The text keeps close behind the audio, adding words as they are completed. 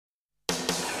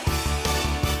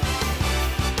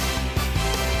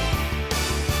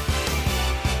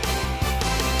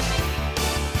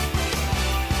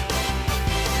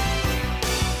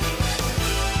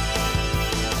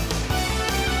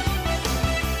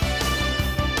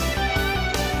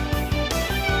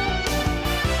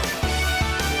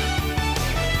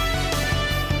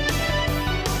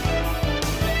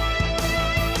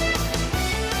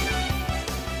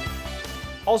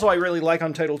Also, I really like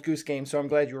Untitled Goose Game, so I'm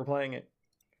glad you were playing it.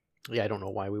 Yeah, I don't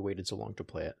know why we waited so long to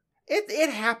play it. It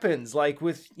happens, like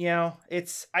with,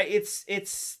 it's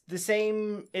the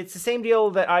same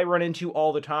deal that I run into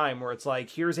all the time, where it's like,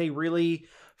 here's a really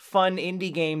fun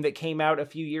indie game that came out a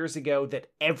few years ago that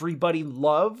everybody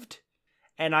loved,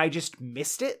 and I just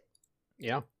missed it.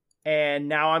 Yeah. And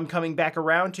now I'm coming back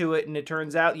around to it, and it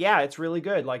turns out, yeah, it's really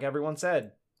good, like everyone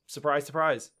said. Surprise,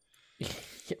 surprise.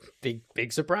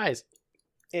 Big surprise.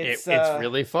 It's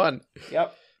really fun.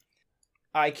 Yep.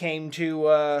 I came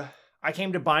to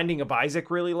Binding of Isaac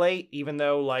really late, even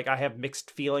though, like, I have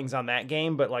mixed feelings on that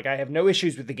game, but, like, I have no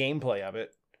issues with the gameplay of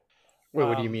it. Wait,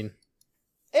 what do you mean?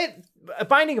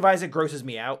 Binding of Isaac grosses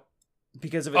me out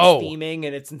because of its theming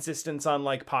and its insistence on,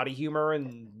 like, potty humor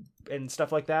and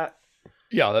stuff like that.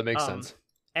 Yeah, that makes sense.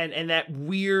 And that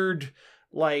weird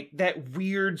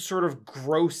sort of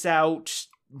gross out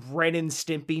Ren and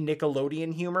Stimpy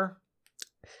Nickelodeon humor.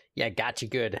 Yeah, got you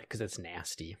good, because it's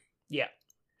nasty. Yeah.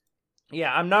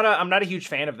 Yeah, I'm not a huge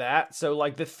fan of that. So,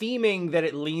 like, the theming that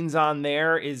it leans on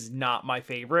there is not my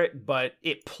favorite, but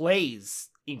it plays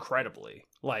incredibly.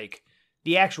 Like,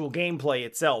 the actual gameplay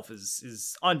itself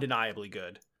is undeniably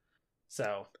good.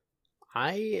 So,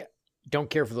 I don't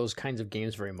care for those kinds of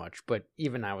games very much, but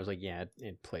even I was like, yeah,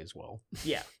 it plays well.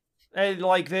 Yeah. I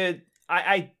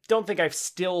don't think I've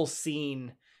still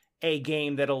seen a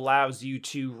game that allows you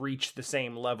to reach the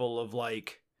same level of,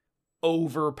 like,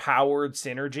 overpowered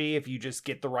synergy if you just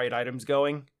get the right items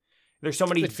going. There's so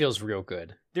many. It feels real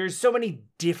good. There's so many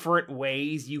different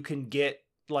ways you can get,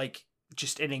 like,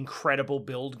 just an incredible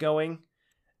build going,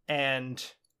 and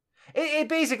it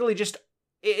basically just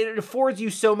it affords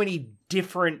you so many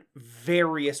different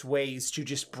various ways to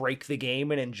just break the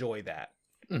game and enjoy that.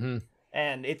 Mm-hmm.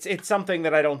 And it's something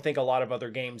that I don't think a lot of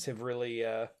other games have really.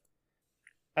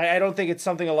 I don't think it's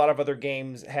something a lot of other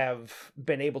games have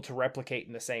been able to replicate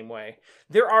in the same way.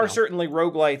 There are certainly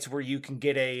roguelites where you can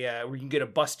get a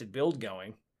busted build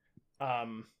going.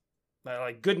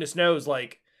 Like, goodness knows,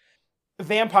 like,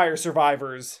 Vampire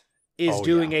Survivors is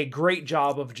doing a great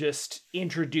job of just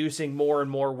introducing more and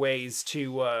more ways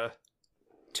to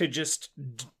just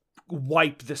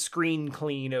wipe the screen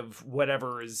clean of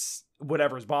whatever's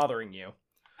bothering you.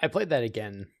 I played that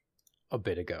again a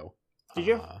bit ago. Did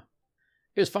you?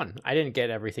 It was fun. I didn't get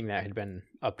everything that had been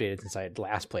updated since I had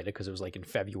last played it, because it was like in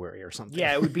February or something.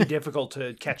 Yeah, it would be difficult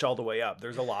to catch all the way up.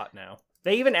 There's a lot now.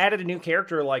 They even added a new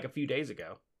character like a few days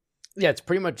ago. Yeah, it's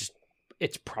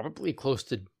probably close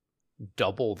to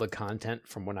double the content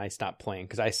from when I stopped playing,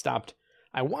 because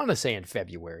I want to say in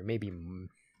February, maybe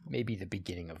the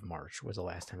beginning of March was the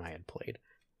last time I had played.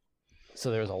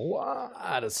 So there's a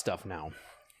lot of stuff now.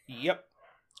 Yep.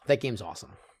 That game's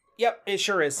awesome. Yep, it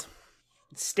sure is.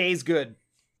 It stays good.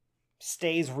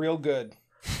 Stays real good.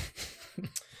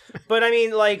 But I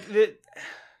mean, like, the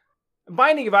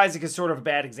Binding of Isaac is sort of a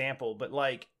bad example, but,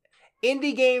 like,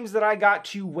 indie games that I got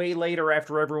to way later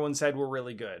after everyone said were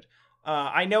really good.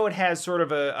 I know it has sort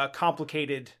of a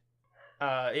complicated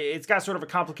it's got sort of a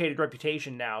complicated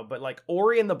reputation now, but, like,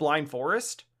 Ori and the Blind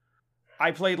Forest,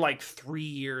 I played like 3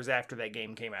 years after that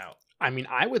game came out. I mean,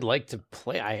 I would like to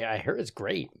play. I heard it's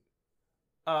great.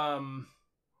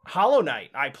 Hollow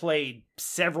Knight, I played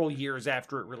several years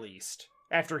after it released,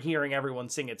 after hearing everyone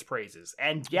sing its praises.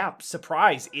 And yeah,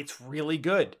 surprise, it's really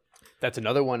good. That's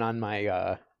another one on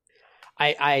my,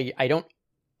 I don't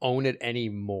own it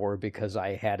anymore because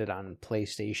I had it on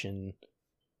PlayStation,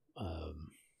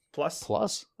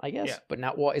 Plus, I guess. Yeah. But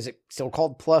not, what is it still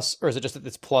called Plus, or is it just that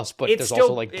it's Plus, but there's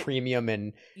also like premium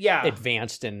and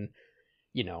advanced and,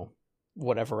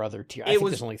 whatever other tier. I think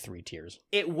there's only 3 tiers.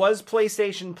 It was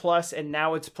PlayStation Plus, and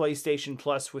now it's PlayStation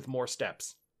Plus with more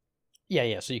steps.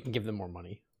 Yeah, so you can give them more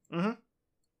money. Mm-hmm.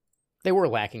 They were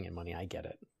lacking in money, I get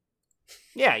it.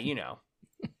 Yeah,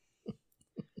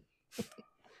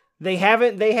 They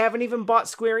haven't even bought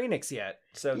Square Enix yet,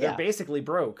 so they're basically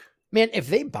broke. Man, if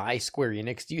they buy Square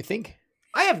Enix, do you think?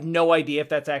 I have no idea if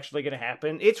that's actually going to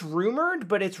happen. It's rumored,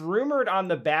 but it's rumored on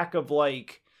the back of,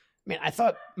 like, man, I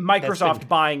thought Microsoft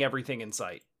buying everything in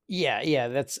sight. Yeah,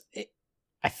 that's it.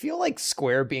 I feel like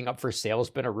Square being up for sale has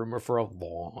been a rumor for a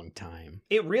long time.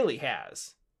 It really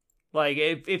has. Like,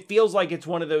 it feels like it's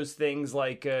one of those things,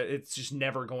 like, it's just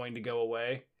never going to go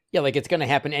away. Yeah, like, it's going to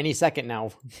happen any second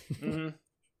now. Mm-hmm.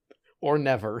 Or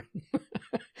never.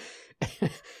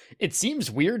 It seems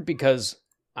weird because,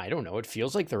 I don't know, it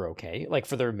feels like they're okay, like,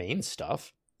 for their main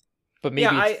stuff. But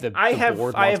maybe the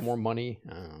board wants more money.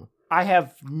 I don't know. I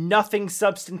have nothing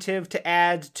substantive to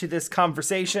add to this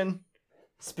conversation,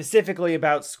 specifically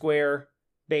about Square,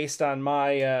 based on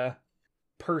my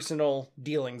personal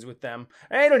dealings with them.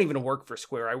 I don't even work for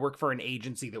Square. I work for an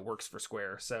agency that works for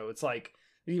Square. So it's like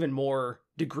even more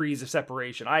degrees of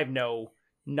separation. I have no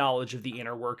knowledge of the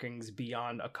inner workings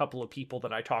beyond a couple of people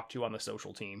that I talk to on the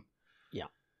social team. Yeah.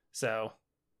 So,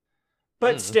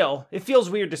 but still, it feels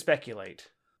weird to speculate.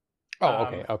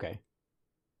 Oh, okay.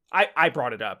 I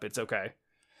brought it up. It's okay.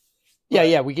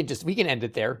 Yeah, we can end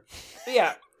it there.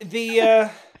 Yeah,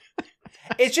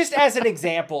 it's just as an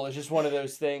example. It's just one of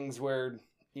those things where,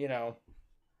 you know,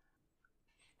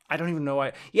 I don't even know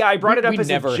why. Yeah, I brought it up as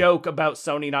a joke about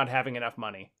Sony not having enough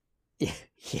money.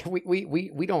 Yeah,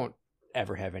 we don't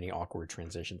ever have any awkward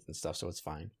transitions and stuff, so it's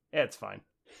fine. Yeah, it's fine.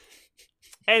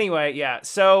 Anyway, yeah.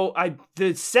 So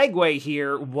the segue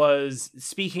here was,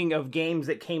 speaking of games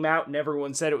that came out and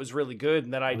everyone said it was really good,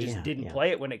 and then I just didn't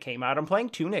play it when it came out. I'm playing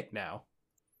Tunic now.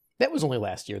 That was only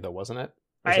last year, though, wasn't it?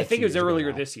 I think it was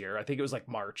earlier this year. I think it was like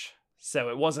March. So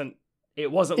it wasn't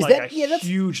like a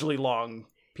hugely long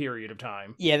period of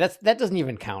time. Yeah, that doesn't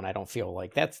even count. I don't feel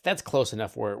like that's close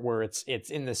enough where it's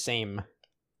in the same,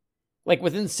 like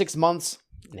within 6 months.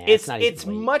 Nah, it's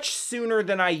much sooner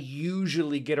than I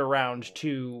usually get around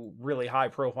to really high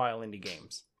profile indie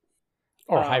games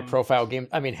or high profile games.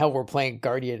 I mean, hell, we're playing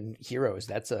Guardian Heroes.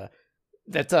 That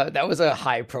was a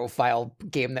high profile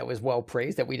game that was well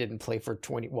praised that we didn't play for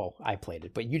 20. Well, I played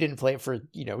it, but you didn't play it for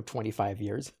 25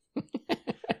 years.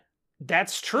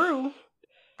 That's true.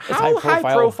 How high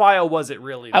profile was it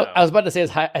really? Though? I was about to say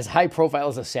as high profile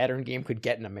as a Saturn game could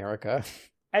get in America.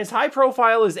 As high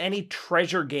profile as any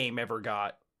Treasure game ever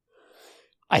got.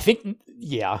 I think,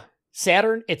 yeah.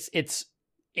 Saturn, it's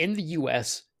in the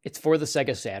US, it's for the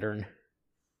Sega Saturn,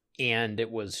 and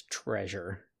it was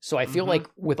Treasure. So I feel like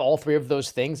with all three of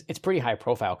those things, it's pretty high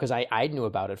profile, because I knew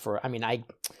about it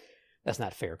that's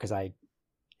not fair, because I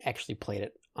actually played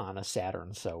it on a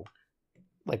Saturn, so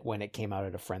like when it came out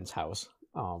at a friend's house.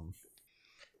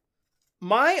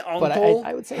 My uncle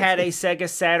I would say had a Sega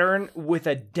Saturn with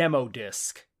a demo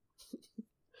disc.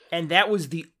 And that was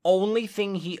the only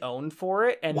thing he owned for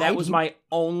it, and that was my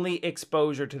only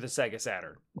exposure to the Sega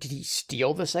Saturn. Did he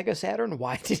steal the Sega Saturn?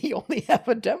 Why did he only have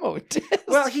a demo disc?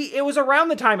 Well, it was around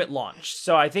the time it launched,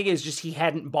 so I think it's just he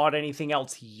hadn't bought anything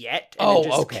else yet, and it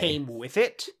just came with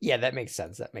it. Yeah, that makes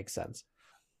sense.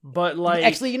 But like,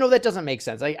 actually, that doesn't make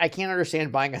sense. I can't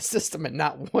understand buying a system and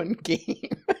not one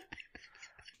game.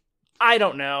 I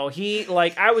don't know.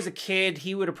 I was a kid,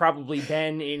 he would have probably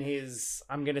been in his,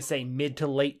 I'm going to say mid to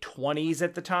late 20s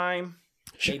at the time.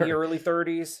 Sure. Maybe early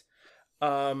 30s.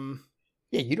 Yeah,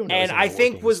 you don't know. And I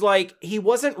think was like, he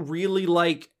wasn't really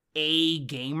like a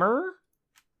gamer.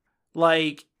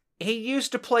 Like, he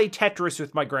used to play Tetris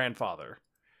with my grandfather.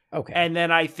 Okay. And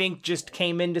then I think just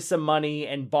came into some money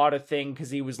and bought a thing because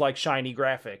he was like shiny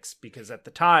graphics. Because at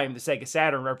the time, the Sega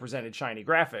Saturn represented shiny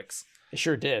graphics. It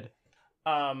sure did.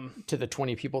 To the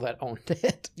 20 people that owned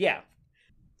it. Yeah.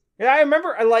 And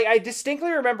I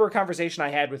distinctly remember a conversation I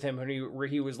had with him where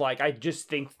he was like, I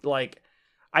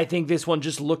think this one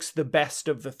just looks the best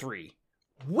of the three.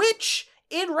 Which,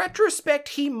 in retrospect,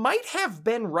 he might have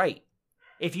been right.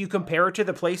 If you compare it to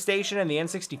the PlayStation and the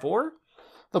N64.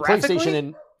 The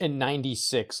PlayStation in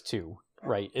 96, too.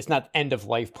 Right. It's not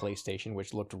end-of-life PlayStation,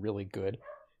 which looked really good.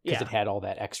 Because it had all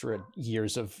that extra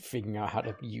years of figuring out how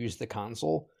to use the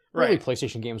console. Really,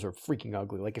 PlayStation games were freaking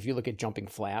ugly. Like, if you look at Jumping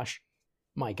Flash,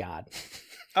 my God.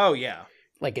 Oh, yeah.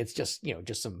 Like, it's just,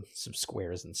 just some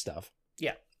squares and stuff.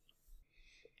 Yeah.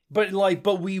 But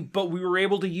we were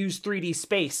able to use 3D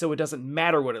space, so it doesn't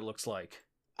matter what it looks like.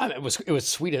 I mean, it was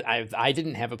sweet. I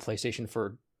didn't have a PlayStation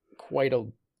for quite a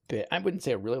bit. I wouldn't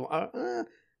say a really a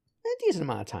decent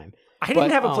amount of time. I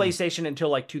didn't have a PlayStation until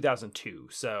like 2002,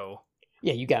 so...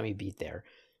 Yeah, you got me beat there.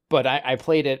 But I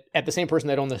played it at the same person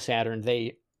that owned the Saturn.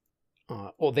 They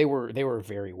were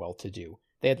very well to do.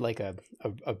 They had like a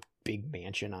big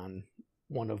mansion on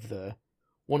one of the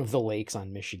lakes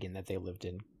on Michigan that they lived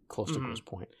in, close to Grosse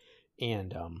Pointe.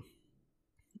 And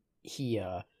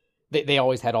they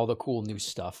always had all the cool new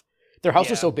stuff. Their house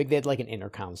was so big they had like an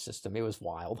intercom system. It was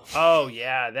wild. Oh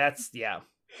yeah,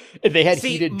 They had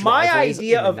heated driveways. My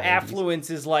idea of affluence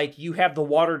is like you have the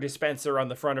water dispenser on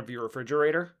the front of your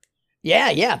refrigerator.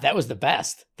 Yeah, that was the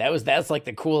best. That's like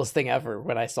the coolest thing ever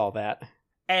when I saw that.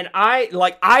 And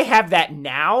I have that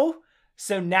now.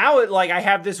 So now I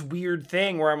have this weird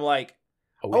thing where I'm like,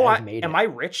 am I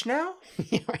rich now?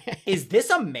 Is this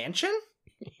a mansion?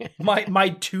 My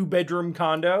 2-bedroom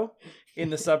condo in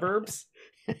the suburbs?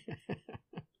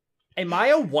 Am I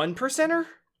a 1%er?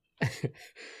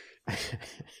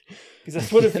 Because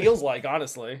that's what it feels like,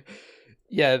 honestly.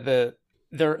 Yeah,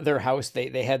 their house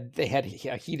they had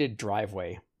a heated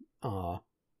driveway,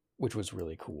 which was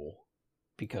really cool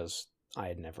because I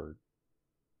had never,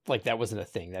 like, that wasn't a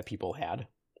thing that people had.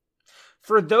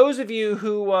 For those of you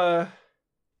who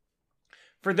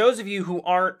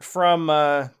aren't from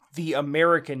the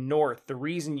American North, the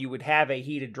reason you would have a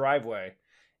heated driveway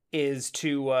is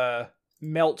to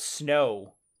melt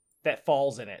snow that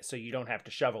falls in it, so you don't have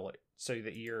to shovel it, so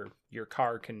that your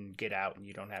car can get out and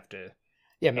you don't have to.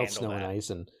 Yeah, melt snow and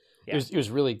ice, and yeah. it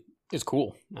was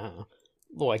cool. I don't know.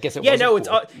 Well, I guess it. Yeah, no,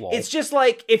 cool. It's just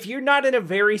like if you're not in a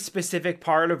very specific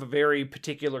part of a very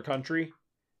particular country,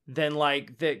 then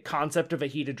like the concept of a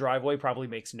heated driveway probably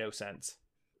makes no sense.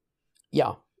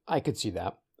 Yeah, I could see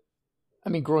that. I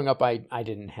mean, growing up, I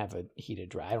didn't have a heated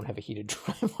driveway. I don't have a heated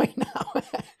driveway now.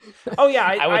 Oh yeah,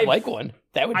 I would like one.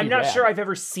 That would. I'm be not rad. sure I've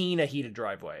ever seen a heated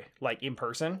driveway like in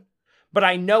person, but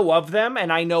I know of them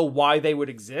and I know why they would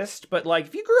exist. But like,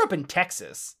 if you grew up in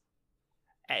Texas,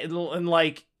 and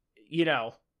like, you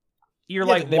know, you're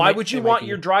like, why would you want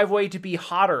your driveway to be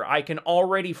hotter? I can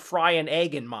already fry an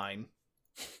egg in mine.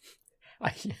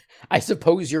 I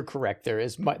suppose you're correct.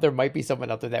 There might be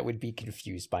someone out there that would be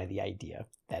confused by the idea.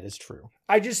 That is true.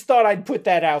 I just thought I'd put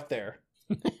that out there.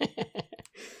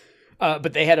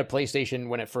 But they had a PlayStation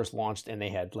when it first launched, and they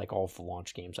had like all the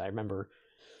launch games. I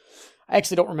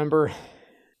actually don't remember.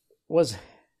 Was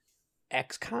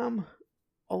XCOM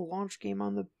a launch game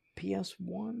on the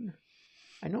PS1?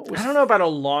 I know it was. I don't know about a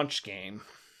launch game.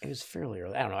 It was fairly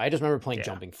early. I don't know. I just remember playing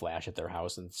Jumping Flash at their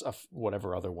house and stuff,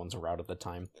 whatever other ones were out at the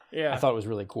time. Yeah. I thought it was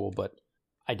really cool, but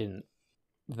I didn't.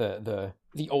 The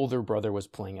older brother was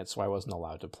playing it, so I wasn't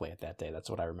allowed to play it that day. That's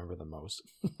what I remember the most.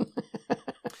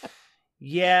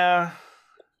 Yeah.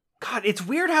 God, it's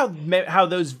weird how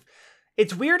those.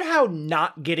 It's weird how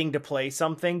not getting to play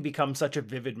something becomes such a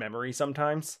vivid memory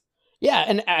sometimes. Yeah,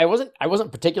 and I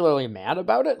wasn't particularly mad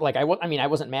about it. Like I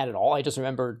wasn't mad at all. I just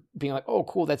remember being like, "Oh,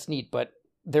 cool, that's neat," but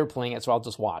they're playing it, so I'll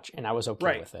just watch, and I was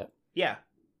okay with it. Yeah.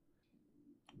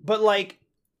 But like,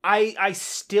 I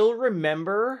still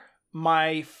remember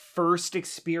my first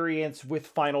experience with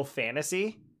Final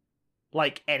Fantasy,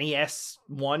 like NES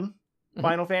 1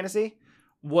 Final Fantasy,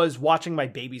 was watching my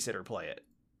babysitter play it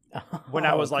when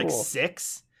I was like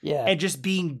 6. Yeah. And just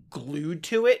being glued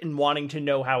to it and wanting to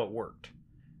know how it worked.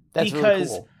 That's really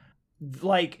cool.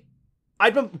 Like,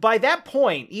 by that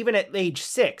point, even at age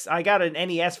 6, I got an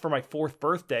NES for my 4th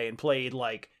birthday and played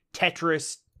like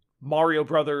Tetris, Mario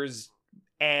Brothers,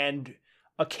 and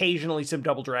occasionally some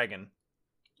Double Dragon.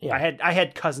 Yeah. I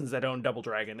had cousins that owned Double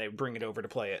Dragon. They would bring it over to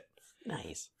play it.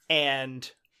 Nice. And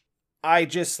I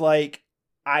just like,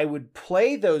 I would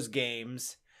play those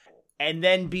games and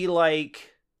then be like,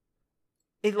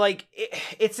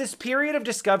 it's this period of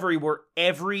discovery where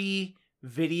every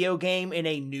video game in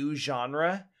a new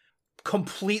genre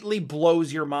completely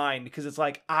blows your mind, because it's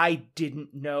like, I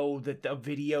didn't know that a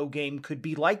video game could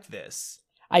be like this.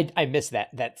 I miss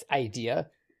that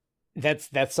idea. That's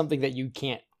something that you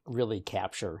can't really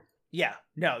capture. Yeah,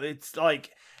 no, it's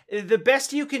like the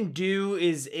best you can do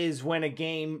is when a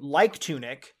game like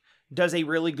Tunic does a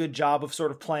really good job of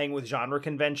sort of playing with genre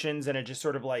conventions, and it just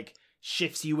sort of like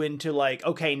shifts you into like,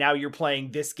 okay, now you're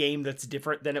playing this game that's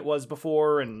different than it was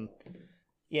before, and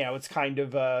you know, it's kind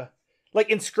of like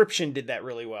Inscription did that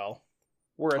really well,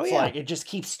 where it's like it just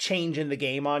keeps changing the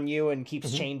game on you and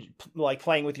keeps like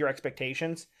playing with your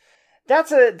expectations.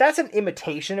 That's an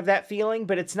imitation of that feeling,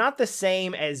 but it's not the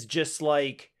same as just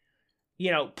like,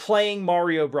 you know, playing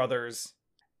Mario Brothers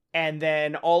and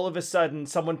then all of a sudden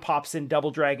someone pops in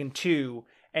Double Dragon 2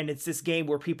 and it's this game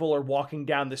where people are walking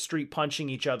down the street punching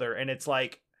each other, and it's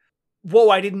like, whoa,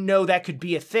 I didn't know that could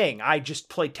be a thing. I just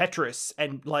played Tetris,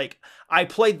 and like, I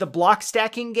played the block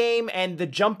stacking game and the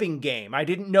jumping game. I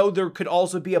didn't know there could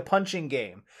also be a punching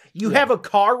game. You have a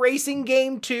car racing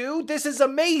game too? This is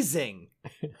amazing.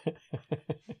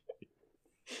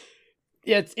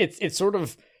 Yeah, it's sort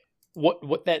of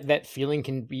what that feeling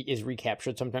can be is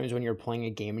recaptured sometimes when you're playing a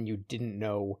game and you didn't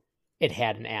know it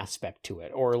had an aspect to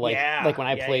it, or like when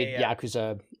I played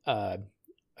Yakuza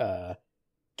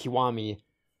Kiwami,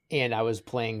 and I was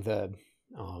playing the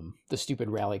stupid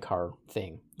rally car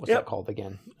thing. What's that called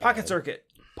again? Pocket Circuit.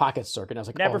 Pocket Circuit. And I was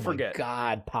like, never oh forget. My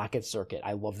God, Pocket Circuit.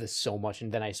 I love this so much.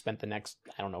 And then I spent the next,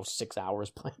 6 hours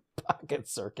playing Pocket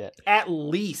Circuit. At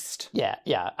least. Yeah.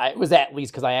 It was at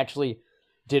least, because I actually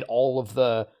did all of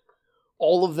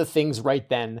the things right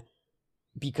then,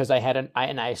 because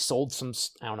I sold some,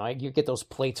 I don't know, you get those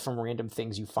plates from random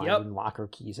things you find in locker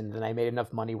keys, and then I made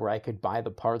enough money where I could buy the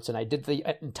parts, and I did the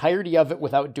entirety of it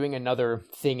without doing another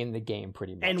thing in the game,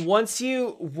 pretty much. And once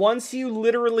you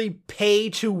literally pay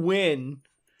to win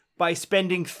by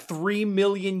spending $3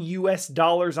 million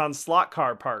on slot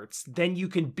car parts, then you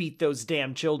can beat those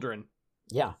damn children.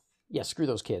 Yeah. Yeah, screw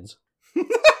those kids.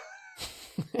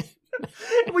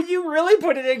 When you really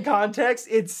put it in context,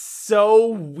 it's so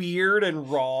weird and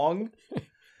wrong.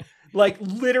 Like,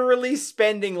 literally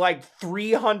spending like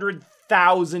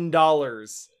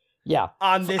 $300,000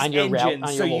 on this engine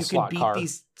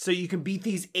so you can beat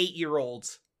these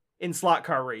 8-year-olds in slot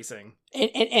car racing.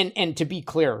 And to be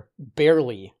clear,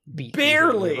 barely beat these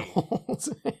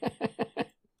 8-year-olds.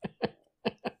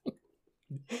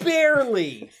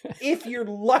 Barely, if you're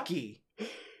lucky.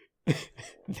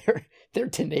 They're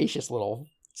tenacious little,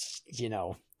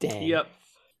 dang. Yep.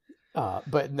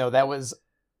 But no, that was,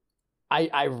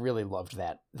 I really loved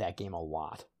that game a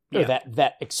lot. Or Yeah.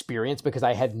 that experience, because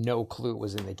I had no clue it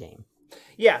was in the game.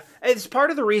 Yeah, it's part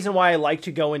of the reason why I like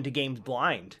to go into games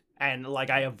blind. And like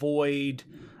I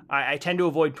tend to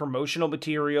avoid promotional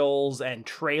materials and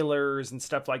trailers and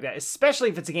stuff like that, especially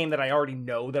if it's a game that I already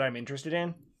know that I'm interested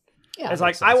in. Yeah, it's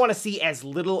like, I want to see as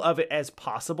little of it as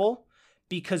possible,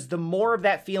 because the more of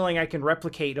that feeling I can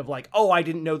replicate of like, oh, I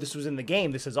didn't know this was in the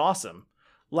game, this is awesome.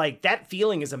 Like, that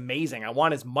feeling is amazing. I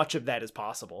want as much of that as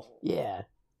possible. Yeah.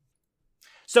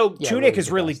 So, Yeah, Tunic really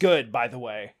is really good, by the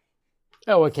way.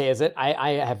 Oh, okay, is it?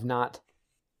 I have not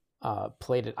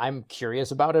played it. I'm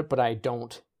curious about it, but I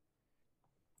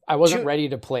wasn't ready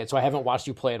to play it, so I haven't watched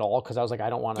you play it all, because I was like, I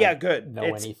don't want to know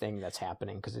anything that's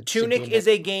happening. Because Tunic is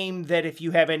a game that if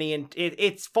you have any...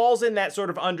 It falls in that sort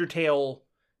of Undertale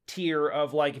tier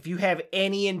of, like, if you have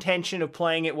any intention of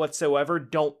playing it whatsoever,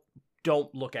 don't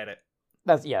look at it.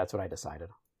 That's what I decided.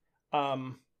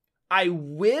 I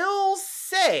will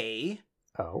say...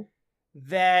 Oh?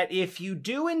 That if you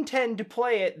do intend to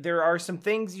play it, there are some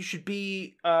things you should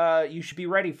be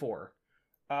ready for.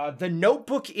 The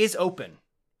notebook is open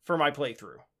for my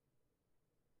playthrough.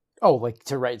 Oh, like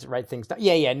to write things down.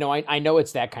 Yeah. No, I know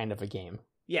it's that kind of a game.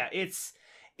 Yeah, it is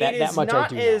that much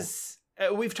not I do as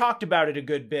we've talked about it a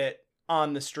good bit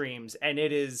on the streams, and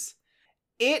it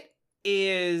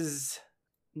is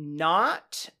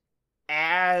not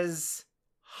as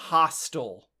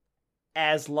hostile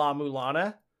as La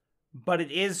Mulana, but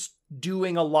it is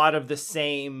doing a lot of the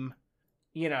same,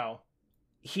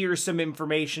 here's some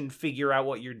information, figure out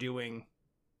what you're doing.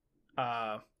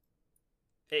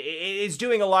 It's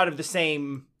doing a lot of the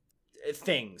same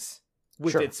things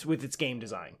with its game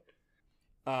design.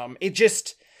 It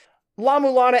just, La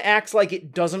Mulana acts like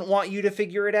it doesn't want you to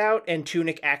figure it out, and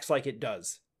Tunic acts like it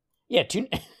does. Yeah,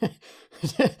 Tunic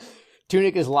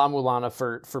is La Mulana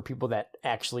for people that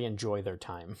actually enjoy their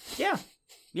time.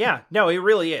 Yeah, no, it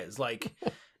really is. Like,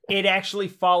 it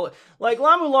actually like,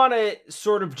 La Mulana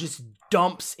sort of just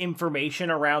dumps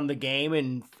information around the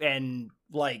game and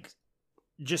like,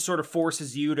 just sort of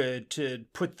forces you to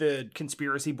put the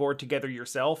conspiracy board together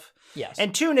yourself. Yes.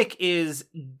 And Tunic is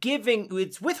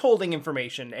it's withholding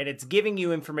information, and it's giving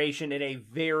you information in a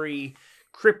very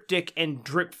cryptic and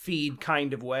drip feed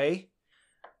kind of way,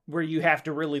 where you have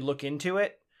to really look into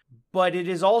it. But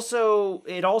it also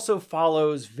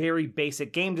follows very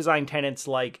basic game design tenets,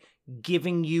 like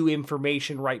giving you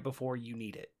information right before you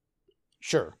need it.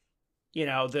 Sure.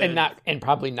 And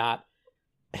probably not.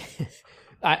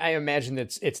 I imagine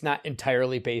it's not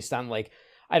entirely based on, like,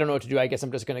 I don't know what to do. I guess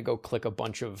I'm just going to go click a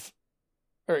bunch of,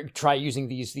 or try using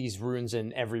these runes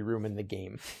in every room in the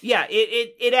game. Yeah,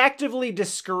 it actively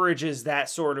discourages that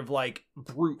sort of like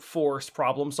brute force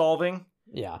problem solving.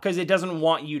 Yeah. Because it doesn't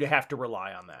want you to have to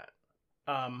rely on that.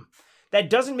 That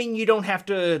doesn't mean you don't have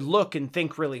to look and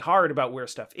think really hard about where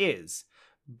stuff is.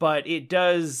 But it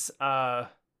does,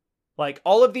 like,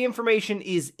 all of the information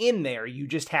is in there. You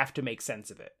just have to make sense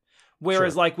of it.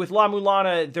 Whereas, like, with La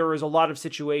Mulana, there is a lot of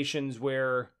situations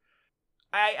where...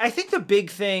 I think a big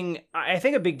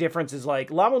difference is,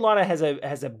 like, La Mulana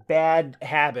has a bad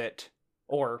habit.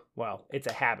 Or, well, it's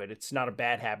a habit. It's not a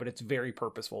bad habit. It's very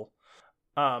purposeful.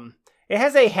 It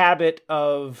has a habit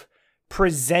of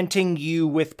presenting you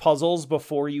with puzzles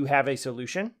before you have a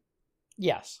solution.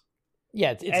 Yes.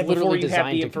 Yeah, it's literally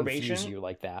designed to confuse you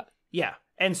like that. Yeah.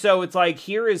 And so it's like,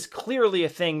 here is clearly a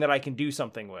thing that I can do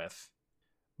something with,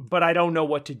 but I don't know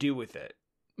what to do with it.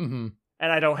 Mm-hmm.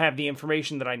 And I don't have the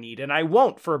information that I need, and I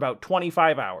won't for about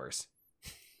 25 hours.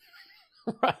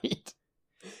 Right.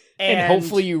 And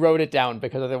hopefully you wrote it down,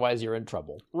 because otherwise you're in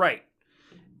trouble. Right.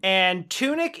 And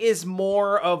Tunic is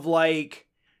more of like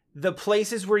the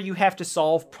places where you have to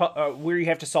solve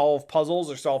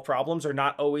puzzles or solve problems are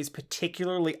not always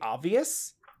particularly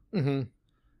obvious. Mm-hmm.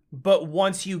 But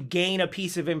once you gain a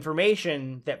piece of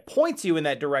information that points you in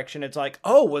that direction, it's like,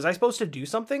 oh, was I supposed to do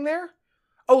something there?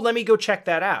 Oh, let me go check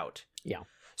that out. Yeah.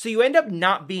 So you end up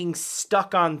not being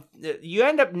stuck and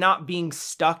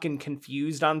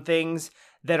confused on things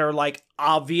that are like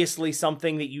obviously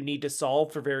something that you need to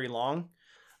solve for very long.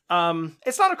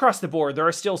 It's not across the board. There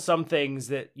are still some things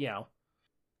that,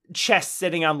 chests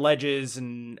sitting on ledges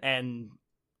and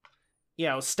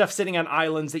stuff sitting on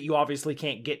islands that you obviously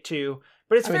can't get to.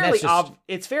 But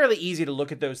it's fairly easy to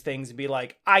look at those things and be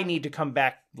like, I need to come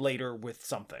back later with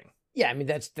something. Yeah, I mean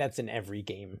that's in every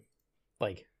game,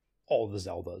 like all the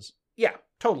Zeldas. Yeah,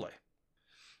 totally.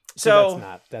 So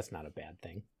that's not a bad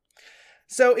thing.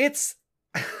 So it's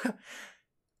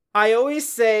I always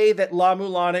say that La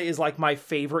Mulana is like my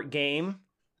favorite game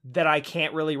that I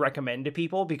can't really recommend to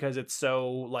people because it's so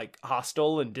like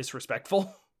hostile and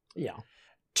disrespectful. Yeah.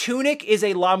 Tunic is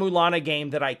a La Mulana game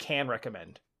that I can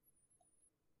recommend.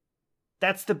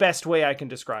 That's the best way I can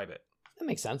describe it. That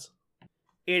makes sense.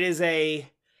 It is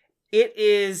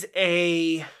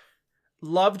a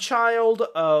love child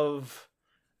of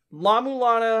La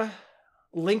Mulana,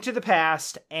 Link to the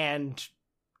Past, and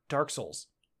Dark Souls.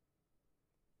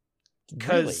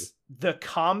 Because the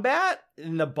combat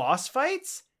in the boss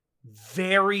fights,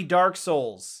 very Dark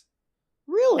Souls.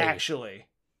 Really? Actually.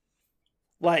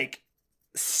 Like,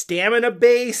 stamina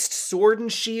based, sword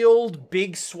and shield,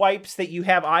 big swipes that you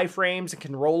have iframes and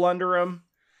can roll under them.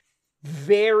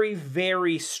 Very,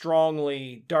 very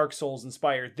strongly Dark Souls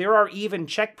inspired. There are even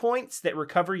checkpoints that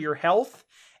recover your health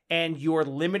and your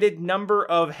limited number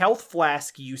of health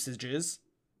flask usages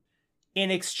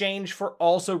in exchange for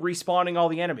also respawning all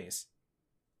the enemies.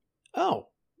 Oh,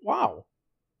 wow.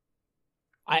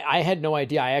 I had no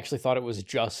idea. I actually thought it was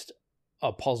just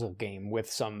a puzzle game with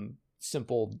some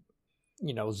simple,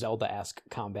 Zelda-esque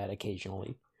combat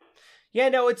occasionally. Yeah,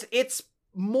 no, it's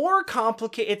more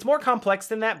complicated. It's more complex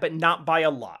than that, but not by a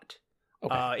lot.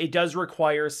 Okay. It does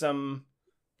require some...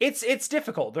 It's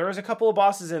difficult. There was a couple of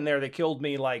bosses in there that killed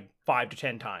me like 5 to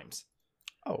 10 times.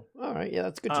 Oh, all right. Yeah,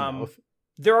 that's good to know.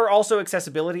 There are also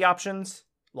accessibility options,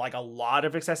 like a lot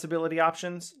of accessibility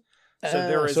options.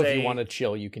 So if you want to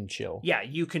chill, you can chill. Yeah,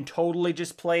 you can totally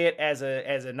just play it as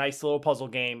a nice little puzzle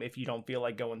game if you don't feel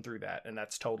like going through that, and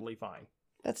that's totally fine.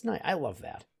 That's nice. I love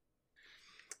that.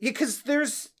 Yeah, because there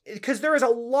is a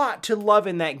lot to love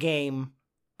in that game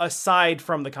aside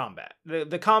from the combat.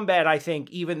 The combat, I think,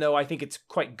 even though I think it's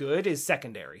quite good, is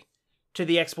secondary to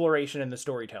the exploration and the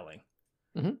storytelling.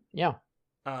 Mm-hmm. Yeah.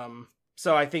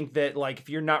 So I think that like if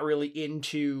you're not really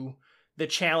into the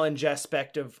challenge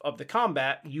aspect of the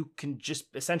combat, you can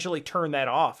just essentially turn that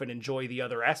off and enjoy the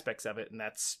other aspects of it, and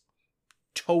that's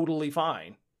totally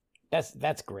fine.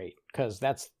 That's great, because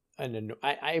that's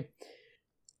I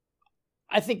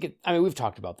think it. I mean, we've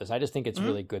talked about this. I just think it's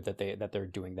really good that they're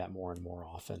doing that more and more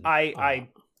often. I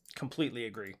completely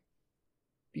agree.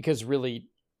 Because really,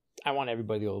 I want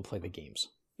everybody to be able to play the games.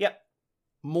 Yep.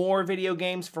 More video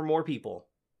games for more people.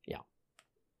 Yeah.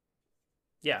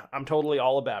 Yeah, I'm totally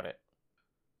all about it.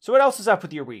 So what else is up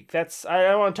with your week? I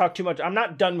don't want to talk too much. I'm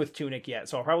not done with Tunic yet,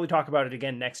 so I'll probably talk about it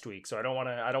again next week. So I don't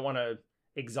want to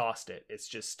exhaust it.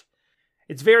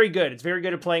 It's very good. It's very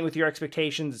good at playing with your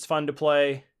expectations. It's fun to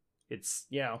play. It's,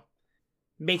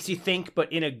 makes you think,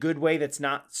 but in a good way that's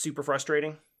not super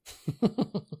frustrating.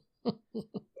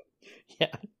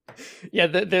 Yeah. Yeah,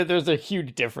 there's a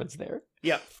huge difference there.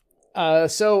 Yep.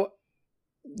 So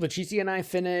Leticia and I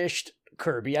finished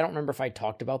Kirby. I don't remember if I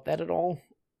talked about that at all.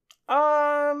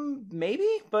 Maybe,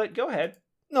 but go ahead.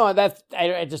 No,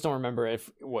 I just don't remember if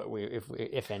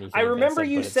anything. I remember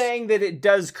you saying that it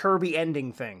does Kirby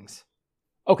ending things.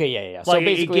 Okay, yeah. Like so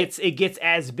basically, it gets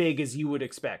as big as you would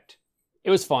expect. It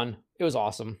was fun. It was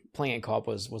awesome. Playing in co-op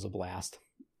was a blast.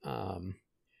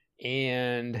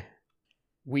 And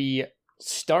we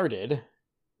started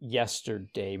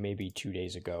yesterday, maybe 2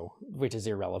 days ago, which is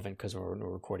irrelevant because we're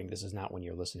recording. This is not when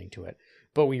you're listening to it.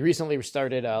 But we recently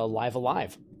started Live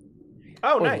Alive.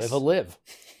 Oh, nice. Live a live.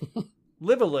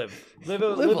 Live a live. Live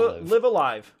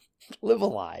alive. Live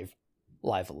alive.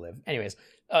 Live a live. Anyways,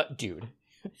 dude.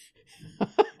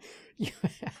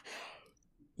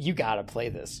 You gotta play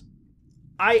this.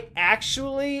 I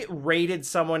actually raided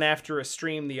someone after a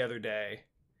stream the other day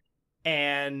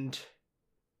and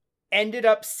ended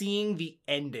up seeing the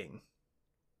ending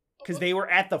because they were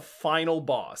at the final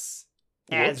boss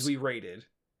as we raided.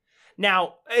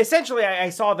 Now, essentially, I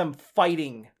saw them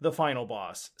fighting the final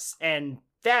boss, and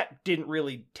that didn't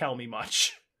really tell me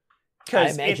much. I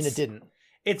imagine it didn't.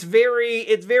 It's very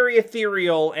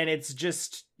ethereal, and it's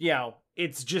just,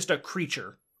 it's just a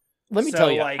creature. Let me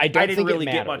tell you, like, I didn't really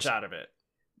get much out of it.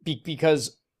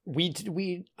 Because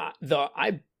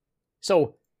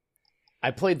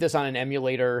I played this on an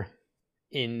emulator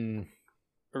in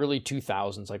early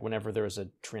 2000s, like whenever there was a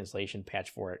translation patch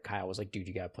for it. Kyle was like, dude,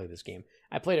 you gotta play this game.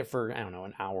 I played it for, I don't know,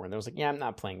 an hour, and I was like, yeah, I'm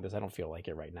not playing this. I don't feel like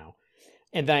it right now.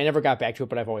 And then I never got back to it,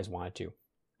 but I've always wanted to.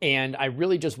 And I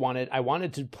really just wanted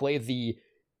to play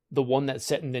the one that's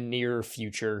set in the near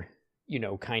future,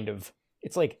 kind of,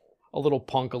 it's like a little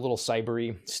punk, a little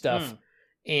cybery stuff.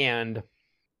 And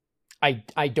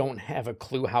I don't have a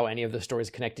clue how any of the stories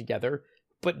connect together,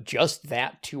 but just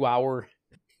that 2-hour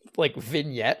like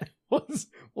vignette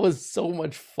was so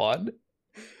much fun.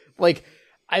 Like,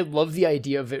 I love the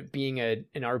idea of it being an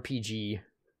RPG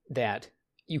that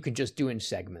you can just do in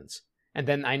segments. And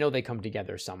then I know they come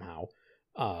together somehow.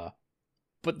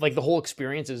 But like the whole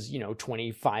experience is,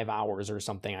 25 hours or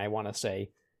something, I want to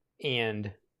say.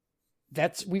 And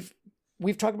that's, we've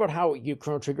talked about how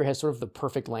Chrono Trigger has sort of the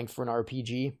perfect length for an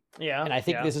RPG. Yeah. And I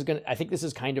think this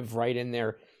is kind of right in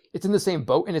there. It's in the same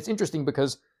boat. And it's interesting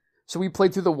because, so we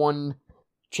played through the one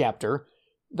chapter,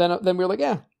 then we were like,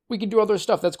 yeah, we can do other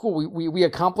stuff. That's cool. We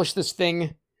accomplished this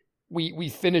thing. We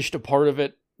finished a part of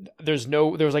it. There's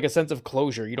like a sense of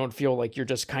closure. You don't feel like you're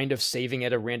just kind of saving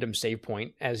at a random save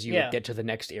point as you get to the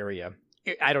next area.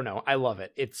 I don't know. I love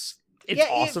it. It's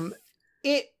awesome.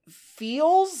 It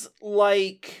feels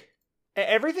like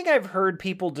everything I've heard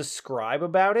people describe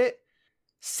about it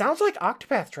sounds like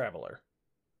Octopath Traveler.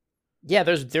 Yeah,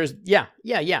 there's yeah,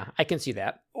 I can see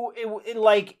that.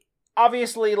 Like,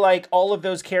 obviously, like, all of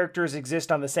those characters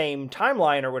exist on the same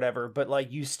timeline or whatever, but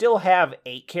like you still have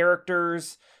 8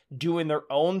 characters doing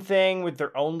their own thing with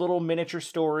their own little miniature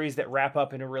stories that wrap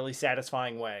up in a really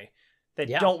satisfying way that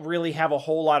don't really have a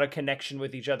whole lot of connection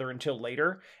with each other until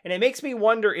later. And it makes me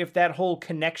wonder if that whole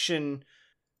connection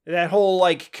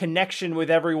with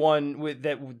everyone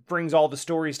that brings all the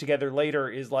stories together later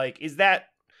is that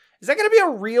going to be a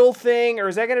real thing, or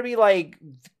is that going to be like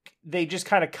they just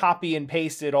kind of copy and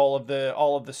pasted all of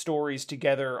the stories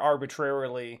together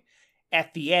arbitrarily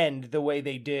at the end the way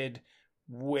they did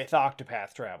with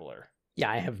Octopath Traveler?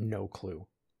 Yeah, I have no clue.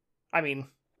 I mean,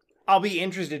 I'll be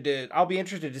interested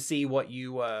to see what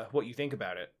you think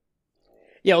about it.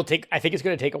 Yeah, I think it's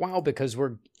going to take a while because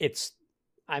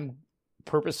I'm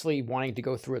purposely wanting to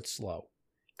go through it slow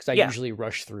because I usually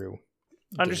rush through.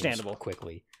 Understandable.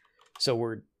 Quickly. So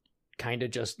we're kind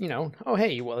of just, oh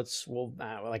hey,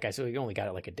 like I said, we only got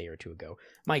it like a day or two ago.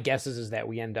 My guess is that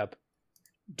we end up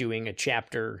doing a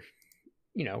chapter,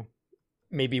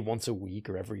 maybe once a week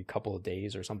or every couple of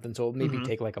days or something. So it'll maybe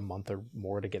take like a month or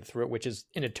more to get through it, which is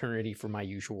an eternity for my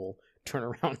usual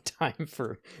turnaround time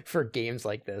for games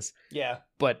like this. Yeah.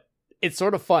 But it's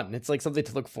sort of fun. It's like something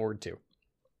to look forward to.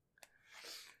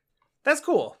 That's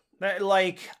cool.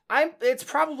 It's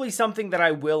probably something that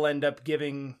I will end up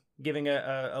giving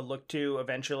a look to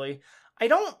eventually. I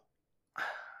don't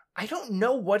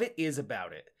know what it is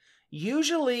about it.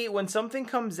 Usually when something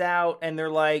comes out and they're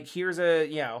like, here's an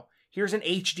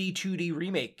HD 2D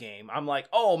remake game, I'm like,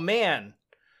 oh man,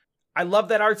 I love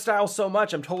that art style so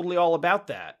much. I'm totally all about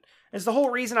that. It's the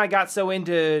whole reason I got so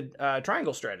into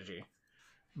Triangle Strategy.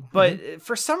 But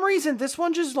for some reason, this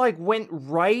one just like went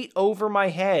right over my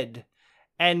head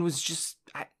and was just,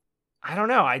 I don't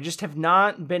know. I just have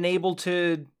not been able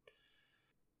to,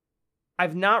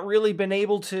 I've not really been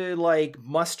able to like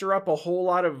muster up a whole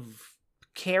lot of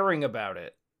caring about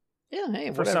it. Yeah,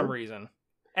 hey, for some reason.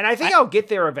 And I think I'll get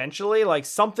there eventually. Like,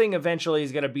 something eventually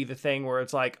is going to be the thing where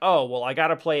it's like, oh, well, I got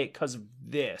to play it because of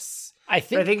this. I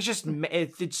think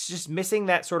it's just missing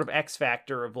that sort of X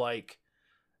factor of like,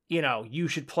 you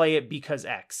should play it because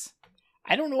X.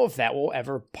 I don't know if that will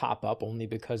ever pop up, only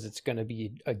because it's going to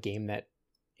be a game that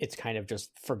it's kind of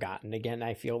just forgotten again,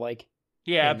 I feel like.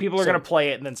 Yeah, people are going to play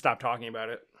it and then stop talking about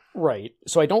it. Right.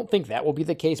 So I don't think that will be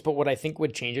the case, but what I think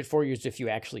would change it for you is if you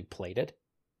actually played it.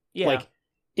 Yeah. Like,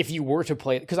 if you were to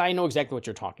play it, because I know exactly what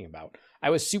you're talking about. I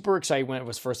was super excited when it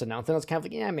was first announced, and I was kind of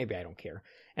like, yeah, maybe I don't care.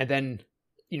 And then,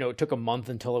 it took a month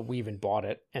until we even bought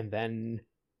it, and then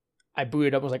I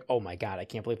booted up and was like, oh my god, I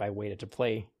can't believe I waited to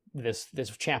play this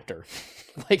chapter.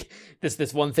 Like,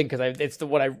 this one thing, because it's the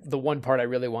one part I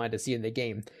really wanted to see in the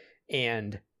game.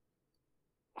 And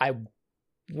I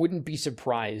wouldn't be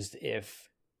surprised if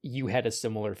you had a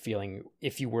similar feeling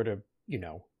if you were to,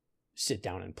 sit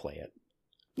down and play it.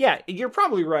 Yeah, you're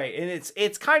probably right. And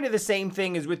it's kind of the same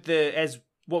thing as as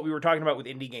what we were talking about with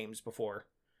indie games before.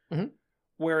 Mm-hmm.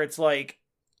 Where it's like,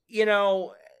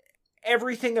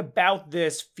 everything about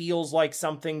this feels like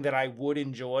something that I would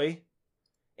enjoy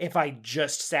if I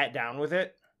just sat down with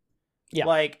it. Yeah.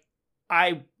 Like,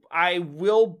 I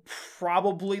will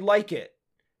probably like it.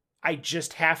 I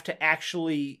just have to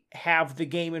actually have the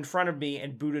game in front of me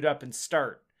and boot it up and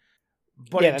start.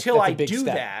 But until I do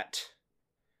that,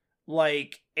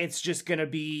 like, it's just gonna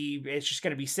be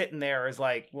sitting there as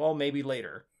like, well, maybe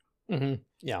later. Mm-hmm.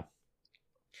 Yeah.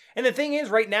 And the thing is,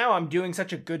 right now I'm doing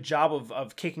such a good job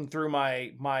of kicking through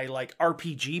my like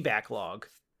RPG backlog,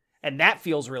 and that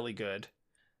feels really good.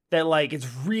 That like it's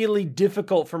really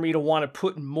difficult for me to want to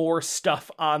put more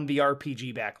stuff on the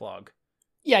RPG backlog.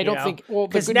 Yeah, I don't think. Well,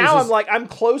 because now I'm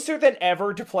closer than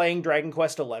ever to playing Dragon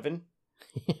Quest XI.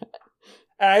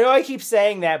 And I know I keep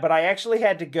saying that, but I actually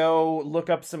had to go look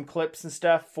up some clips and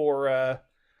stuff for a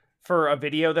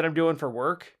video that I'm doing for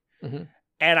work. Mm-hmm.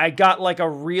 And I got like a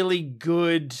really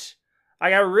good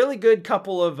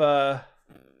couple of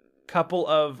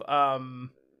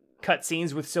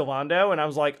cutscenes with Sylvando, and I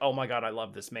was like, oh my god, I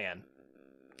love this man.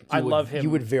 I love him.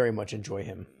 You would very much enjoy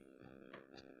him.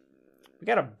 We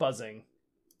got a buzzing.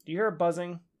 Do you hear a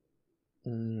buzzing?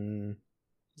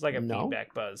 It's like a no?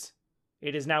 feedback buzz.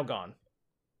 It is now gone.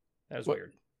 That was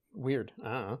weird. Weird.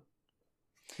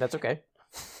 That's okay.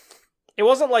 It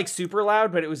wasn't like super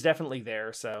loud, but it was definitely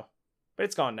there, so. But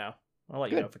it's gone now. I'll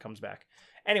let you know if it comes back.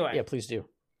 Anyway. Yeah, please do.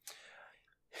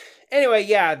 Anyway,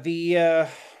 yeah, the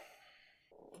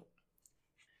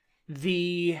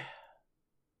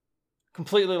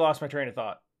completely lost my train of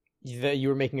thought. You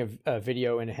were making a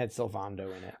video and it had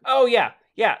Sylvando in it. Oh, yeah.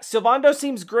 Yeah, Sylvando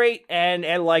seems great, and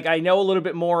like I know a little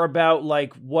bit more about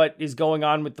like what is going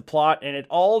on with the plot, and it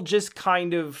all just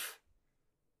kind of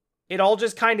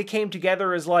came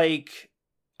together as like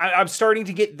I'm starting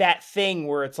to get that thing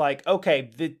where it's like,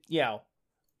 okay,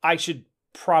 I should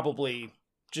probably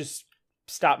just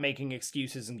stop making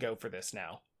excuses and go for this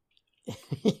now.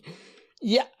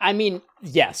 Yeah, I mean,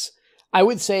 yes. I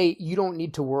would say you don't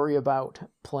need to worry about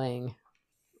playing,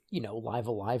 Live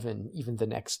Alive in even the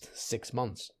next 6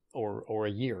 months or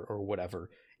a year or whatever.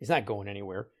 It's not going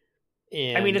anywhere.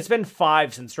 And I mean, it's been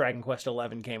 5 since Dragon Quest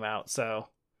XI came out, so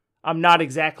I'm not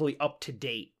exactly up to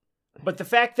date. But the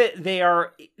fact that they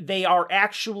are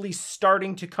actually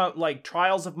starting to come, like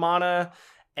Trials of Mana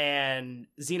and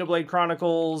Xenoblade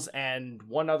Chronicles and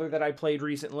one other that I played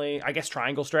recently, I guess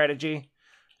Triangle Strategy.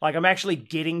 Like, I'm actually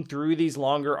getting through these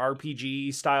longer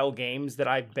RPG style games that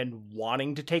I've been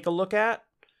wanting to take a look at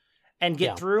and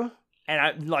get through. And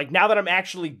I like, now that I'm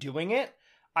actually doing it,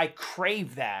 I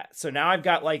crave that. So now I've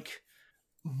got like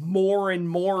more and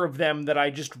more of them that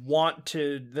I just want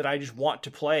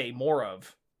to play more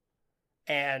of.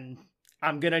 And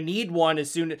I'm going to need one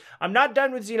as soon as I'm not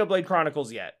done with Xenoblade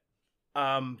Chronicles yet.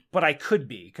 But I could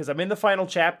be, because I'm in the final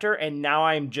chapter and now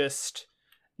I'm just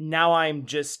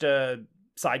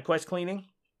side quest cleaning.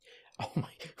 Oh my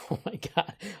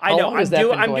god! I know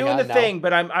I'm doing the thing,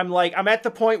 but I'm at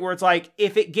the point where it's like,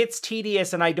 if it gets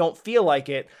tedious and I don't feel like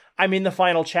it, I'm in the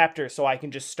final chapter, so I can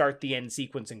just start the end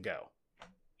sequence and go.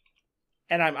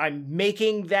 And I'm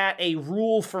making that a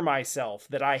rule for myself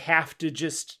that I have to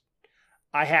just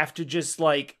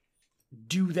like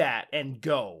do that and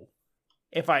go.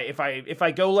 If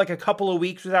I go like a couple of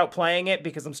weeks without playing it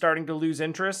because I'm starting to lose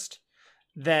interest,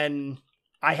 then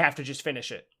I have to just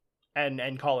finish it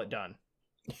and call it done.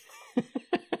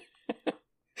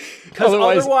 Because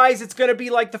otherwise it's going to be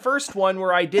like the first one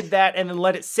where I did that and then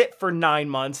let it sit for 9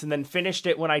 months and then finished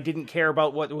it when I didn't care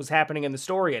about what was happening in the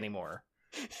story anymore.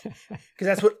 Because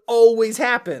that's what always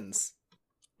happens.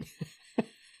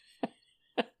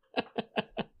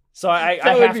 So I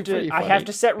have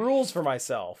to set rules for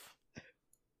myself.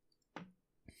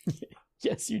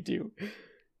 Yes, you do.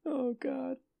 Oh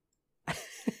god.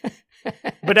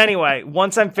 But anyway,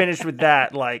 once I'm finished with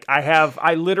that, like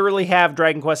I literally have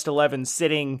Dragon Quest XI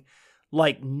sitting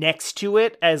like next to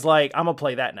it as like, I'm gonna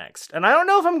play that next. And I don't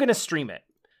know if I'm gonna stream it,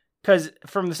 because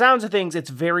from the sounds of things,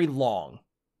 it's very long.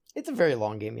 It's a very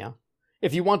long game, yeah.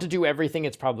 If you want to do everything,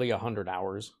 it's probably 100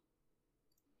 hours.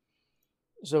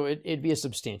 So it'd be a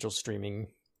substantial streaming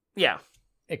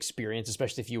experience,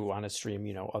 especially if you want to stream,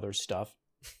 other stuff.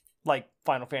 Like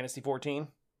Final Fantasy XIV?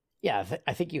 Yeah,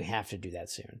 I think you have to do that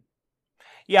soon.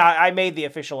 Yeah, I made the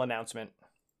official announcement.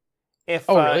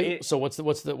 Really? So what's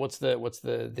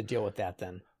the deal with that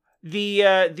then?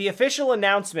 The official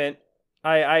announcement,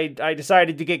 I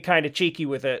decided to get kind of cheeky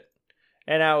with it,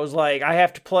 and I was like, I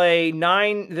have to play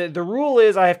 9. The rule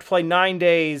is I have to play 9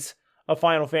 days of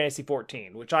Final Fantasy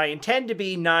XIV, which I intend to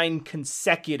be 9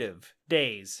 consecutive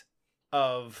days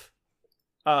of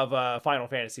Final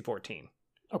Fantasy XIV.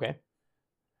 Okay.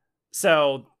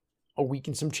 So a week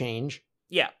and some change.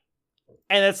 Yeah.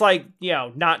 And it's like,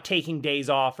 not taking days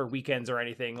off or weekends or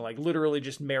anything, like literally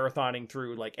just marathoning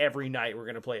through, like every night we're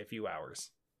going to play a few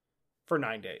hours for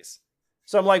 9 days.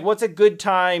 So I'm like, what's a good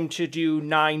time to do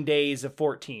 9 days of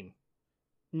 14?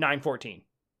 9/14.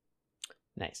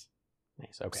 Nice.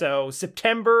 Okay. So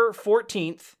September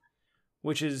 14th,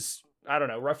 which is, I don't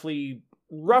know, roughly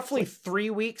 3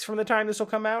 weeks from the time this will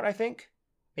come out, I think.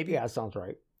 Maybe that sounds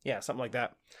right. Yeah, something like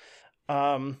that.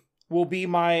 Will be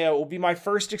my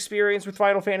first experience with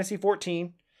Final Fantasy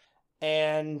 14,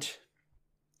 and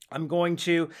I'm not going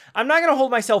to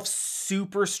hold myself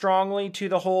super strongly to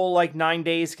the whole like 9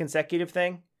 days consecutive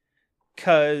thing,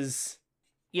 because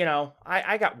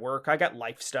I got work, I got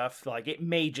life stuff, like it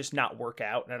may just not work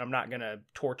out, and I'm not going to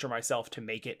torture myself to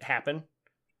make it happen.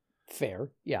 Fair.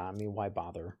 Yeah, I mean, why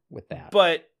bother with that?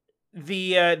 But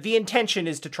the intention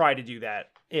is to try to do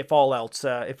that if all else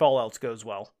goes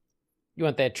well. You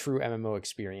want that true MMO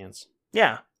experience.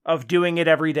 Yeah, of doing it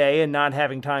every day and not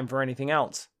having time for anything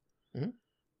else. Mm-hmm.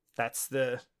 That's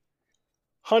the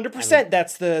 100%.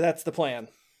 That's the plan.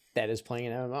 That is playing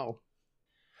an MMO.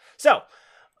 So,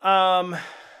 wow,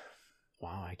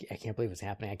 I can't believe what's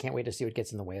happening. I can't wait to see what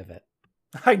gets in the way of it.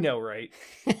 I know, right?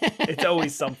 It's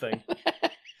always something.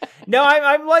 No,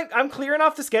 I'm clearing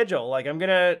off the schedule. Like I'm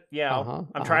gonna,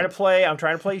 I'm trying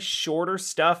to play shorter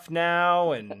stuff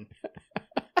now, and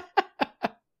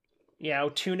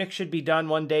Tunic should be done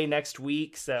one day next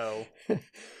week. So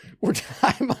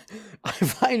I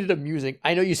find it amusing.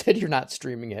 I know you said you're not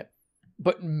streaming it,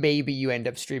 but maybe you end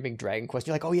up streaming Dragon Quest.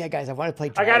 You're like, oh yeah, guys, I want to play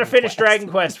Dragon Quest. I gotta finish Dragon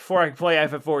Quest before I can play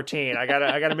FF14. I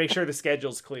gotta make sure the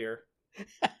schedule's clear.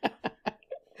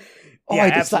 Oh, yeah,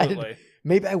 I decided absolutely.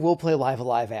 Maybe I will play Live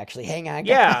Alive, actually. Hang on,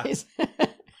 guys. Yeah.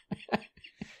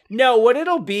 No, what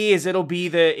it'll be is it'll be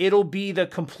the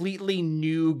completely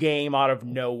new game out of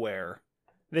nowhere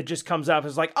that just comes up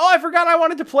as like, oh, I forgot I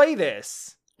wanted to play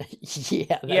this.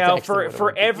 Yeah,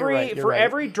 for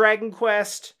every Dragon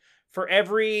Quest, for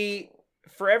every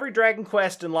Dragon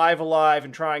Quest and Live Alive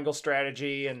and Triangle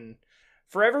Strategy, and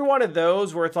for every one of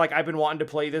those where it's like I've been wanting to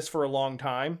play this for a long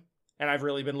time and I've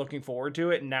really been looking forward to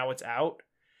it, and now it's out.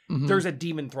 Mm-hmm. There's a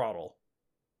Demon Throttle.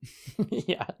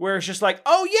 Yeah. Where it's just like,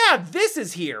 oh yeah, this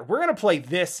is here. We're going to play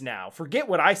this now. Forget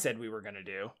what I said we were going to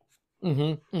do.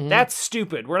 Mm-hmm. Mm-hmm. That's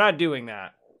stupid. We're not doing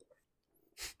that.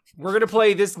 We're going to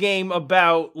play this game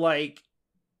about like...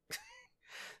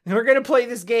 We're going to play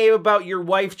this game about your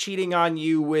wife cheating on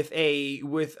you with a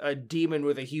demon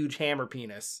with a huge hammer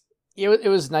penis. It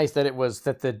was nice that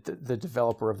the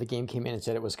developer of the game came in and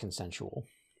said it was consensual.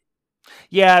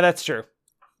 Yeah, that's true.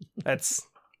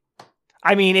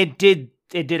 I mean, it did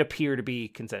appear to be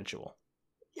consensual.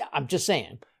 Yeah, I'm just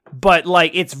saying. But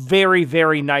like, it's very,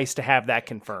 very nice to have that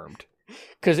confirmed.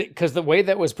 Because the way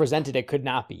that was presented, it could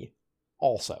not be.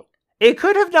 Also, it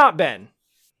could have not been.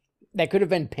 That could have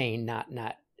been pain, not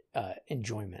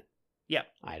enjoyment. Yeah,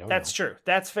 I don't know. That's true.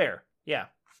 That's fair. Yeah.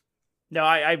 No,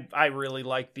 I really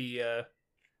like the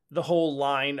whole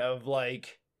line of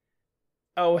like,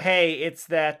 oh hey, it's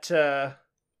that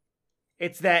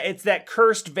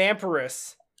cursed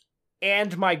vampiress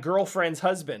and my girlfriend's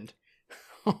husband.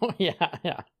 Oh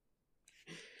yeah.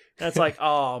 That's like,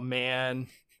 oh man.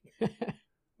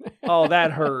 Oh,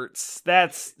 that hurts.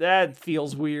 That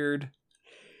feels weird.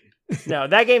 No,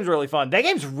 that game's really fun. That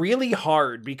game's really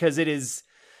hard because it is,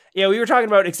 we were talking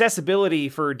about accessibility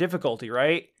for difficulty,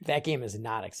 right? That game is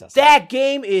not accessible. That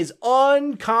game is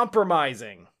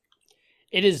uncompromising.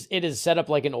 It is set up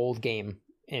like an old game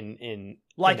in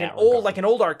an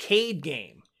old arcade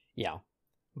game. Yeah.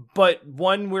 But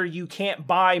one where you can't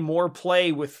buy more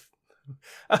play with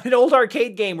an old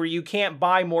arcade game where you can't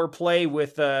buy more play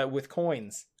with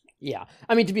coins. Yeah.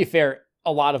 I mean, to be fair,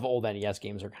 a lot of old NES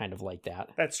games are kind of like that.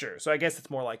 That's true. So I guess it's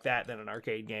more like that than an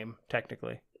arcade game,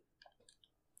 technically.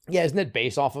 Yeah, isn't it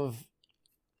based off of...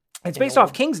 It's based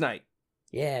off King's Knight.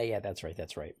 Yeah, that's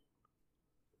right.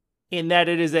 In that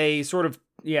it is a sort of,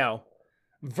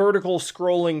 vertical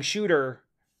scrolling shooter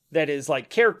that is like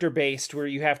character-based, where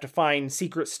you have to find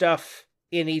secret stuff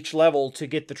in each level to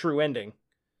get the true ending.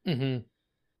 Mm-hmm.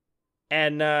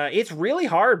 And it's really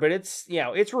hard, but it's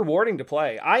rewarding to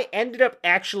play. I ended up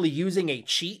actually using a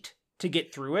cheat to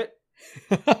get through it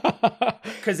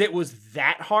because it was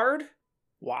that hard.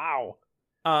 Wow.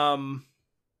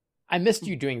 I missed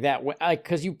you doing that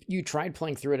because you tried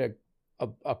playing through it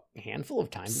a handful of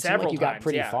times. It seemed like you got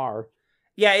pretty far.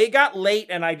 Yeah, it got late,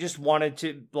 and I just wanted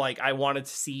to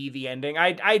see the ending.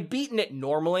 I'd beaten it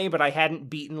normally, but I hadn't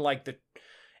beaten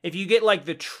if you get like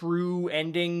the true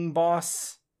ending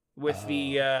boss with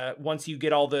once you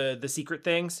get all the secret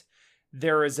things,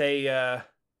 there's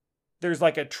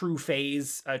like a true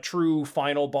phase, a true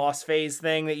final boss phase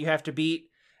thing that you have to beat.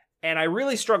 And I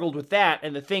really struggled with that.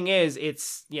 And the thing is,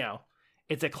 it's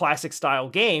a classic style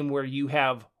game where you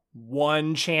have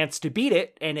one chance to beat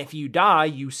it, and if you die,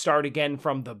 you start again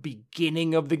from the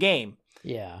beginning of the game.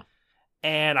 Yeah.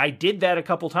 And I did that a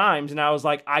couple times, and I was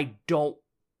like, I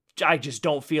just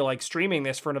don't feel like streaming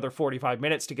this for another 45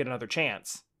 minutes to get another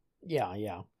chance.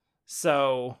 Yeah.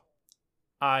 So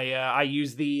I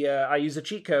use a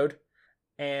cheat code,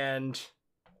 and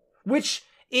which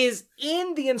is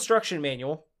in the instruction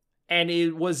manual, and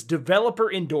it was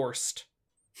developer endorsed.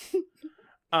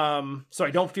 So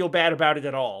I don't feel bad about it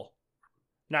at all.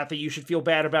 Not that you should feel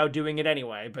bad about doing it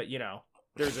anyway, but you know,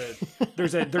 there's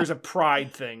a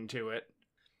pride thing to it.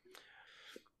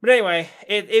 But anyway,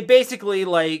 it basically,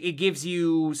 like, it gives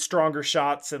you stronger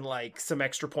shots and, like, some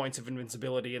extra points of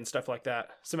invincibility and stuff like that.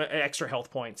 Some extra health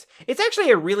points. It's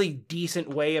actually a really decent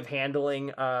way of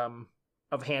handling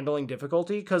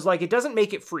difficulty, because, like, it doesn't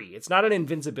make it free. It's not an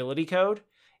invincibility code.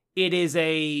 It is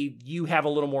you have a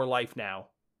little more life now.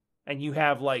 And you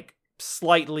have, like,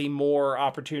 slightly more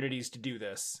opportunities to do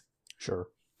this. Sure.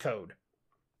 Code.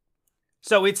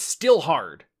 So it's still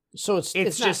hard. So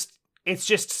It's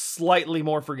just slightly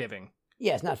more forgiving.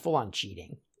 Yeah, it's not full on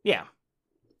cheating. Yeah.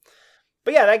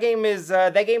 But yeah, that game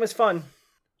is fun.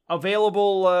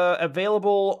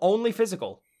 Available only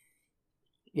physical.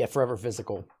 Yeah, forever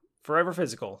physical. Forever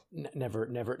physical.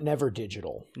 Never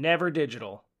digital. Never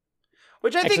digital.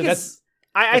 Which I Actually, think is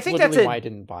I think that's why I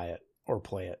didn't buy it or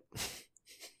play it.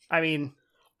 I mean,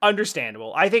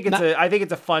 understandable. I think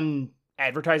it's a fun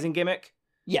advertising gimmick.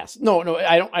 Yes. No,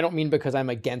 I don't mean because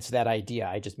I'm against that idea.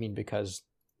 I just mean because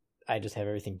I just have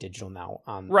everything digital now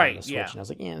on the Switch. Yeah. And I was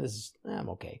like, I'm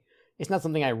okay. It's not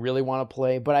something I really want to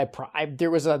play, but there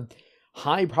was a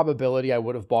high probability I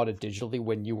would have bought it digitally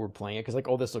when you were playing it, because, like,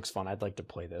 oh, this looks fun. I'd like to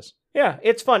play this. Yeah,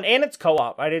 it's fun, and it's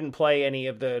co-op. I didn't play any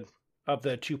of the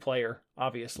 2-player,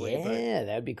 obviously. Yeah,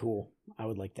 that'd be cool. I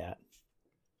would like that.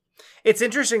 It's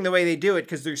interesting the way they do it,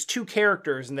 because there's 2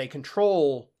 characters, and they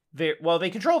control they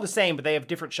control the same, but they have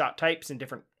different shot types and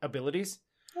different abilities.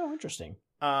 Oh, interesting.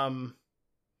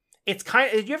 It's kind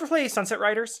of... Did you ever play Sunset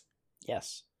Riders?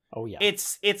 Yes. Oh, yeah.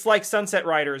 It's like Sunset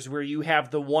Riders, where you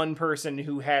have the one person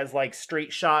who has, like,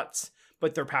 straight shots,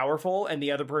 but they're powerful, and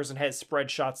the other person has spread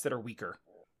shots that are weaker.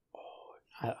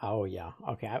 Oh yeah.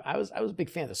 Okay. I was a big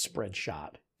fan of the spread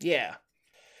shot. Yeah.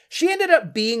 She ended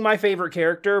up being my favorite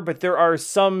character, but there are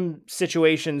some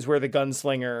situations where the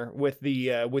gunslinger with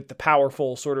the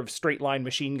powerful sort of straight line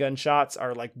machine gun shots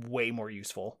are, like, way more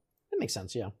useful. That makes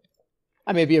sense, yeah.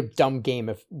 I mean, it'd be a dumb game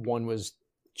if one was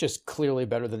just clearly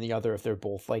better than the other, if they're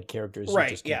both, like, characters you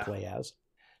just can play as.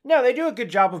 No, they do a good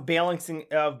job of balancing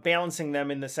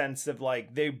them in the sense of,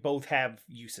 like, they both have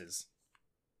uses.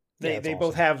 They awesome.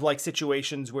 both have, like,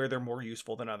 situations where they're more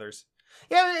useful than others.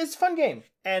 Yeah, it's a fun game.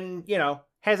 And, you know,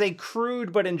 has a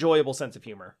crude but enjoyable sense of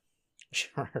humor.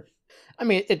 Sure. I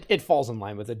mean, it falls in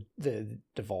line with the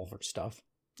Devolver stuff.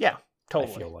 Yeah,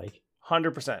 totally. I feel like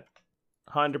 100%.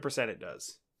 100% it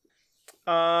does.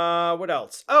 What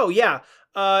else? Oh, yeah.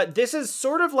 This is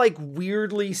sort of, like,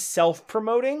 weirdly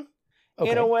self-promoting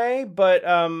in a way, but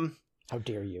how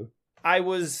dare you?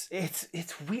 It's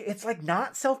weird. It's, like,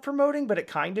 not self-promoting, but it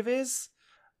kind of is.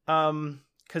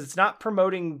 Because it's not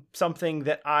promoting something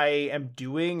that I am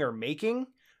doing or making,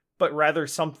 but rather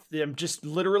I'm just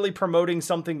literally promoting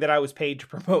something that I was paid to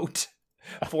promote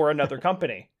for another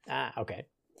company. Okay.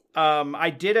 I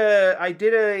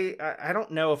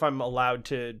don't know if I'm allowed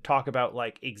to talk about,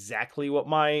 like, exactly what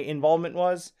my involvement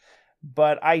was,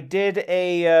 but I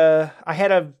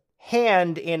had a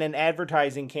hand in an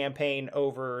advertising campaign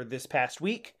over this past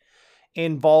week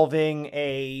involving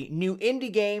a new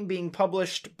indie game being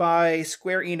published by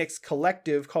Square Enix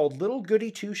Collective called Little Goody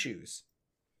Two Shoes.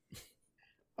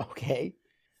 Okay.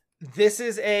 This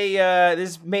is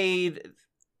this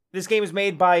game is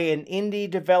made by an indie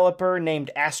developer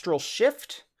named Astral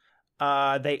Shift.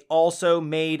 They also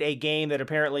made a game that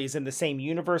apparently is in the same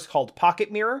universe called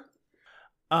Pocket Mirror.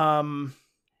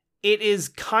 It is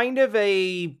kind of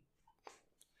a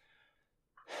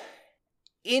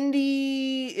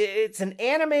indie... It's an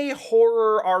anime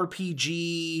horror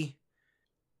RPG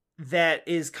that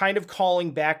is kind of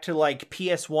calling back to, like,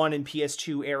 PS1 and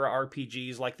PS2 era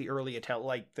RPGs, like the early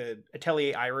the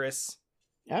Atelier Iris.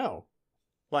 Oh.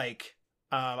 Like,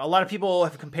 a lot of people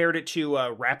have compared it to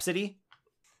Rhapsody.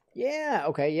 Yeah,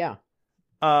 okay, yeah.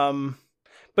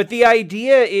 But the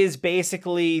idea is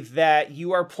basically that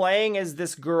you are playing as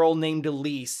this girl named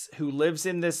Elise who lives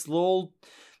in this little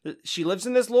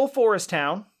forest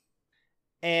town,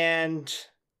 and,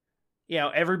 you know,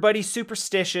 everybody's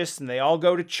superstitious and they all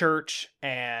go to church,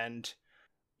 and,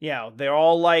 you know, they're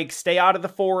all like, stay out of the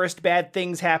forest, bad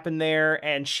things happen there,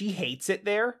 and she hates it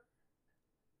there.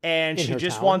 And she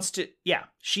just wants to,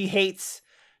 she hates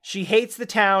the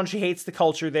town. She hates the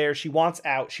culture there. She wants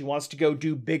out. She wants to go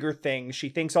do bigger things. She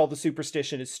thinks all the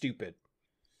superstition is stupid.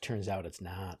 Turns out it's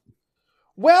not.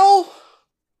 Well,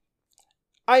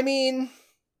 I mean,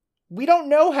 we don't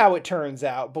know how it turns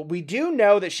out, but we do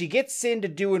know that she gets into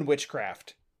doing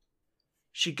witchcraft.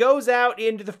 She goes out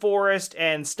into the forest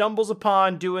and stumbles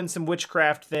upon doing some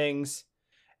witchcraft things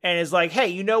and is like, hey,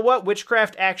 you know what?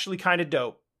 Witchcraft actually kind of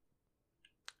dope.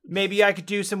 Maybe I could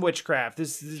do some witchcraft.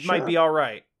 This Sure. might be all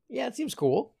right. Yeah, it seems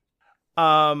cool.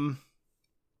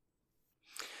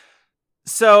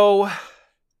 So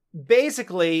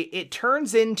basically it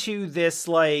turns into this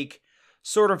like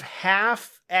sort of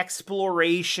half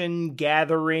exploration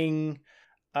gathering,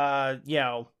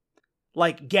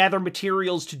 like gather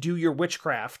materials to do your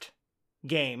witchcraft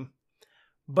game.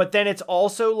 But then it's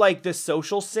also like the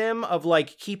social sim of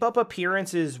like keep up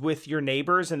appearances with your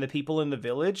neighbors and the people in the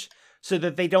village so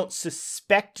that they don't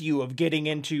suspect you of getting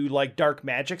into like dark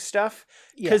magic stuff,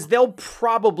 because they'll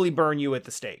probably burn you at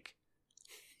the stake.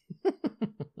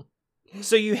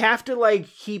 So you have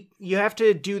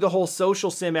to do the whole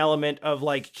social sim element of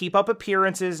like keep up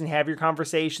appearances and have your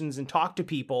conversations and talk to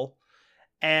people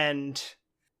and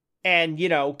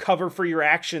cover for your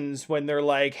actions when they're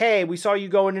like, hey, we saw you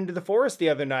going into the forest the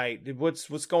other night.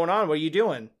 What's going on? What are you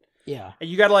doing? Yeah. And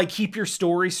you got to like keep your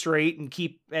story straight and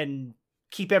keep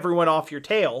everyone off your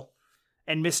tail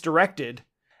and misdirected,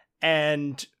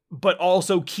 but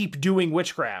also keep doing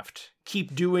witchcraft.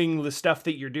 Keep doing the stuff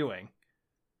that you're doing.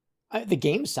 The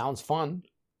game sounds fun.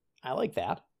 I like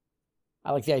that.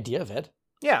 I like the idea of it.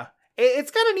 Yeah,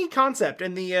 it's got a neat concept,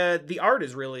 and the art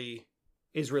is really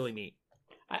neat.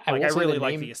 I really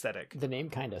like the aesthetic. The name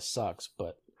kind of sucks,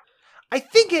 but I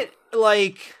think it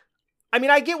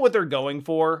I get what they're going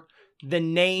for. The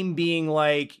name being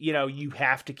like, you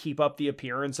have to keep up the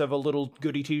appearance of a little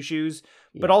goody two shoes,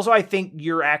 but also I think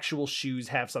your actual shoes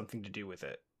have something to do with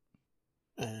it.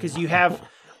 Because you have,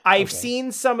 I've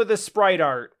seen some of the sprite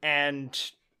art, and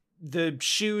the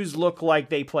shoes look like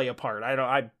they play a part.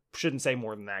 I shouldn't say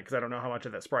more than that because I don't know how much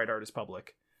of that sprite art is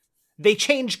public. They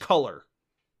change color.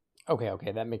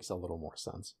 Okay, that makes a little more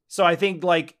sense. So I think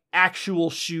like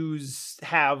actual shoes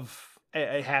have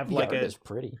The like art is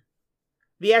pretty.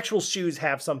 The actual shoes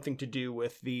have something to do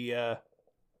with the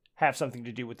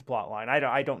plot line.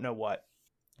 I don't know what.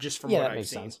 Just from what I've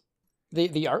seen. Sense.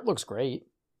 The art looks great.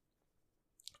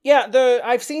 Yeah,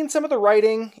 I've seen some of the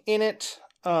writing in it.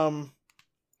 I've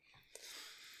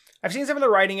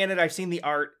seen the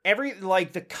art.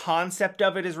 The concept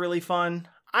of it is really fun.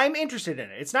 I'm interested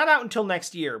in it. It's not out until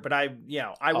next year, but I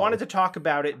wanted to talk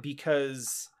about it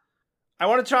because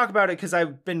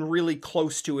I've been really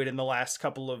close to it in the last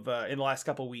couple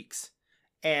of weeks.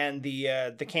 And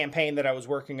the campaign that I was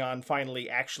working on finally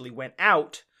actually went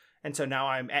out, and so now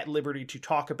I'm at liberty to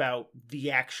talk about the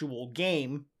actual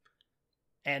game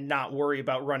and not worry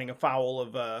about running afoul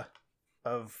of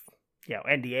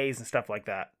NDAs and stuff like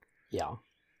that. Yeah.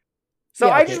 So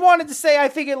I just wanted to say I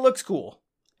think it looks cool.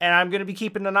 And I'm going to be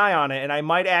keeping an eye on it, and I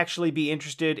might actually be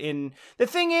interested in... The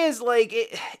thing is, like,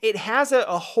 it has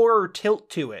a horror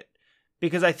tilt to it,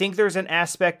 because I think there's an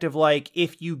aspect of, like,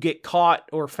 if you get caught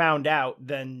or found out,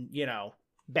 then,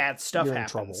 bad stuff You're happens.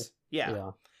 in trouble.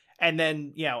 Yeah. And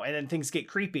then, things get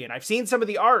creepy. And I've seen some of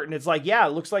the art, and it's like, yeah,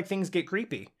 it looks like things get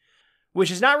creepy.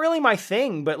 Which is not really my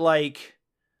thing, but, like...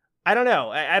 I don't know.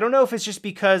 I don't know if it's just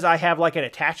because I have, like, an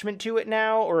attachment to it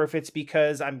now, or if it's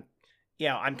because I'm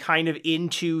kind of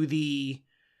into the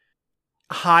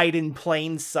hide in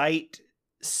plain sight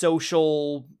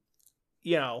social,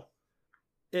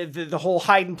 the whole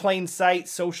hide in plain sight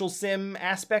social sim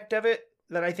aspect of it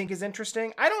that I think is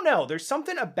interesting. I don't know. There's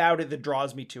something about it that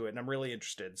draws me to it, and I'm really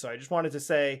interested. So I just wanted to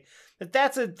say that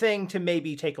that's a thing to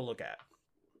maybe take a look at.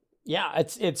 Yeah,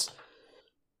 it's.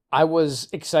 I was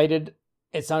excited.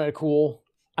 It sounded cool.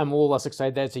 I'm a little less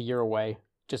excited that it's a year away,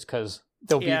 just because.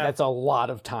 That's a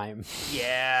lot of time.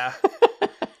 Yeah.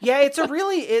 Yeah, it's a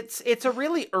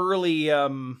really early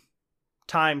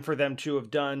time for them to have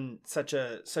done such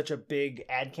a big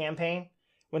ad campaign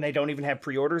when they don't even have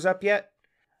pre-orders up yet.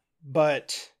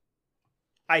 But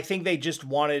I think they just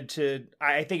wanted to...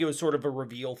 I think it was sort of a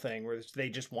reveal thing where they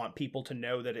just want people to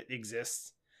know that it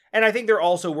exists. And I think they're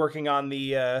also working on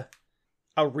a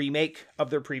remake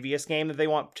of their previous game that they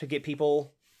want to get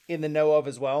people in the know of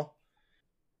as well.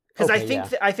 Because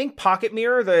I think Pocket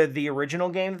Mirror, the original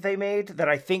game that they made, that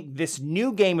I think this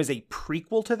new game is a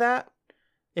prequel to that,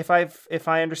 if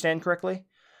I understand correctly.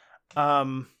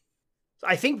 I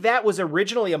think that was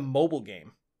originally a mobile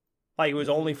game. Like it was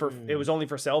only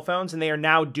for cell phones, and they are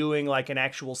now doing like an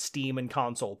actual Steam and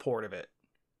console port of it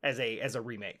as a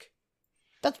remake.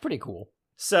 That's pretty cool.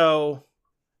 So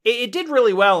it did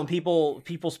really well, and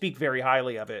people speak very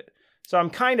highly of it. So I'm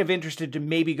kind of interested to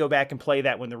maybe go back and play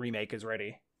that when the remake is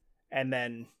ready. And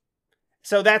then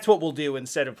So that's what we'll do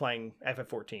instead of playing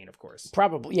FF14, of course.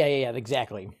 Probably. Yeah,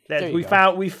 exactly. That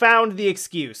we found the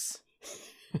excuse.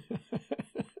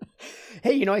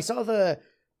 Hey, I saw the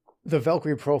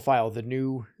Valkyrie profile, the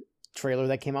new trailer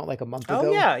that came out like a month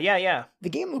ago. Oh yeah. The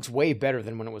game looks way better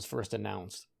than when it was first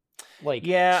announced. Like,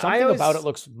 something about it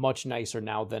looks much nicer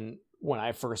now than when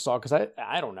I first saw it, because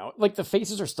I don't know. Like, the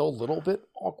faces are still a little bit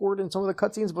awkward in some of the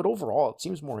cutscenes, but overall it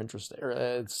seems more interesting.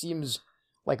 It seems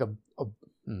like a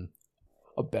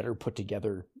better put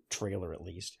together trailer, at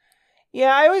least.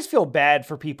 Yeah, I always feel bad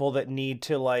for people that need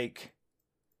to, like...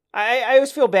 I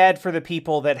always feel bad for the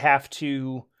people that have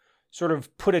to sort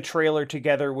of put a trailer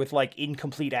together with, like,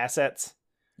 incomplete assets.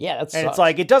 Yeah, that's... And it's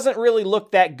like, it doesn't really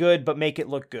look that good, but make it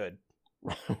look good.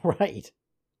 Right.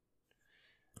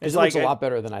 It's it like looks a lot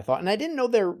better than I thought. And I didn't know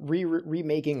they're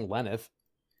remaking Lenneth,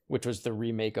 which was the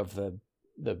remake of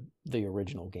the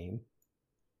original game.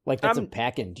 Like, that's a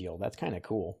pack-in deal. That's kind of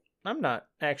cool. I'm not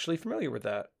actually familiar with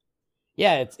that.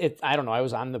 Yeah, it's I don't know. I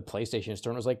was on the PlayStation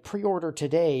store and it was like, pre-order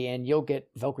today and you'll get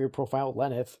Valkyrie Profile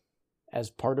Lenneth as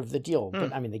part of the deal.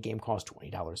 But I mean, the game costs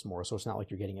 $20 more, so it's not like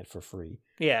you're getting it for free.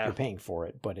 Yeah. You're paying for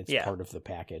it, but it's part of the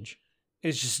package.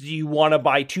 It's just you want to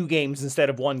buy 2 games instead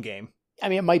of 1 game. I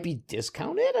mean, it might be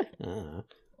discounted.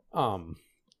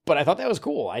 But I thought that was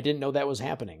cool. I didn't know that was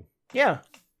happening. Yeah.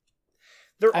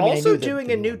 They're also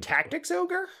doing a new Tactics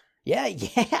Ogre?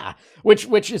 Yeah.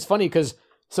 Which is funny because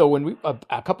so when we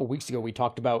a couple weeks ago we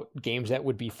talked about games that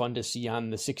would be fun to see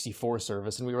on the 64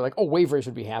 service, and we were like, "Oh, Wave Race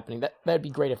would be happening. That'd be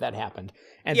great if that happened."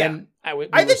 And then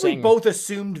I think we both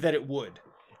assumed that it would.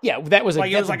 Yeah, that was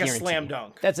it was like a slam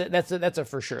dunk. That's a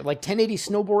for sure. Like 1080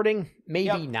 snowboarding,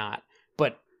 maybe not,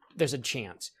 but there's a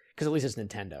chance because at least it's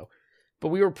Nintendo. But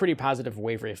we were pretty positive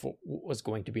Wave Race was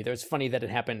going to be there. It's funny that it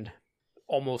happened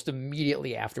almost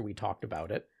immediately after we talked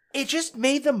about it. It just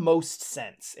made the most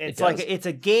sense. It's like it's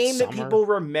a game that people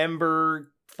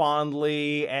remember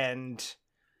fondly, and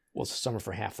well, it's summer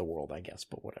for half the world, I guess,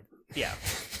 but whatever. Yeah.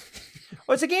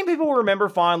 Well, it's a game people remember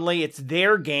fondly. It's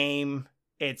their game.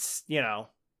 It's,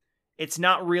 it's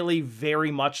not really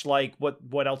very much like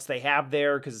what else they have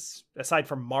there, because aside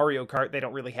from Mario Kart, they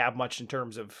don't really have much in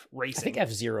terms of racing. I think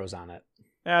F-Zero's on it.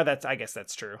 I guess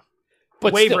that's true.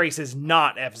 But Wave Race is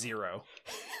not F-Zero.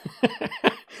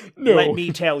 No. Let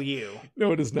me tell you.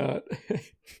 No, it is not.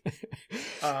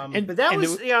 But that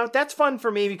was, that's fun for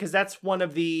me because that's one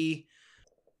of the...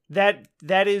 That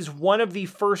is one of the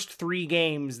first 3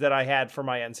 games that I had for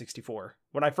my N64.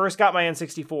 When I first got my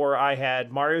N64, I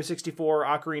had Mario 64,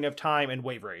 Ocarina of Time, and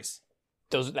Wave Race.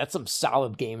 That's some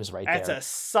solid games there. That's a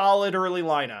solid early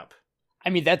lineup. I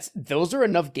mean, those are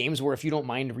enough games where if you don't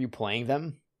mind replaying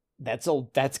them,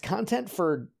 that's content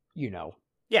for,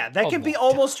 Yeah, that can be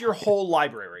almost your whole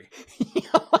library.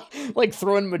 Like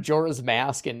throwing Majora's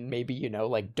Mask and maybe,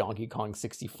 like Donkey Kong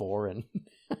 64 and...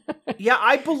 Yeah,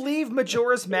 I believe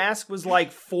Majora's Mask was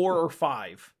like 4 or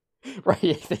 5.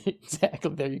 Right,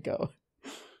 exactly. There you go.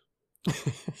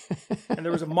 And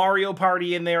there was a Mario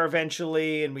Party in there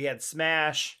eventually, and we had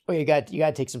Smash. Oh, you got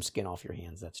to take some skin off your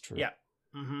hands. That's true. Yeah.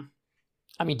 Mm-hmm.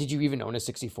 I mean, did you even own a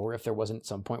 64 if there wasn't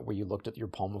some point where you looked at your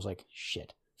palm and was like,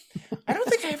 shit? I don't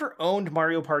think I ever owned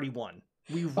Mario Party 1.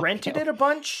 We rented it a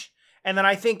bunch, and then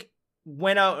I think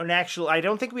went out and I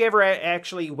don't think we ever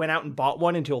actually went out and bought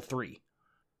one until 3.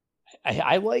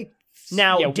 I like...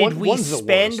 Now, did we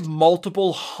spend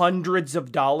multiple hundreds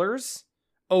of dollars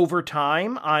over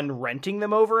time on renting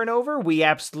them over and over? We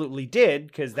absolutely did,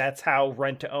 because that's how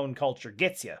rent-to-own culture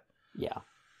gets you. Yeah.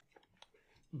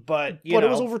 But it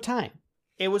was over time.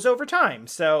 It was over time,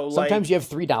 so sometimes you have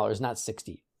 $3, not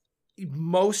 60.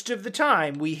 Most of the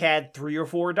time, we had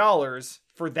 $3 or $4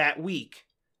 for that week,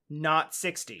 not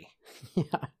 60. Yeah.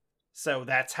 So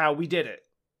that's how we did it.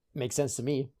 Makes sense to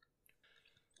me.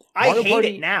 I hate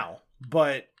it now,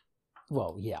 but...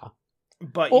 Well, yeah.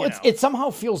 But, it somehow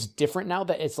feels different now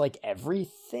that it's like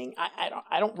everything.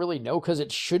 I don't really know, because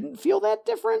it shouldn't feel that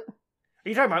different. Are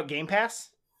you talking about Game Pass?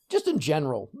 Just in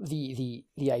general, the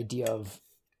idea of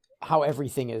how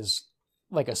everything is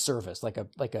like a service, like a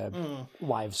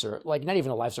live service, like not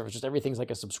even a live service, just everything's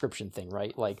like a subscription thing,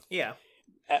 right? Like, yeah,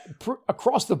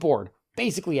 across the board,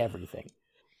 basically everything.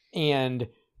 And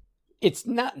it's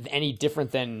not any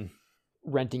different than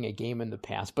renting a game in the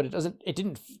past, but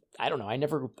I don't know. I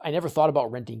never thought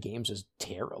about renting games as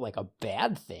like a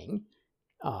bad thing.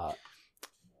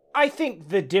 I think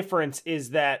the difference is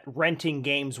that renting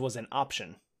games was an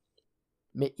option.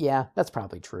 Yeah, that's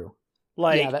probably true.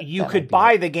 Like, you could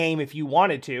buy the game if you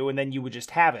wanted to, and then you would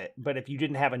just have it. But if you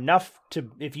didn't have enough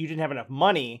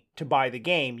money to buy the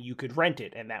game, you could rent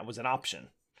it, and that was an option.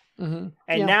 Mm-hmm.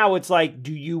 And now it's like,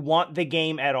 do you want the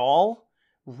game at all?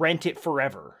 rent it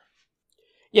forever.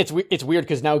 Yeah, it's weird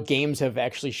because now games have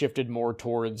actually shifted more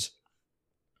towards.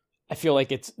 I feel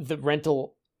like it's the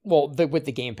rental. Well, with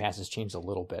the Game Pass has changed a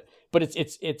little bit, but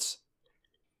it's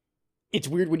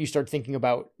weird when you start thinking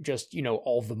about just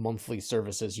all the monthly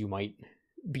services you might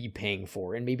be paying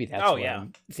for, and maybe that's what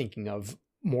I'm thinking of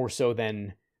more so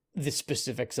than the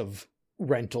specifics of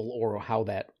rental or how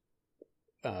that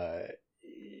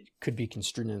could be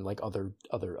construed in like other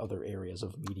areas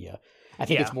of media. I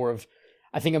think it's more of.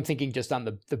 I think I'm thinking just on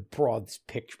the broad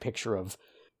picture of,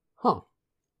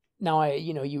 now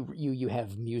you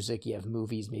have music, you have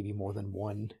movies, maybe more than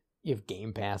one. You have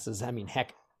Game Passes. I mean,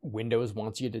 heck, Windows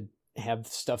wants you to have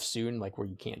stuff soon, like where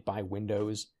you can't buy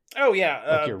Windows. Oh yeah,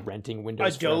 like you're renting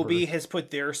Windows. Adobe forever. has put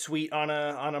their suite on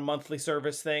a monthly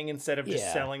service thing instead of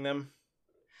just selling them.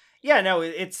 Yeah, no,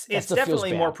 it's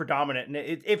definitely more predominant, and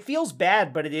it feels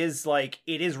bad, but it is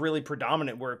really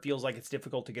predominant where it feels like it's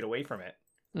difficult to get away from it.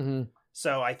 Mm-hmm.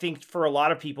 So I think for a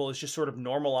lot of people, it's just sort of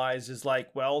normalized as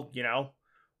like, well,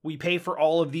 we pay for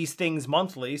all of these things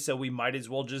monthly, so we might as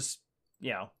well just,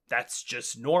 that's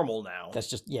just normal now. That's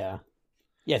just, yeah,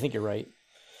 I think you're right.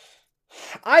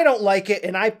 I don't like it,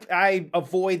 and I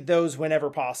avoid those whenever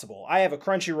possible. I have a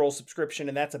Crunchyroll subscription,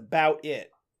 and that's about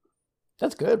it.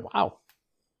 That's good. Wow.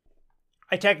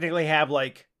 I technically have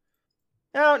no,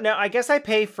 I guess I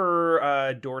pay for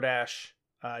DoorDash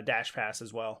Dash Pass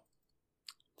as well.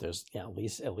 There's at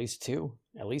least two.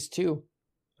 At least two.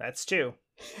 That's two.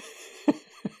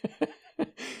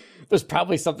 There's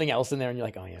probably something else in there, and you're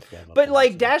like, oh yeah, I forgot about but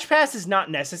that. Dash Pass is not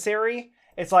necessary.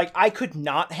 It's like I could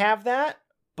not have that,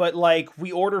 but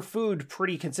we order food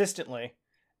pretty consistently,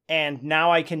 and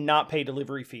now I cannot pay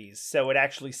delivery fees, so it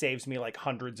actually saves me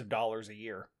hundreds of dollars a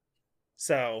year.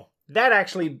 So that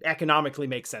actually economically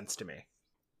makes sense to me.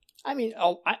 I mean,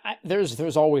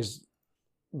 there's always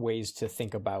ways to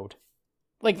think about.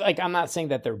 Like I'm not saying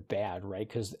that they're bad, right?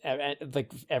 Because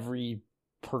every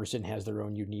person has their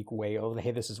own unique way of,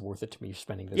 hey, this is worth it to me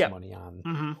spending this money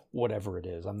on whatever it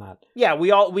is. I'm not. Yeah,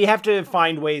 we have to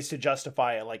find ways to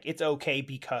justify it. It's okay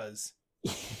because.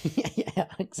 Yeah,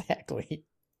 exactly.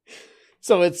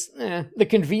 So it's the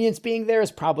convenience being there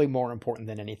is probably more important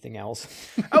than anything else.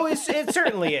 Oh, it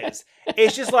certainly is.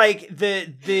 It's just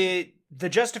the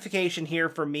justification here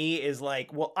for me is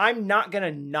well, I'm not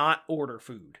gonna not order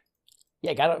food.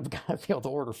 Yeah, gotta be able to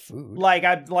order food.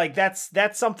 That's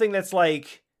something that's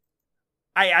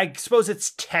I suppose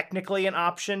it's technically an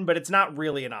option, but it's not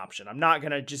really an option. I'm not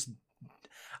going to just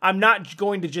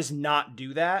not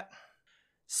do that.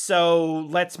 So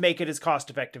let's make it as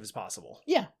cost effective as possible.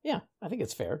 Yeah, I think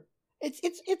it's fair.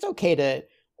 It's okay to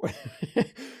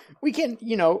we can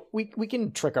we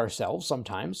can trick ourselves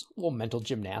sometimes. Well, mental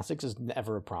gymnastics is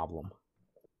never a problem.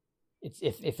 It's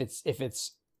if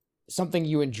it's something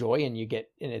you enjoy and you get,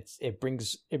 and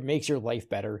it makes your life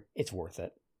better, it's worth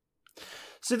it.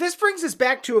 So this brings us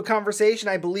back to a conversation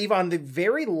I believe on the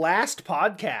very last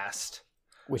podcast,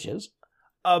 which is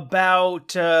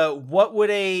about what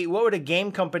would a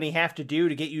game company have to do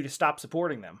to get you to stop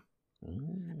supporting them.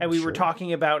 And we were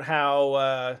talking about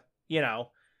how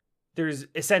there's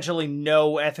essentially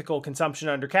no ethical consumption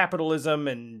under capitalism,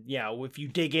 and if you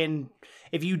dig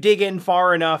in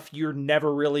far enough, you're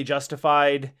never really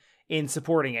justified in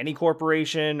supporting any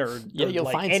corporation or you'll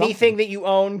find anything something that you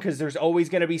own, because there's always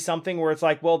going to be something where it's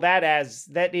well, that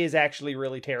is actually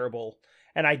really terrible,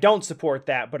 and I don't support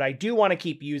that, but I do want to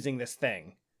keep using this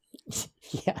thing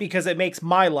because it makes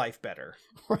my life better.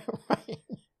 Right.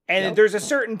 And there's a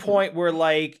certain point where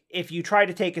if you try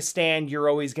to take a stand, you're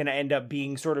always going to end up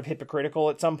being sort of hypocritical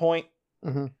at some point,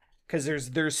 because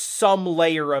there's some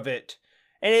layer of it,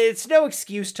 and it's no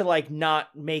excuse to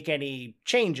not make any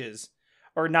changes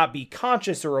or not be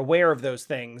conscious or aware of those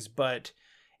things, but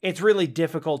it's really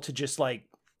difficult to just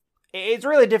it's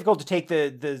really difficult to take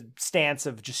the stance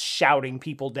of just shouting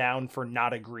people down for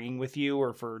not agreeing with you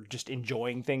or for just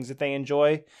enjoying things that they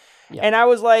enjoy. Yeah. And I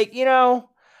was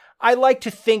I like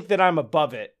to think that I'm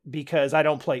above it because I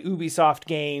don't play Ubisoft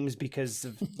games because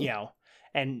of,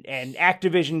 and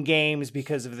Activision games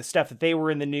because of the stuff that they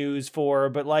were in the news for.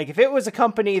 But if it was a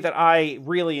company that I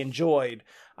really enjoyed,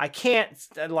 I can't,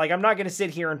 I'm not going to sit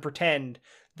here and pretend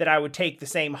that I would take the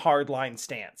same hardline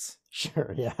stance.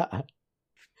 Sure, yeah.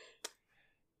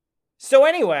 So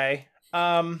anyway,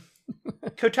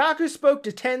 Kotaku spoke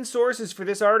to 10 sources for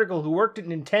this article who worked at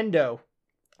Nintendo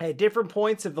at different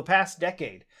points of the past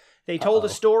decade. They told a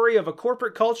story of a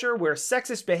corporate culture where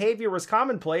sexist behavior was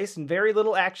commonplace and very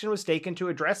little action was taken to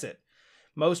address it.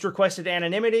 Most requested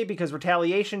anonymity because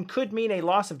retaliation could mean a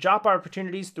loss of job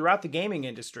opportunities throughout the gaming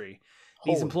industry.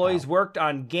 These Holy employees cow. worked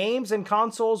on games and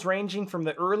consoles ranging from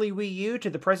the early Wii U to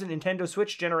the present Nintendo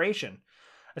Switch generation.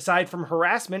 Aside from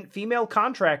harassment, female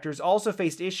contractors also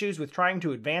faced issues with trying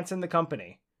to advance in the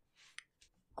company.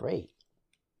 Great.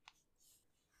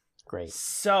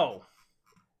 So,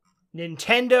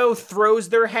 Nintendo throws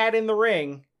their hat in the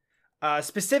ring.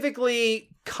 Specifically,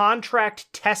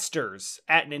 contract testers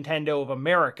at Nintendo of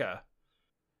America,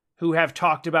 who have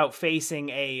talked about facing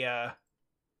a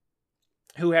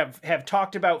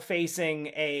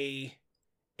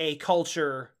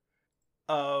culture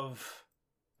of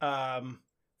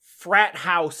frat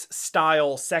house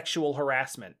style sexual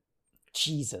harassment.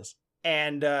 Jesus.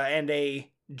 And a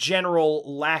general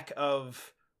lack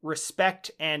of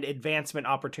respect and advancement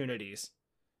opportunities.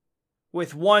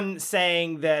 With one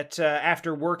saying that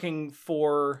after working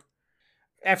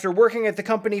at the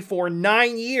company for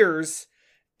 9 years,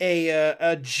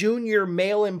 a junior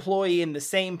male employee in the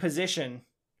same position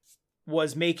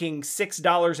was making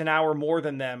 $6 an hour more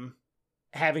than them,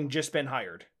 having just been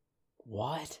hired.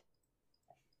 What?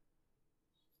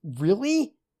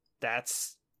 Really?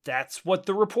 That's what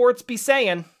the reports be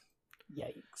saying.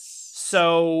 Yikes.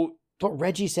 So... But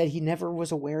Reggie said he never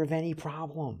was aware of any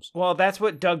problems. Well, that's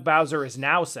what Doug Bowser is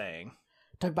now saying.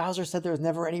 Doug Bowser said there was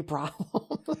never any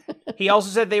problem. He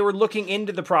also said they were looking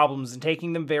into the problems and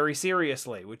taking them very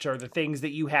seriously, which are the things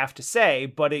that you have to say,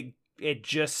 but it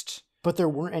just... But there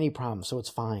weren't any problems, so it's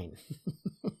fine.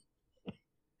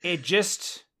 It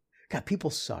just... God,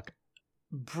 people suck.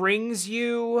 Brings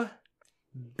you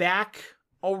back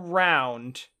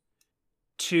around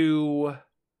to...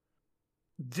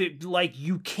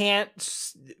 you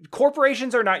can't...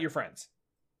 Corporations are not your friends.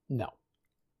 No.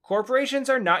 Corporations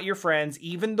are not your friends,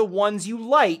 even the ones you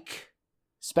like.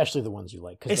 Especially the ones you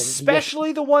like.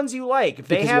 Especially the ones you like. If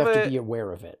they have you have to be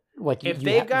aware of it. Like if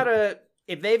they've got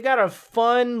a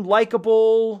fun,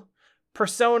 likable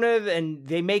persona and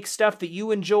they make stuff that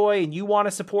you enjoy and you want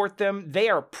to support them, they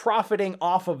are profiting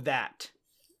off of that.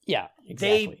 Yeah,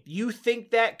 exactly. You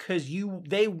think that because you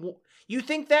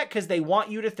think that because they want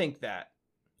you to think that.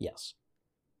 Yes.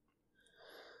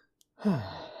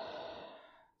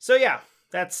 So yeah,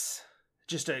 that's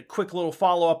just a quick little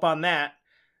follow-up on that.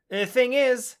 The thing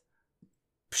is,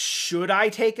 should I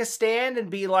take a stand and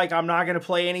be like, I'm not going to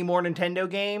play any more Nintendo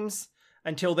games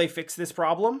until they fix this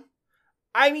problem?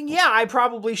 I mean, yeah, I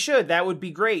probably should. That would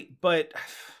be great, but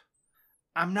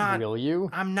I'm not... Will you?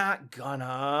 I'm not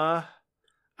gonna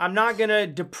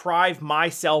deprive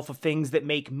myself of things that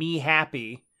make me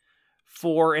happy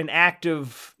for an act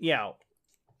of,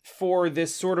 for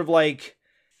this sort of like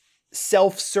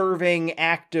self-serving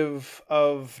act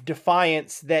of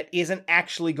defiance that isn't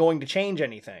actually going to change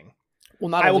anything.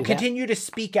 Well, I will continue to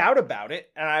speak out about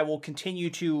it, and I will continue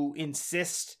to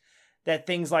insist that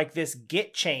things like this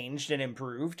get changed and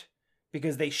improved,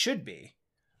 because they should be.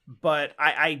 But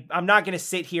I'm not going to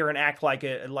sit here and act like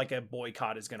a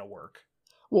boycott is going to work.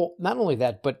 Well, not only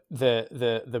that, but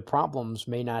the problems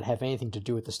may not have anything to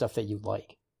do with the stuff that you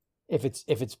like. If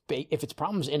it's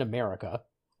problems in America,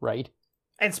 right?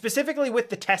 And specifically with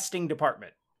the testing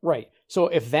department. Right. So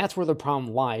if that's where the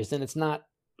problem lies, then it's not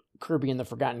Kirby and the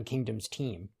Forgotten Kingdom's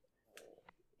team.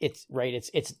 It's right.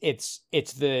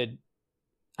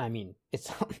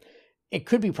 It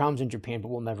could be problems in Japan, but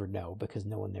we'll never know because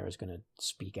no one there is going to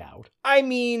speak out. I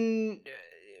mean,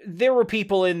 there were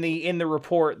people in the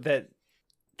report that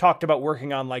talked about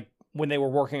working on, like, when they were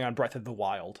working on Breath of the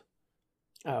Wild.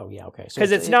 Oh yeah, okay.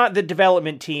 Because it's not the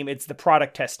development team; it's the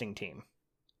product testing team.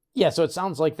 Yeah, so it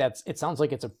sounds like it's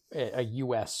a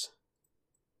U.S.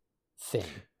 thing.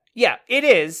 Yeah, it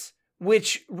is,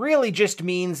 which really just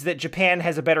means that Japan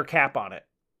has a better cap on it.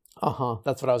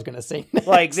 That's what I was gonna say.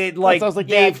 Like they've covered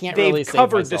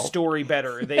the myself. story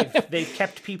better. They've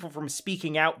kept people from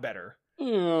speaking out better.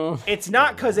 Yeah. It's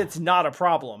not because it's not a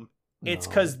problem. It's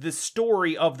because the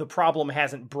story of the problem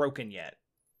hasn't broken yet.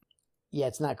 Yeah,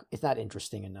 it's not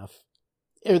interesting enough.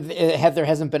 There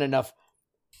hasn't been enough.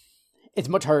 It's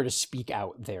much harder to speak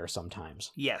out there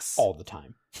sometimes. Yes. All the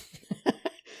time.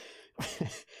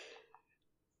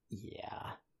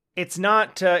 Yeah. It's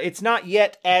not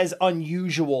yet as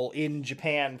unusual in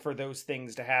Japan for those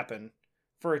things to happen,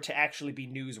 for it to actually be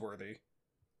newsworthy.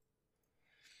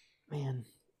 Man.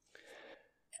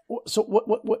 So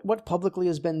what publicly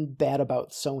has been bad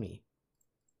about Sony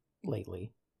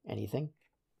lately? Anything?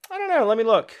 I don't know. Let me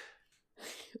look.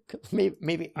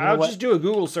 Maybe I'll just do a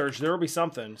Google search. There will be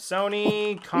something.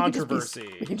 Sony controversy.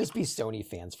 We can just be Sony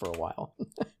fans for a while.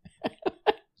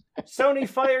 Sony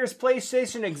fires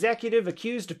PlayStation executive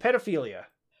accused of pedophilia.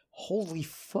 Holy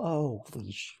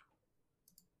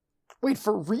Wait,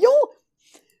 for real?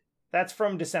 That's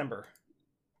from December.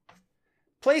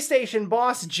 PlayStation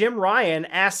boss Jim Ryan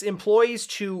asks employees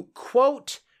to,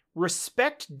 quote,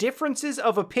 respect differences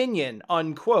of opinion,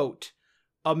 unquote,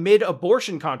 amid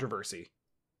abortion controversy.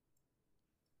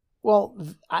 Well,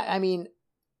 I mean,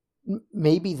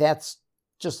 maybe that's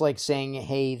just like saying,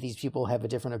 hey, these people have a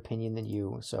different opinion than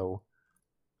you. So,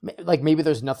 like, maybe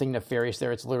there's nothing nefarious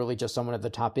there. It's literally just someone at the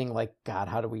top being like, God,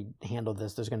 how do we handle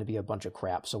this? There's going to be a bunch of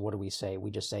crap. So what do we say? We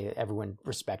just say everyone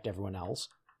respect everyone else.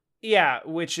 Yeah,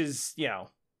 which is a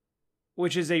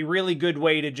really good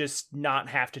way to just not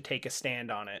have to take a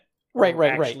stand on it. Right.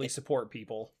 Actually support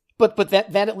people. But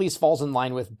that at least falls in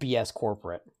line with BS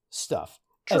corporate stuff.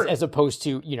 As opposed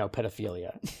to,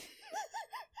 pedophilia.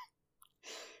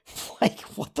 Like,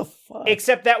 what the fuck?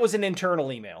 Except that was an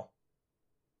internal email.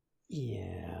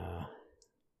 Yeah.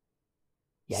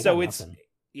 So it's,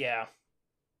 yeah.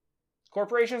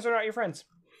 Corporations are not your friends.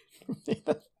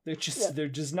 They're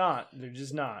just not.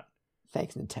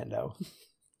 Thanks, Nintendo.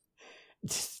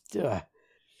 Do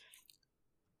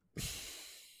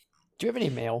you have any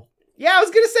mail? Yeah, I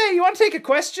was gonna say, you want to take a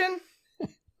question?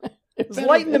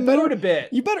 Lighten the mood a bit.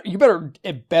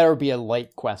 It better be a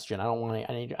light question. I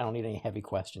don't need any heavy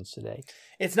questions today.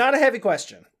 It's not a heavy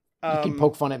question. You can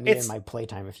poke fun at me in my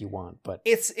playtime if you want, but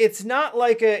it's not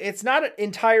an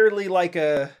entirely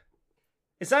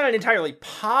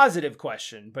positive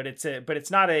question, but it's a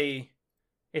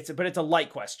light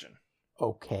question.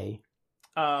 Okay.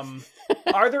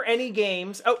 Are there any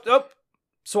games? Oh,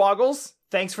 Swoggles,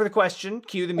 thanks for the question.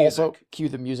 Cue the music. Also, cue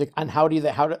the music. And how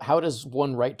does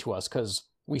one write to us? Because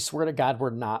we swear to God, we're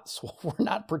not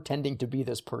pretending to be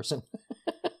this person.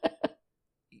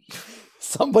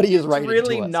 Somebody is writing to us. It's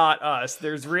really not us.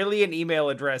 There's really an email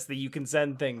address that you can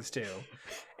send things to.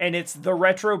 And it's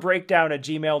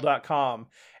theretrobreakdown@gmail.com.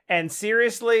 And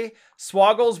seriously,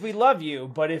 Swoggles, we love you.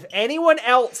 But if anyone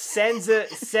else sends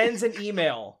an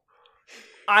email,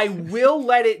 I will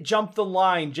let it jump the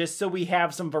line just so we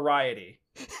have some variety.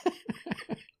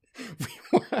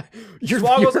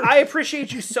 Swoggles, I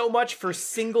appreciate you so much for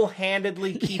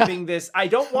single-handedly keeping this. I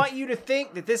don't want you to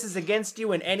think that this is against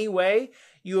you in any way.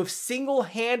 You have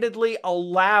single-handedly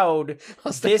allowed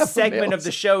this segment of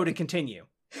the show to continue.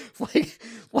 Like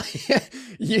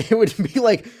it would be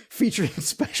like featuring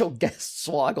special guest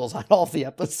Swoggles on all the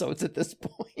episodes at this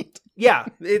point. Yeah,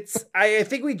 I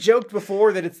think we joked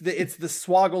before that it's the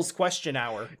Swoggles question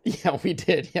hour. Yeah, we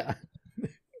did. Yeah.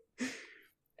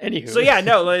 Anywho. So yeah,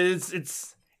 no,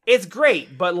 it's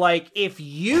great, but like if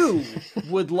you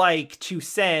would like to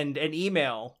send an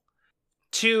email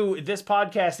to this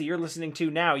podcast that you're listening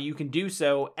to now, you can do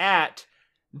so at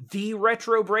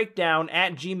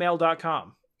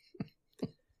theretrobreakdown@gmail.com.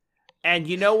 And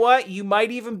you know what? You might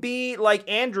even be like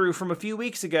Andrew from a few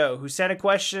weeks ago who sent a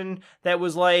question that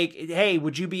was like, hey,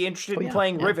 would you be interested in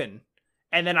playing Riven?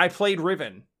 And then I played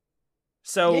Riven.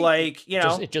 So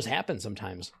it just happens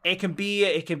sometimes. It can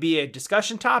be a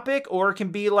discussion topic, or it can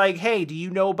be like, hey, do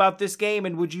you know about this game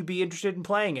and would you be interested in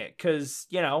playing it? Because,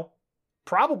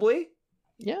 probably.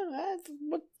 Yeah,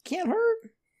 what can't hurt.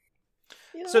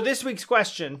 So this week's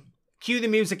question, cue the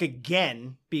music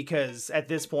again, because at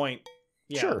this point,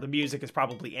 the music has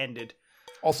probably ended.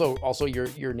 Also,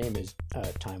 your name is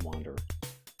Time Wander,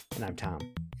 and I'm Tom.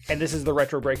 And this is the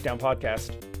Retro Breakdown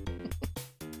Podcast.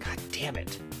 God damn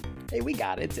it. Hey, we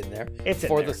got it. It's in there.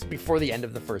 Before the end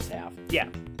of the first half. Yeah.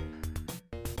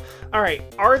 All right.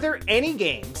 Are there any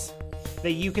games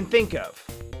that you can think of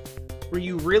where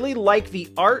you really like the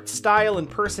art, style, and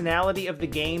personality of the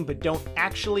game, but don't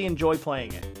actually enjoy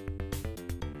playing it?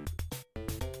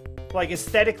 Like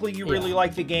aesthetically, you really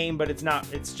like the game, but it's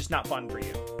just not fun for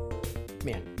you.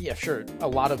 Man, yeah, sure. A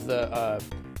lot of the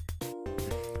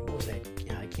what was that?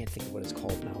 Yeah, I can't think of what it's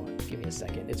called now. Give me a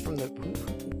second. It's from the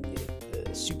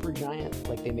Super Giant.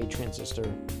 Like they made Transistor.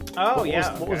 Oh,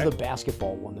 what was the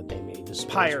basketball one that they made? The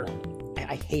Pyre.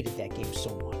 I hated that game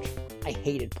so much. I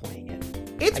hated playing it.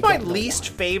 It's my least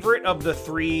favorite of the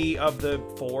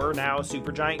 4 now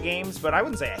Super Giant games, but I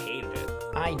wouldn't say I hated it.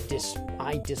 I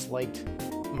disliked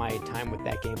my time with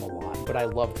that game a lot, but I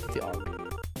loved the art.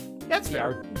 That's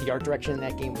fair. The art direction in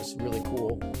that game was really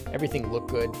cool. Everything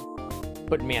looked good,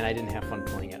 but man, I didn't have fun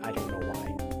playing it. I don't know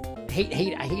why. I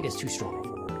hate is too strong of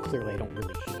a word. Clearly, I don't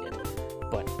really hate it,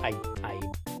 but I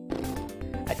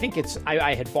think it's.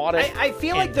 I had bought it. I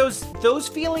feel like those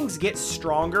feelings get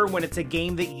stronger when it's a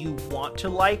game that you want to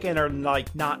like and are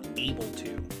like not able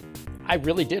to. I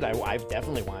really did. I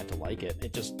definitely wanted to like it.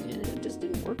 It just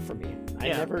didn't work for me.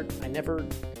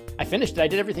 I finished it. I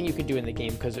did everything you could do in the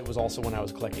game because it was also when I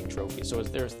was collecting trophies. So it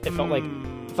felt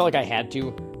like I had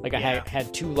to. Like I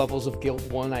had 2 levels of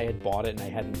guild. 1, I had bought it and I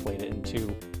hadn't played it. And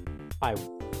 2,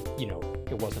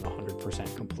 it wasn't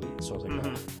 100% complete. So I was like,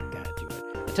 oh, I gotta do it.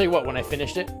 I tell you what, when I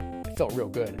finished it, it felt real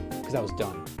good because I was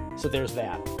done. So there's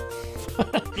that.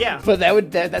 Yeah. But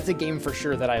that's a game for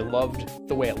sure that I loved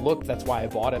the way it looked. That's why I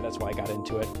bought it. That's why I got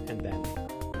into it. And then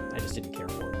I just didn't care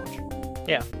for it much.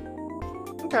 Yeah.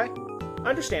 Okay.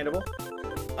 Understandable.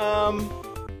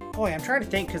 Boy, I'm trying to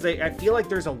think because I feel like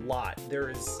there's a lot.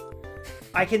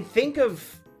 I can think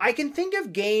of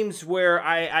games where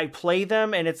I play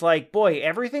them and it's like, boy,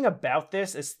 everything about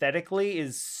this aesthetically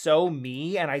is so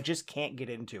me and I just can't get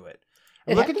into it.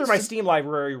 I'm looking through my Steam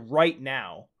library right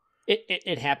now.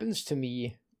 It happens to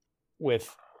me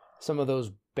with some of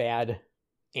those bad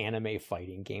anime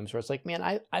fighting games where it's like, man,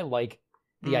 I like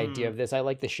the idea of this. I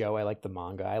like the show. I like the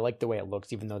manga. I like the way it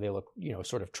looks, even though they look,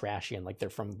 sort of trashy and like they're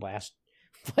from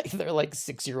they're like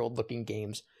 6-year-old looking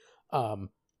games.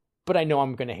 But I know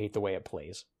I'm going to hate the way it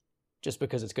plays just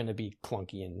because it's going to be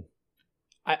clunky. And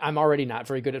I'm already not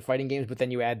very good at fighting games, but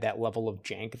then you add that level of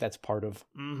jank that's part of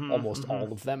almost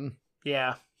all of them.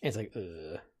 Yeah. It's like,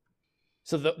 ugh.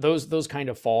 So those kind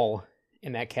of fall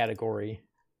in that category.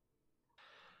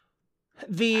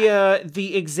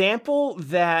 The example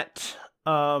that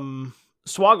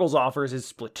Swoggles offers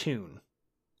is Splatoon.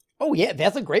 Oh yeah,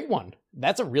 that's a great one.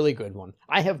 That's a really good one.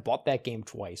 I have bought that game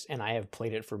twice, and I have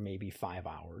played it for maybe 5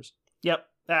 hours. Yep,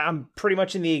 I'm pretty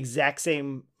much in the exact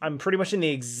same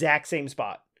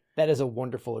spot. That is a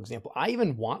wonderful example. I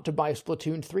even want to buy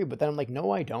Splatoon 3, but then I'm like, no,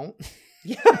 I don't.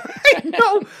 Yeah,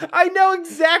 I know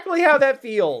exactly how that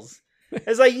feels.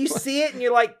 It's like you see it and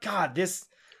you're like, God, this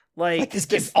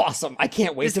game's awesome. I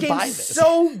can't wait to buy this.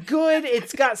 So good.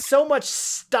 It's got so much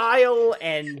style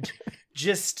and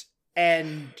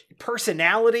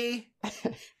personality.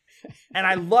 And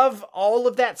I love all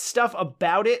of that stuff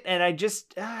about it. And I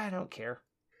don't care.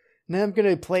 Now I'm going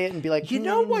to play it and be like,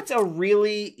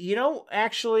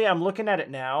 actually, I'm looking at it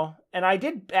now. And I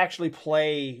did actually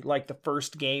play like the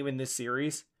first game in this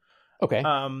series. Okay.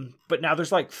 But now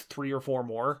there's like 3 or 4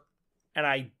 more. And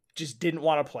I just didn't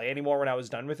want to play anymore when I was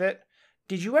done with it.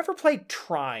 Did you ever play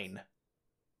Trine?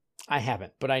 I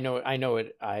haven't, but I know it.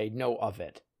 I know of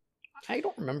it. I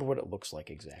don't remember what it looks like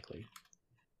exactly.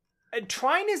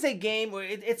 Trine is a game.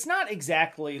 It's not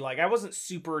exactly like I wasn't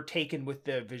super taken with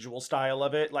the visual style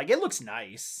of it. Like it looks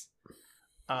nice.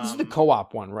 This is the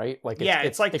co-op one, right? Like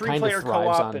it's like 3-player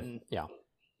co-op, and yeah,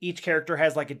 each character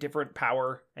has like a different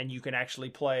power, and you can actually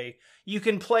play. You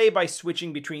can play by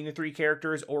switching between the 3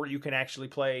 characters, or you can actually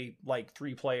play like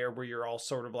 3-player where you're all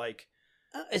sort of like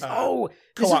co-op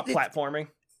platforming.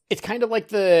 It's kind of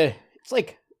like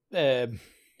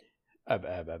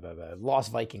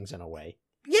Lost Vikings in a way.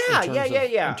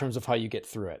 Yeah. In terms of how you get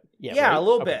through it. Yeah, right? A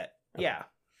little bit. Okay. Yeah.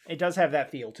 It does have that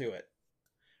feel to it.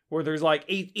 Where there's like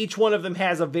each one of them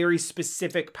has a very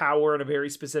specific power and a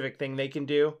very specific thing they can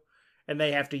do. And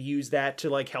they have to use that to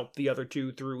like help the other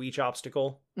 2 through each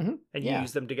obstacle. And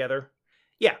use them together.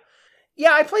 Yeah.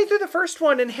 Yeah, I played through the first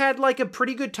one and had like a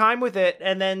pretty good time with it.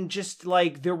 And then just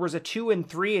like there was a 2 and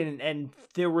 3 and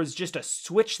there was just a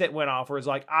switch that went off where it's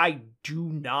like, I do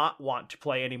not want to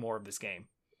play any more of this game.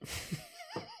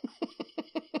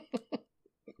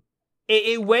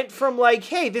 It went from like,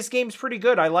 hey, this game's pretty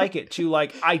good, I like it, to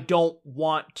like, I don't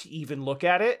want to even look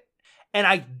at it. And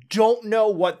I don't know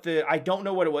what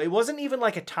it was. It wasn't even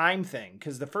like a time thing,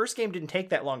 because the first game didn't take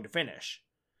that long to finish.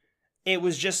 It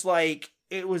was just like,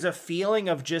 it was a feeling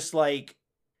of just like,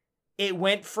 it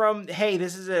went from, hey,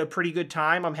 this is a pretty good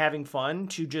time, I'm having fun,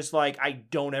 to just like, I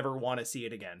don't ever want to see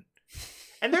it again.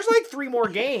 And there's like 3 more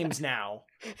games now.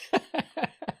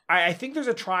 I think there's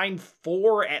a Trine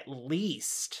 4 at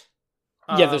least.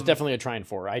 Yeah, there's definitely a Trine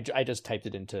 4. I just typed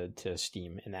it into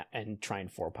Steam and Trine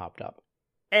 4 popped up.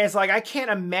 And it's like, I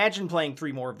can't imagine playing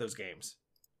 3 more of those games.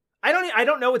 I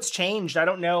don't know what's changed. I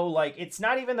don't know, like, it's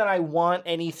not even that I want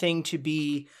anything to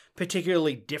be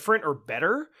particularly different or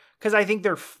better, because I think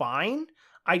they're fine.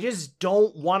 I just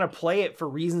don't want to play it for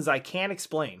reasons I can't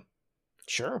explain.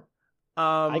 Sure.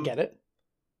 I get it.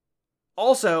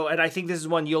 Also, and I think this is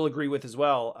one you'll agree with as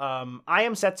well, I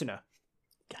Am Setsuna.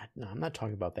 God, no, I'm not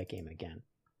talking about that game again.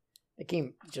 That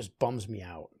game just bums me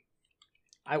out.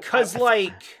 I thought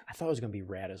it was going to be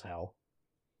rad as hell.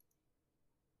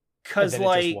 Because,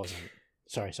 like... It just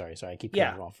wasn't. Sorry. I keep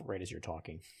cutting you off right as you're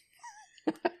talking.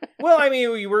 Well, I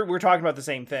mean, we're talking about the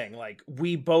same thing. Like,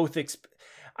 we both...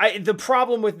 the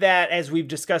problem with that, as we've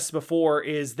discussed before,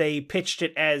 is they pitched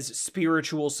it as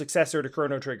spiritual successor to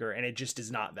Chrono Trigger, and it just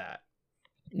is not that.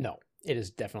 No, it is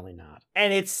definitely not.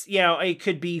 And it's, it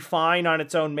could be fine on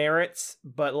its own merits,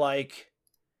 but, like...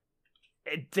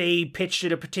 they pitched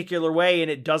it a particular way,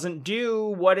 and it doesn't do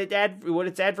what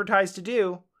it's advertised to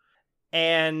do.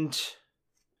 And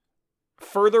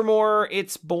Furthermore,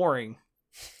 it's boring.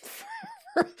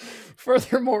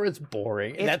 Furthermore, it's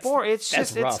boring. It's boring. It's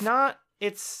just, rough. it's not,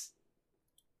 it's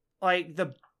like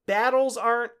the battles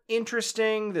aren't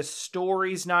interesting. The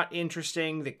story's not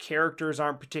interesting. The characters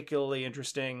aren't particularly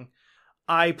interesting.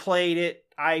 I played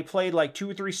like 2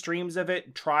 or 3 streams of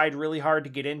it, tried really hard to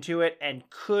get into it, and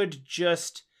could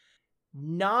just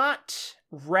not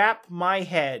wrap my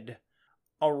head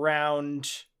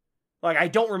around, like, I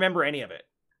don't remember any of it.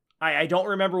 I don't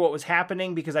remember what was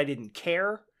happening because I didn't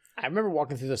care. I remember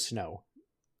walking through the snow.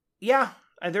 Yeah,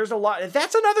 there's a lot.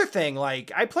 That's another thing.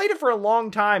 Like, I played it for a long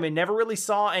time and never really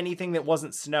saw anything that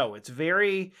wasn't snow. It's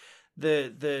very,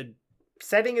 the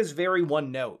setting is very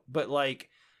one note, but like,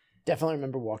 definitely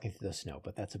remember walking through the snow,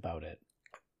 but that's about it.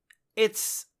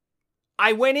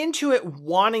 I went into it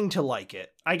wanting to like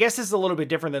it. I guess it's a little bit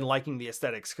different than liking the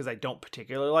aesthetics, because I don't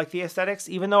particularly like the aesthetics,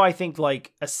 even though I think,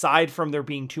 like, aside from there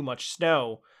being too much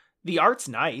snow, the art's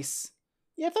nice.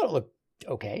 Yeah, I thought it looked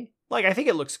okay. Like, I think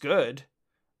it looks good,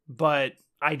 but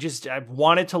I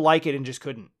wanted to like it and just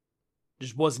couldn't.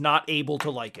 Just was not able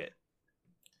to like it.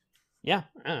 Yeah,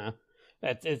 I don't know.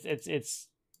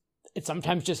 It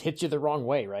sometimes just hits you the wrong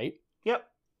way, right? Yep.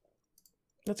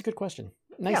 That's a good question.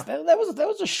 Nice. Yeah. That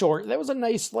was a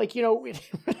nice, like, you know,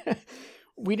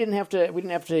 we didn't have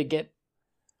to get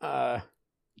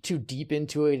too deep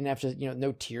into it. We didn't have to, you know,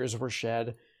 no tears were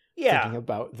shed. Yeah. Thinking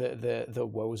about the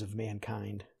woes of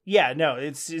mankind. Yeah, no,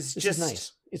 it's just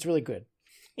nice. It's really good.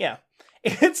 Yeah.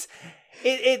 It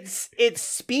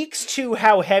speaks to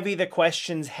how heavy the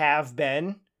questions have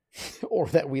been. Or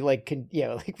that we we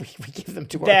give them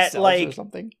to ourselves, like, or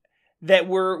something. That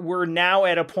we're now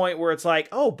at a point where it's like,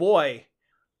 oh boy,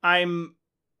 I'm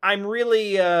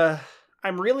really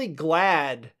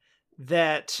glad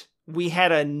that we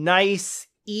had a nice,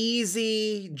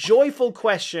 easy, joyful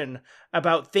question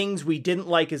about things we didn't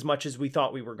like as much as we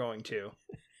thought we were going to.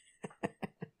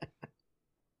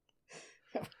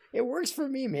 It works for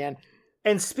me, man.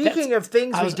 And speaking of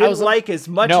things we didn't like as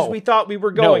much as we thought we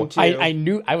were going to. I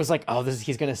knew, I was like, oh,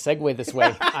 he's going to segue this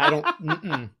way. I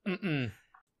don't,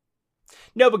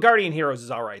 No, but Guardian Heroes is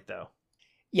all right, though.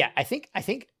 Yeah, I think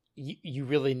you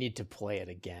really need to play it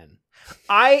again.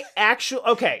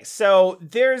 Okay, so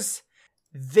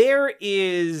there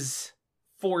is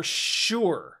for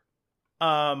sure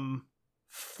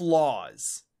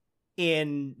flaws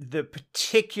in the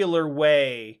particular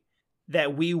way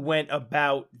that we went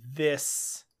about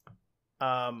this,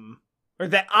 or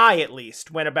that I at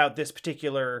least went about this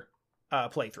particular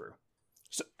playthrough.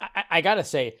 So I gotta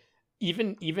say,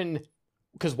 even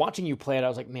because watching you play it, I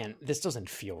was like, man, this doesn't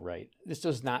feel right. This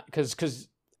does not, because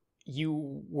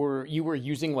you were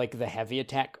using, like, the heavy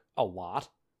attack a lot,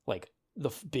 like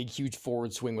the big huge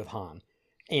forward swing with Han,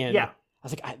 and yeah. I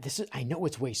was like, I know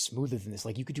it's way smoother than this.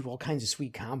 Like, you could do all kinds of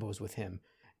sweet combos with him.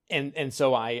 And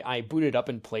so I booted up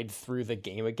and played through the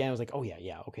game again. I was like, oh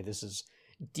yeah, okay, this is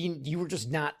Dean. You were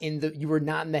just not in the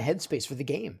headspace for the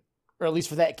game, or at least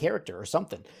for that character or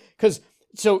something. Because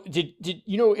so did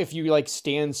you know, if you, like,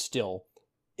 stand still,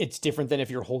 it's different than if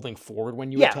you're holding forward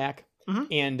when you attack,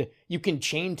 and you can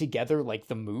chain together, like,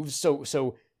 the moves. So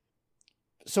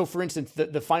for instance,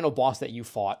 the final boss that you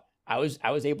fought, I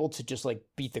was able to just, like,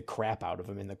 beat the crap out of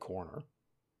him in the corner,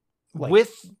 like,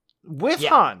 with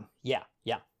Han. Yeah.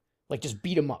 Like, just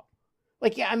beat him up.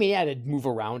 Like, yeah, I mean, you had to move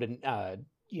around and,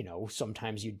 you know,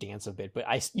 sometimes you dance a bit, but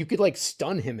you could, like,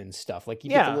 stun him and stuff. Like, you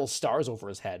get the little stars over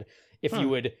his head if you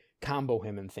would combo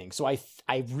him and things. So I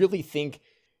really think,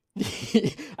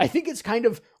 I think it's kind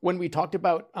of when we talked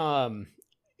about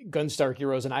Gunstar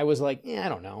Heroes, and I was like, I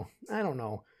don't know.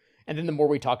 And then the more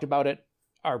we talked about it,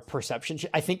 our perception,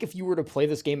 I think if you were to play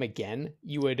this game again,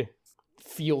 you would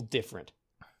feel different.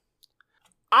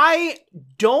 I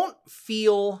don't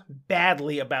feel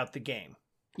badly about the game.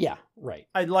 Yeah, right.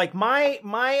 I like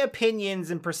my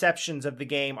opinions and perceptions of the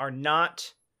game are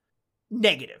not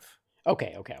negative.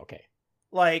 Okay.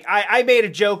 Like, I made a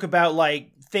joke about,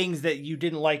 like, things that you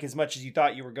didn't like as much as you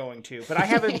thought you were going to, but I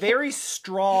have a very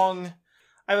strong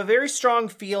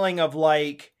feeling of,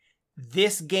 like,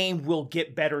 this game will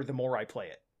get better the more I play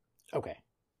it. Okay.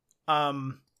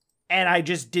 And I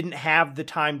just didn't have the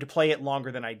time to play it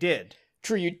longer than I did.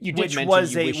 True, you did which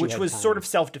mention which was sort of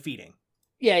self-defeating.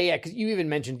 Yeah, because you even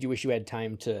mentioned you wish you had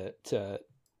time to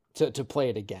play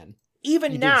it again.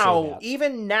 Even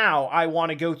now, I want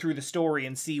to go through the story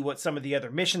and see what some of the other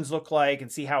missions look like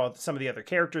and see how some of the other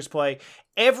characters play.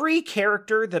 Every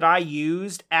character that I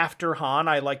used after Han,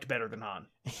 I liked better than Han.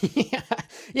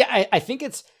 Yeah, I think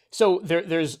it's so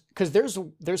there's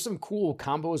some cool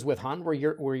combos with Han where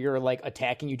you're like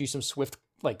attacking, you do some swift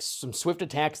like some swift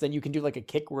attacks. Then you can do like a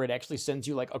kick where it actually sends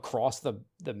you like across the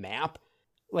map.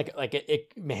 Like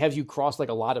it has you cross like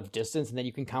a lot of distance, and then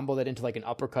you can combo that into like an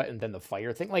uppercut and then the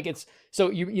fire thing. Like it's so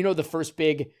you know the first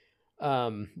big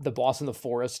the boss in the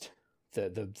forest,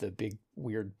 the big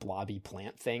weird blobby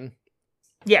plant thing.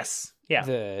 Yes. Yeah.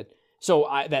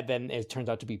 That then it turns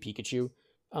out to be Pikachu.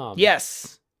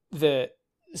 Yes.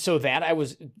 So that I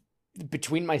was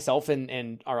between myself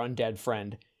and our undead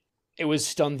friend, it was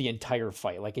stunned the entire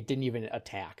fight. Like it didn't even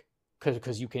attack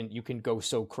because you can go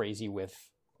so crazy with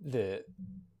the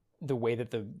way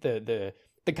that the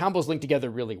combos link together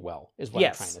really well is what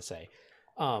I'm trying to say.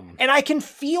 And I can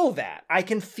feel that. I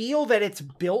can feel that it's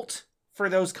built for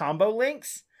those combo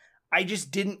links. I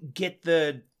just didn't get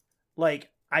the like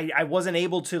I wasn't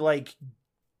able to like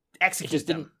execute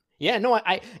them. Yeah, no,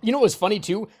 I you know what was funny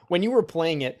too? When you were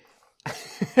playing it,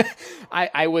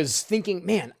 I was thinking,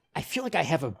 man, I feel like I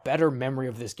have a better memory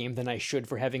of this game than I should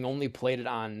for having only played it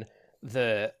on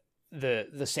the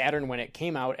Saturn when it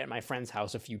came out at my friend's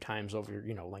house a few times over,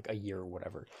 like a year or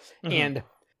whatever. Mm-hmm. And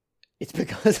it's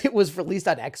because it was released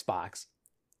on Xbox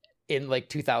in like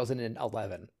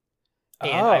 2011.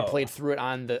 And I played through it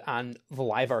on the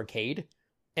live arcade.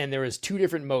 And there was 2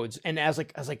 different modes. And I was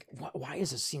like, why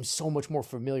does this seem so much more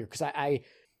familiar? Because I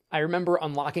remember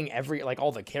unlocking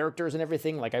all the characters and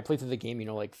everything. Like I played through the game,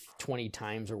 like 20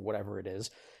 times or whatever it is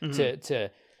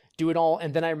to do it all.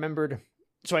 And then I remembered,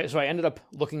 so I ended up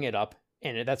looking it up,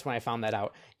 and that's when I found that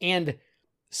out. And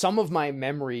some of my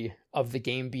memory of the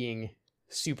game being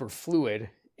super fluid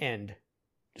and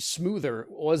smoother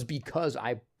was because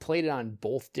I played it on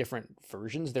both different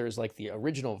versions. There's like the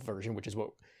original version, which is what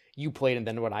you played, and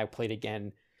then what I played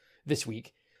again this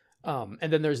week. And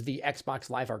then there's the Xbox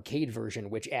Live Arcade version,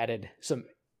 which added some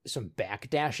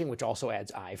backdashing, which also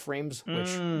adds iframes,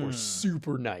 which were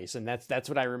super nice. And that's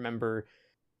what I remember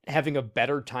having a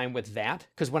better time with that.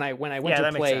 Because when I went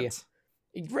to play,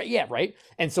 right.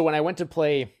 And so when I went to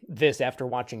play this after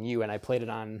watching you, and I played it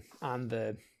on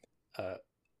the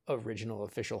original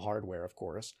official hardware, of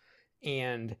course,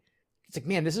 and it's like,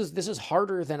 man, this is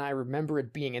harder than I remember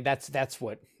it being, and that's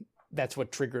what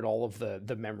triggered all of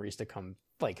the memories to come.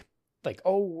 Like,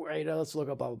 oh, right, let's look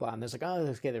up blah blah blah, and there's like, oh,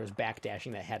 okay, there was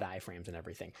backdashing that had iframes and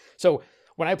everything. So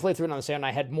when I played through it on the Saturn,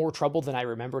 I had more trouble than I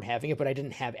remembered having it, but I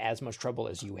didn't have as much trouble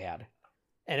as you had,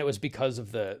 and it was because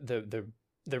of the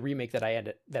remake that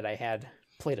I had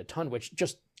played a ton, which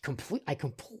I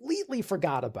completely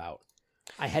forgot about.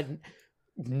 I had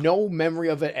no memory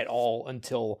of it at all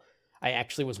until I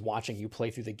actually was watching you play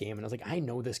through the game, and I was like, I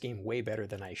know this game way better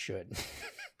than I should.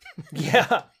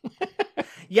 Yeah.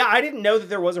 Yeah, I didn't know that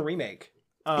there was a remake.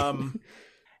 And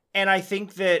I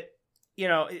think that,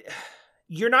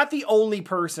 you're not the only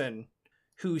person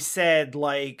who said,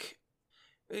 like,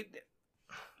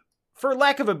 for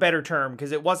lack of a better term,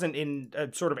 because it wasn't in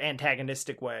a sort of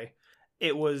antagonistic way,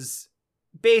 it was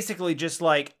basically just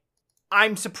like,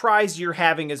 I'm surprised you're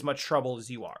having as much trouble as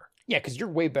you are. Yeah, because you're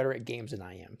way better at games than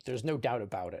I am. There's no doubt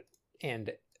about it.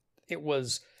 And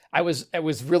I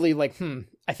was really like,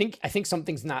 I think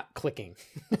something's not clicking.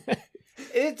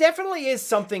 It definitely is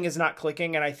something is not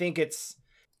clicking, and I think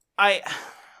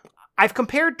I've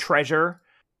compared Treasure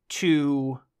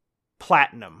to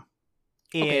Platinum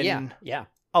in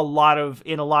a lot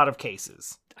of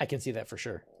cases. I can see that for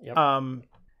sure.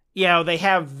 Yep. They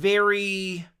have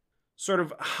very sort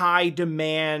of high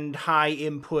demand, high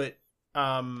input,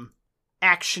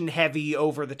 action heavy,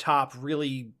 over the top,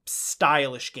 really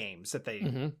stylish games that they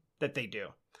do.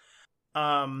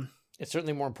 It's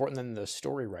certainly more important than the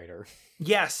story writer.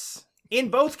 Yes. In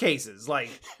both cases, like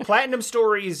Platinum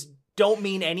stories don't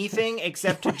mean anything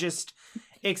except to just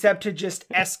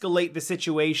escalate the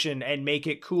situation and make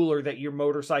it cooler that you're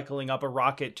motorcycling up a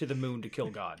rocket to the moon to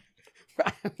kill God.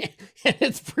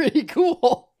 It's pretty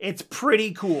cool. It's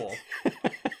pretty cool.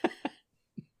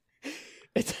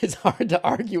 It's hard to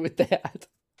argue with that.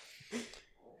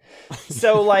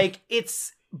 So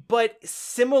but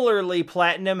similarly,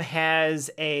 Platinum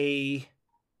has a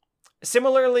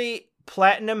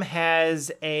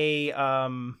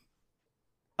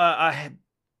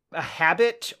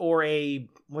habit, or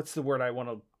what's the word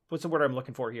I'm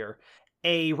looking for here?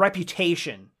 A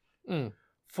reputation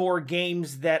for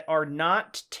games that are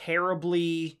not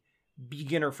terribly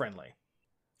beginner friendly.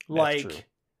 Like, true.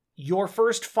 Your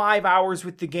first 5 hours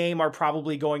with the game are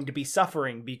probably going to be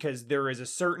suffering because there is a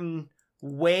certain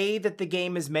way that the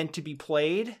game is meant to be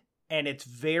played, and it's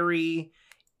very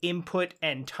input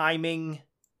and timing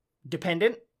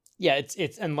dependent. Yeah,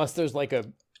 it's unless there's like a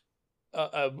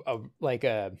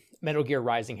Metal Gear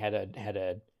Rising had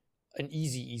an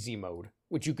easy mode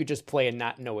which you could just play and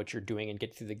not know what you're doing and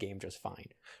get through the game just fine.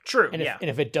 True. And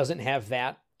if it doesn't have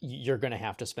that, you're going to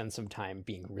have to spend some time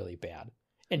being really bad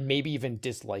and maybe even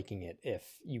disliking it if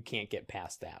you can't get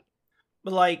past that.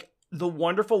 But like the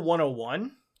Wonderful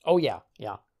 101. Oh yeah.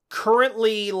 Yeah.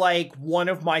 Currently like one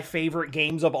of my favorite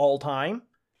games of all time.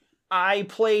 I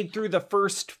played through the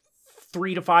first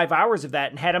 3 to 5 hours of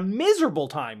that and had a miserable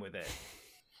time with it.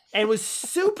 And was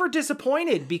super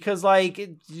disappointed because like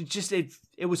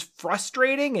it was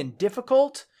frustrating and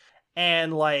difficult,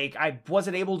 and like I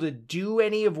wasn't able to do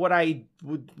any of what I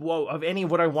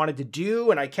wanted to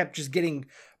do, and I kept just getting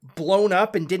blown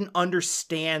up and didn't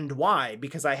understand why,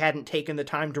 because I hadn't taken the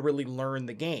time to really learn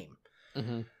the game.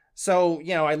 Mm-hmm. So,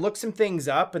 I looked some things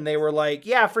up and they were like,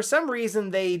 yeah, for some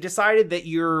reason they decided that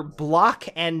your block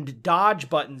and dodge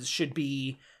buttons should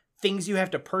be things you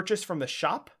have to purchase from the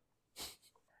shop.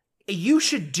 You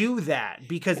should do that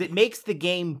because it makes the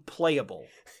game playable.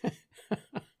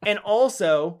 And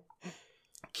also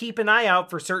keep an eye out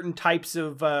for certain types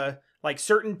of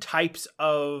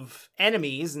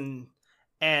enemies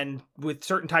and with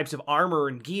certain types of armor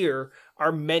and gear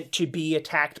are meant to be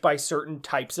attacked by certain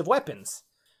types of weapons.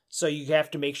 So you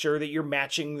have to make sure that you're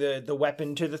matching the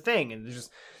weapon to the thing. And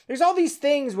there's all these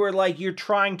things where like you're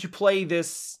trying to play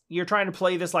this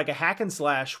like a hack and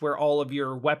slash where all of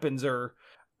your weapons are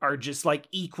just like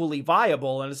equally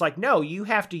viable. And it's like, no, you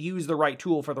have to use the right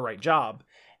tool for the right job.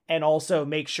 And also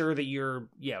make sure that you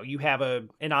have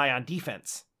an eye on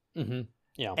defense. Mm-hmm.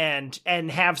 Yeah.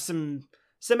 And have some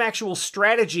actual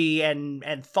strategy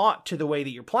and thought to the way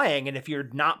that you're playing. And if you're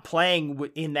not playing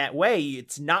in that way,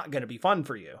 it's not going to be fun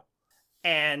for you.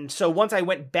 And so once I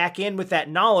went back in with that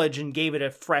knowledge and gave it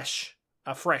a fresh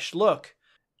look,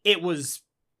 it was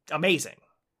amazing.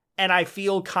 And I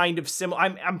feel kind of similar.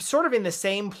 I'm sort of in the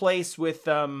same place with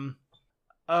hang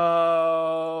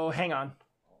on.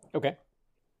 Okay.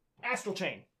 Astral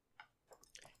Chain.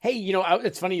 Hey,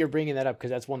 it's funny you're bringing that up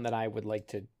because that's one that I would like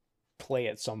to play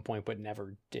at some point, but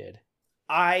never did.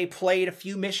 I played a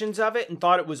few missions of it and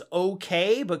thought it was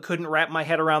okay, but couldn't wrap my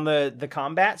head around the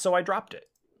combat, so I dropped it.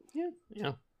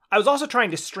 Yeah. I was also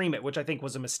trying to stream it, which I think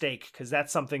was a mistake, because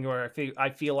that's something where I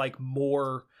feel like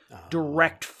more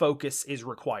direct focus is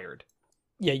required.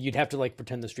 Yeah, you'd have to like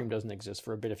pretend the stream doesn't exist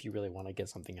for a bit if you really want to get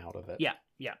something out of it.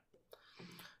 Yeah.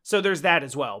 So there's that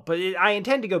as well, but I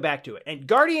intend to go back to it. And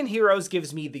Guardian Heroes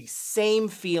gives me the same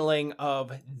feeling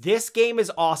of this game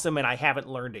is awesome and I haven't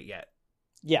learned it yet.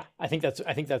 Yeah, I think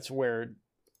that's where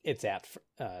it's at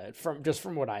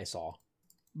from what I saw.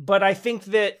 But I think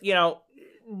that,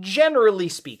 generally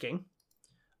speaking,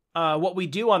 what we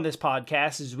do on this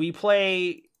podcast is we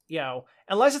play,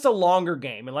 unless it's a longer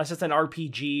game, unless it's an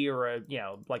RPG or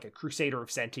like a Crusader of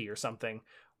Senti or something,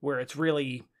 where it's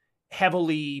really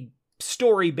heavily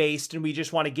story based and we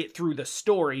just want to get through the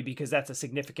story because that's a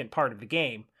significant part of the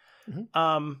game.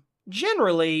 Mm-hmm.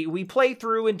 Generally, we play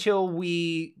through until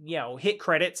we, hit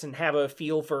credits and have a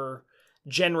feel for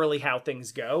generally how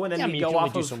things go, and then we go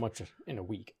off of so much in a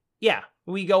week. Yeah,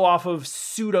 we go off of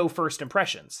pseudo first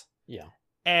impressions. Yeah.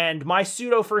 And my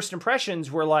pseudo first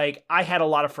impressions were like, I had a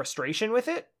lot of frustration with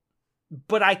it,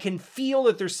 but I can feel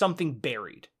that there's something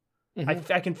buried.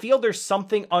 Mm-hmm. I can feel there's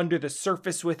something under the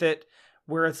surface with it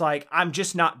where it's like, I'm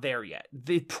just not there yet.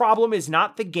 The problem is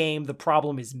not the game, the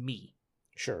problem is me.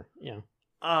 Sure, yeah.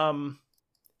 And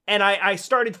I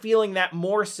started feeling that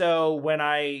more so when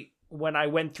I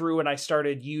went through and I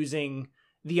started using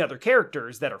the other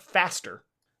characters that are faster.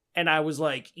 And I was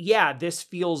like, yeah, this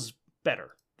feels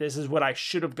better. This is what I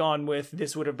should have gone with.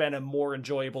 This would have been a more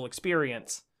enjoyable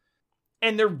experience.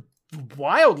 And they're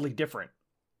wildly different.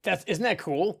 Isn't that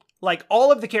cool? Like,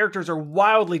 all of the characters are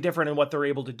wildly different in what they're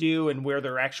able to do and where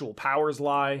their actual powers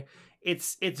lie.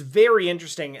 It's very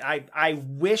interesting. I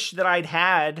wish that I'd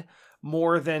had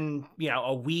more than,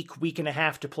 a week and a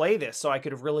half to play this so I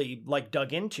could have really,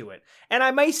 dug into it. And I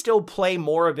may still play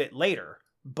more of it later,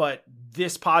 but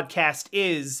this podcast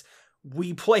is,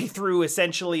 we play through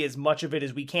essentially as much of it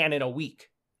as we can in a week.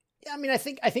 Yeah, I mean, I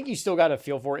think you still got a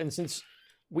feel for it. And since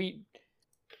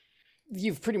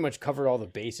you've pretty much covered all the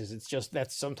bases. It's just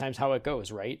that's sometimes how it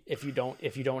goes, right? If you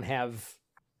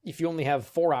only have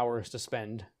 4 hours to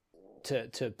spend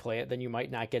to play it, then you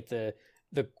might not get the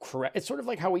correct. It's sort of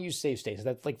like how we use save states.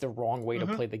 That's like the wrong way to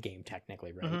play the game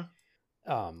technically, right?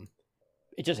 Mm-hmm.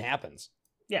 It just happens.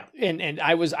 Yeah. And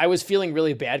I was feeling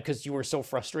really bad because you were so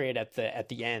frustrated at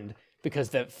the end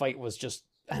because that fight was just,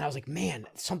 and I was like, man,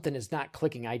 something is not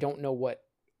clicking. I don't know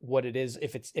what it is,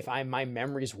 if my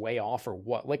memory's way off or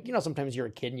what. Like, sometimes you're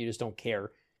a kid and you just don't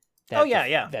care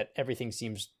that that everything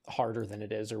seems harder than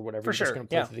it is or whatever. For you're sure. just going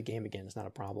to play through the game again. It's not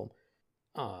a problem.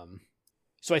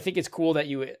 So I think it's cool that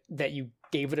you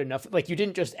gave it enough. Like, you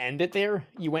didn't just end it there.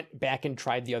 You went back and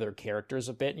tried the other characters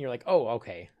a bit, and you're like, oh,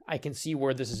 okay, I can see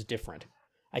where this is different.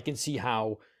 I can see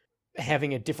how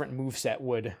having a different moveset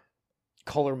would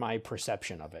color my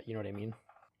perception of it. You know what I mean?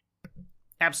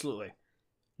 Absolutely.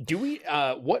 Do we?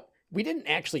 We didn't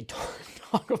actually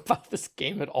talk about this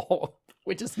game at all,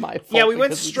 which is my fault. Yeah, we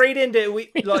went straight into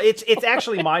it's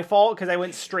actually my fault because I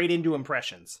went straight into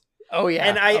impressions. Oh yeah,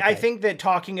 and I think that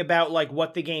talking about like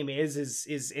what the game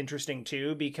is interesting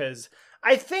too, because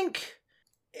I think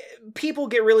people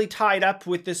get really tied up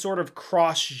with this sort of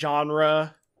cross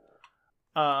genre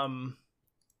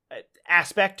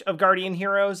aspect of Guardian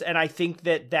Heroes, and I think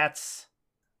that's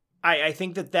I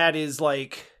think that is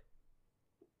like.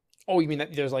 Oh, you mean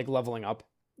that there's like leveling up,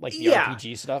 like the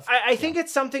RPG stuff? I think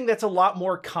it's something that's a lot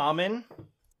more common.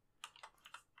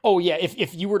 Oh yeah,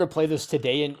 if you were to play this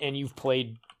today and you've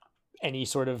played any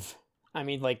sort of, I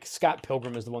mean, like Scott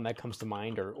Pilgrim is the one that comes to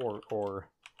mind, or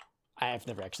I've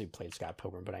never actually played Scott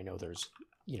Pilgrim, but I know there's,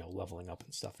 leveling up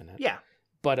and stuff in it. Yeah.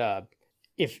 But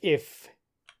if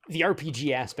the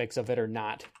RPG aspects of it are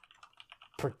not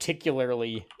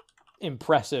particularly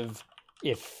impressive,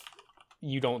 if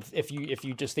you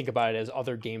just think about it as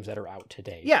other games that are out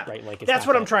today. Yeah. Right. Like that's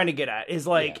what I'm trying to get at is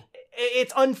like,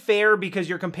 it's unfair because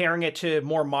you're comparing it to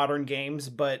more modern games,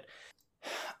 but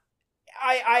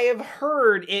I have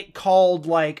heard it called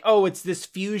like, oh, it's this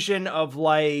fusion of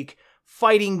like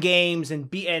fighting games and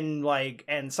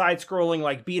side scrolling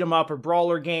like beat 'em up or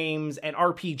brawler games and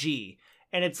RPG.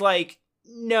 And it's like,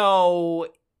 no,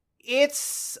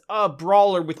 it's a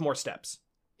brawler with more steps.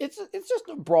 It's just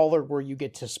a brawler where you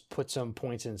get to put some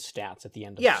points and stats at the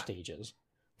end of stages.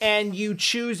 And you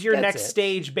choose your next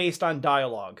stage based on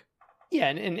dialogue. Yeah,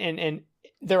 and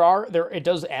it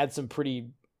does add some pretty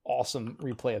awesome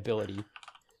replayability.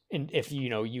 And if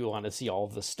you want to see all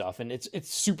of this stuff, and it's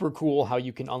super cool how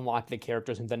you can unlock the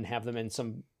characters and then have them in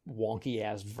some wonky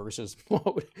ass versus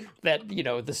mode that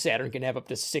the Saturn can have up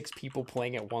to 6 people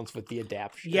playing at once with the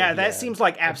adaptation. Yeah, that seems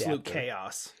like absolute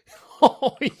chaos.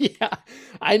 Oh yeah,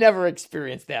 I never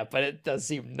experienced that, but it does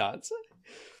seem nuts.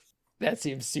 That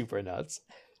seems super nuts.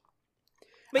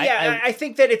 But yeah, I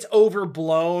think that it's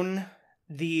overblown,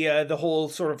 the whole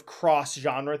sort of cross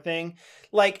genre thing.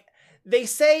 Like, they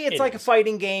say it's like a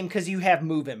fighting game because you have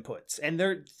move inputs, and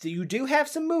you do have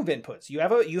some move inputs. You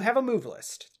have a move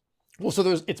list. Well, so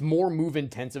it's more move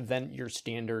intensive than your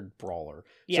standard brawler.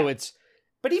 Yeah. So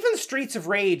but even Streets of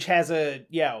Rage has a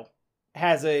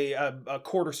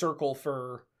quarter circle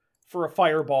for a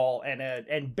fireball,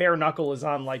 and bare knuckle is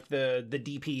on like the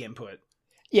DP input.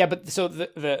 Yeah, but so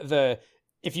the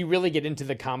if you really get into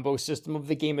the combo system of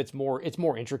the game, it's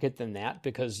more intricate than that,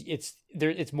 because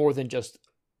it's more than just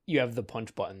you have the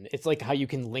punch button. It's like how you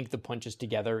can link the punches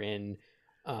together in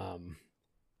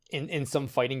some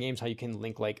fighting games, how you can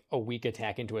link like a weak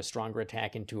attack into a stronger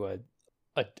attack into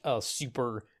a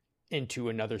super into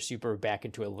another super back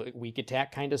into a weak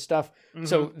attack kind of stuff. Mm-hmm.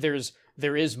 So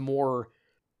there's more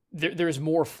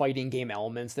fighting game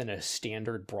elements than a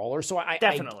standard brawler. So I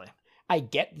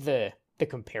get the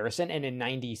comparison, and in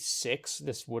 96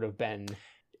 this would have been,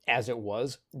 as it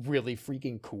was, really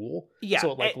freaking cool. Yeah.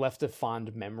 So it left a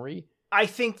fond memory. I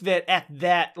think that at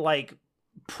that, like,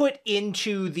 put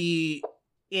into the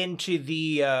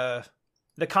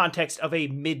context of a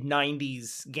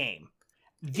mid-90s game,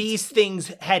 these things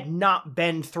had not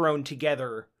been thrown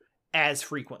together as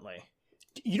frequently.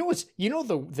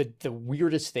 The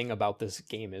weirdest thing about this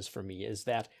game is, for me, is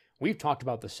that we've talked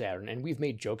about the Saturn, and we've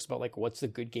made jokes about like what's the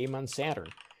good game on Saturn.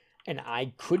 And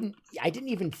I didn't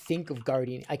even think of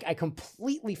Guardian. I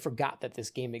completely forgot that this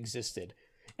game existed.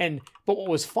 But what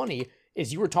was funny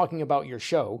is you were talking about your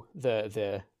show,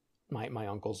 my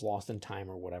uncle's Lost in Time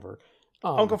or whatever.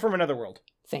 Uncle from Another World.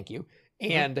 Thank you.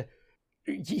 And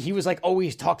he was like, oh,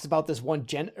 he talks about this one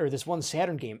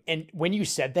Saturn game. And when you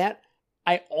said that,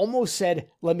 I almost said,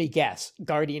 let me guess,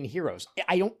 Guardian Heroes.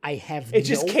 It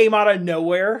just came out of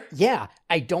nowhere. Yeah.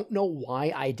 I don't know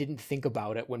why I didn't think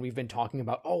about it when we've been talking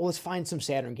about, oh, let's find some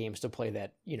Saturn games to play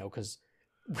that, because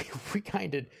we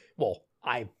kind of,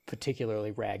 I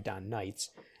particularly ragged on Knights.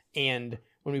 And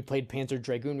when we played Panzer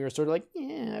Dragoon, we were sort of like,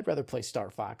 yeah, I'd rather play Star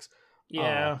Fox.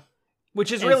 Yeah.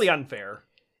 Which is really unfair.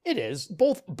 It is.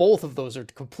 Both of those are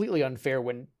completely unfair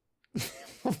when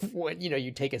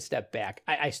you take a step back.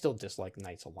 I still dislike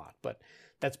Knights a lot, but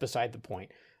that's beside the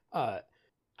point. I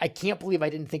can't believe I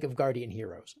didn't think of Guardian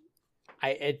Heroes.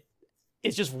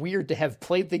 It's just weird to have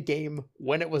played the game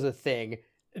when it was a thing,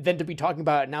 then to be talking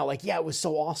about it now like, yeah, it was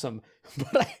so awesome,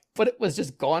 but it was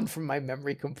just gone from my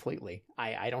memory completely.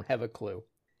 I don't have a clue.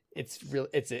 It's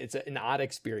an odd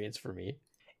experience for me.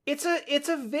 It's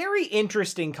a very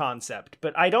interesting concept,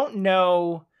 but I don't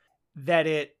know that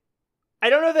it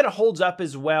holds up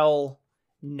as well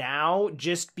now,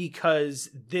 just because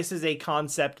this is a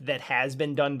concept that has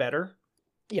been done better.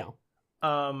 Yeah.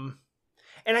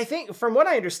 And I think from what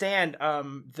I understand,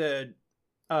 the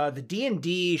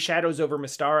D&D Shadows over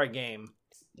Mystara game,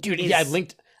 dude, yeah, I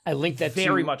linked that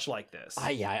very to, much like this.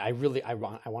 I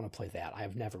want to play that. I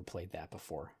have never played that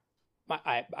before.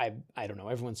 I don't know.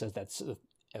 Everyone says that's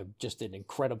just an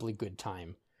incredibly good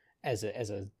time as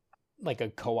a like a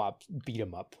co-op beat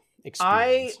 'em up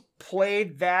experience. I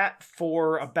played that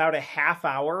for about a half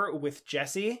hour with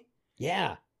Jesse.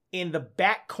 Yeah. In the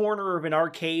back corner of an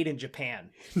arcade in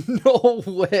Japan. No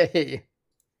way.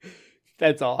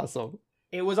 That's awesome.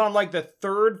 It was on like the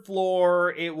third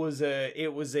floor. It was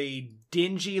a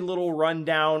dingy little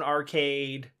rundown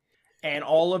arcade, and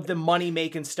all of the money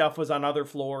making stuff was on other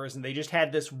floors, and they just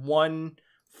had this one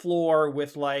floor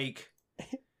with like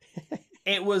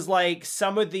it was like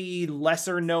some of the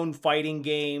lesser known fighting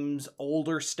games,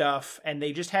 older stuff, and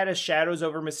they just had a Shadows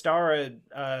over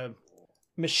Mystara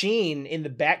machine in the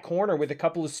back corner with a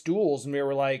couple of stools, and we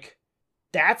were like,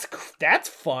 that's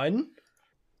fun.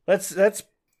 Let's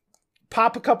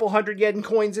pop a couple 100 yen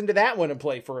coins into that one and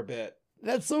play for a bit.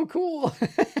 That's so cool.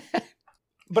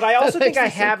 But I also think I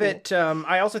have it.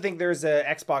 I also think there's an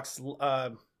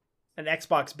Xbox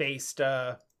based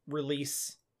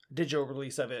release, digital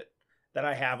release of it that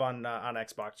I have on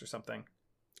Xbox or something.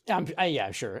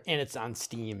 Yeah, sure, and it's on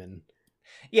Steam and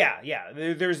yeah.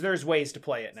 There's ways to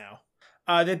play it now.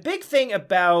 The big thing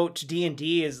about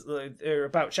D&D is or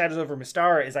about Shadows over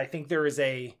Mystara is I think there is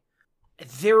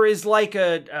like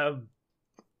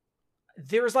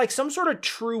some sort of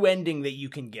true ending that you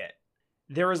can get.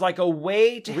 There is like a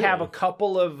way to have a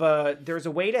couple of there's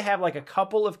a way to have like a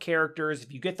couple of characters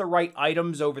if you get the right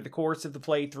items over the course of the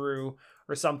playthrough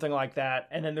or something like that.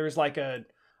 And then there's like a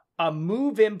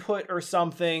move input or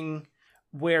something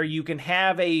where you can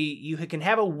have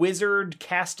a wizard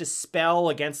cast a spell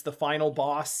against the final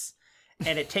boss,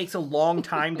 and it takes a long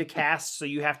time to cast, so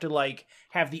you have to like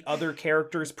have the other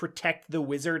characters protect the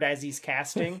wizard as he's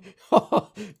casting.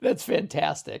 That's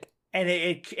fantastic. And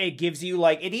it gives you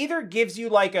like, it either gives you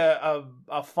like a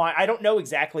I don't know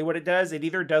exactly what it does. It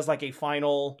either does like a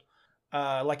final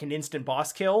like an instant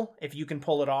boss kill if you can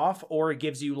pull it off, or it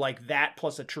gives you like that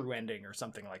plus a true ending or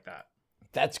something like that.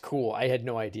 That's cool. I had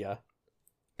no idea.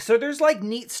 So there's like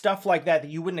neat stuff like that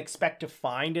you wouldn't expect to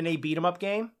find in a beat 'em up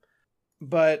game.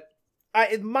 But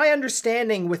my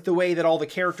understanding with the way that all the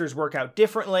characters work out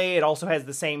differently, it also has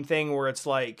the same thing where it's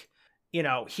like, you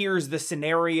know, here's the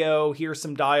scenario, here's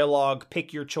some dialogue,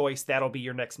 pick your choice, that'll be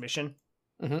your next mission.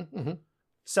 Mm-hmm, mm-hmm.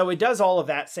 So it does all of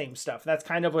that same stuff. That's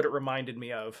kind of what it reminded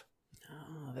me of.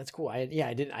 Oh, that's cool. I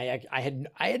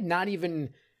had not even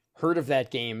heard of that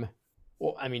game.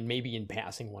 Well, I mean, maybe in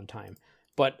passing one time,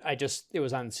 but it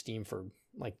was on Steam for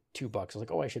like $2. I was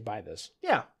like, oh, I should buy this.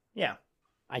 Yeah.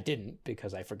 I didn't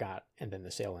because I forgot, and then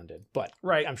the sale ended. But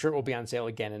right. I'm sure it will be on sale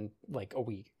again in like a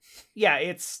week. Yeah,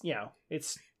 it's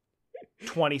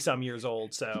 20 some years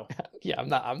old, so yeah,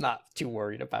 I'm not too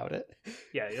worried about it.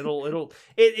 Yeah,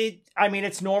 I mean,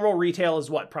 its normal retail is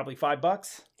what, probably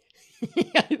 $5?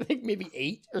 Yeah, I think maybe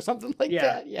 8 or something like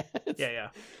that. Yeah.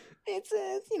 Yeah. It's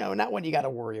not one you got to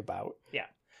worry about. Yeah.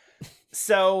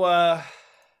 So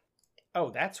oh,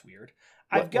 that's weird.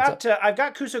 I've got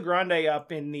Kuso Grande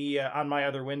up in the on my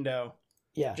other window.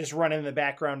 Yeah. Just running in the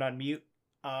background on mute.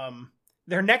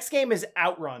 Their next game is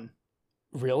Outrun.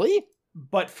 Really?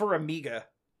 But for Amiga.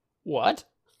 What?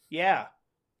 Yeah.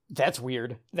 That's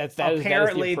weird.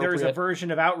 Apparently there's a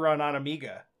version of Outrun on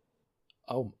Amiga.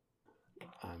 Oh.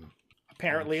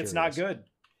 Apparently it's not good.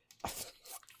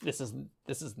 This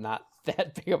is not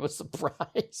that big of a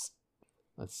surprise.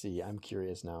 Let's see. I'm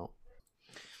curious now.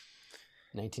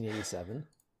 1987.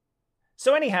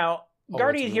 So anyhow,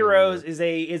 Guardian Heroes is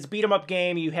a beat 'em up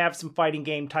game. You have some fighting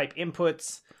game type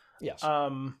inputs. Yes.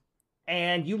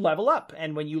 And you level up.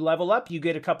 And when you level up, you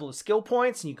get a couple of skill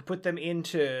points, and you can put them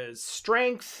into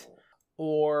strength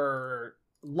or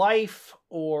life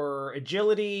or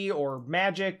agility or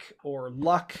magic or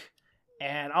luck.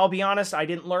 And I'll be honest, I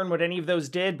didn't learn what any of those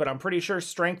did, but I'm pretty sure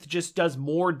strength just does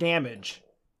more damage.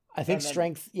 I think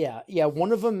strength, yeah.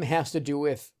 One of them has to do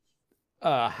with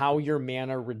how your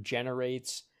mana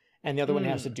regenerates, and the other one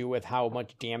has to do with how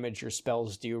much damage your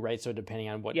spells do, right? So depending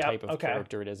on what type of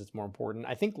character it is, it's more important.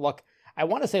 I think luck, I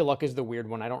want to say luck is the weird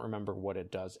one. I don't remember what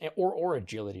it does. Or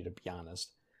agility, to be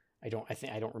honest. I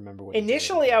don't remember what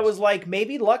initially I was like,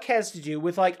 maybe luck has to do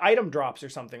with like item drops or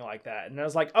something like that. And I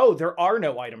was like, oh, there are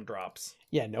no item drops.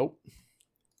 Yeah, nope.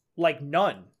 Like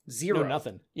none. Zero. No,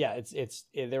 nothing. Yeah,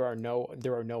 there are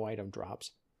no item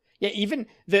drops. Yeah, even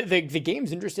the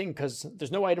game's interesting because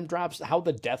there's no item drops. How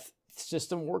the death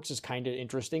system works is kind of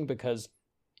interesting because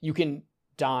you can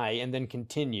die and then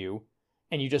continue,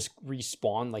 and you just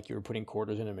respawn like you were putting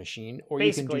quarters in a machine, or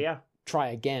Basically, you can try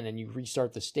again and you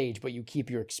restart the stage, but you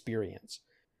keep your experience,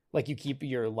 like you keep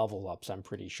your level ups. I'm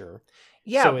pretty sure.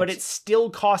 Yeah, So but it still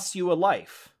costs you a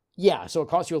life. Yeah, so it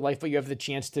costs you a life, but you have the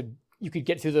chance you could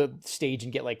get through the stage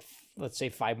and get like, let's say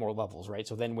 5 more levels, right?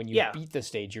 So then when you beat the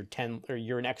stage, you're 10 or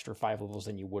you're an extra 5 levels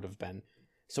than you would have been.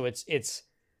 So it's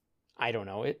I don't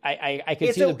know. I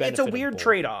can see the benefit. It's a weird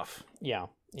trade-off. Yeah.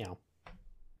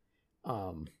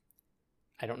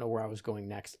 I don't know where I was going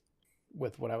next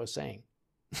with what I was saying.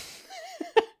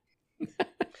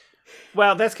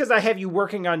 Well, that's because I have you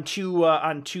working on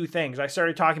two things. I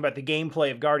started talking about the gameplay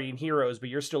of Guardian Heroes, but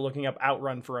you're still looking up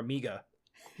Outrun for Amiga.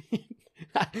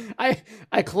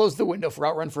 I closed the window for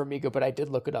Outrun for Amiga, but I did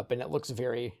look it up, and it looks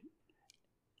very.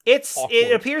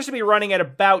 It appears to be running at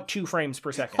about 2 frames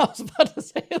per second. I was about to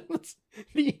say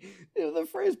the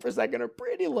frames per second are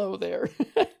pretty low there.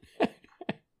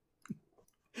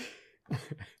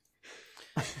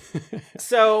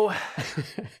 So, what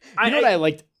I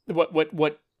liked,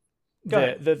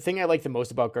 the thing I liked the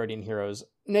most about Guardian Heroes,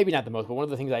 maybe not the most, but one of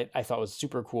the things I thought was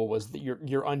super cool was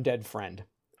your undead friend.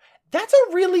 That's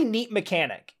a really neat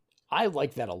mechanic. I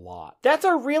like that a lot. That's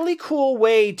a really cool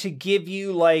way to give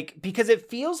you, like, because it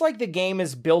feels like the game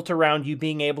is built around you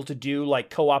being able to do, like,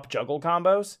 co-op juggle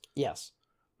combos. Yes.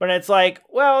 But it's like,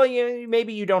 well,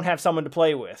 maybe you don't have someone to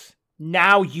play with.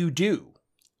 Now you do.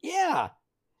 Yeah.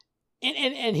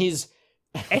 And he's...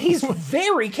 And he's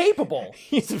very capable.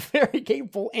 He's very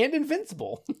capable and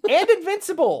invincible.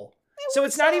 So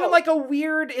it's not even like a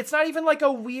weird,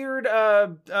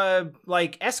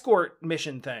 like escort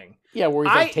mission thing. Yeah, where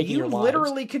he's like taking your lives. You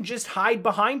literally can just hide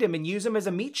behind him and use him as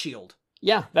a meat shield.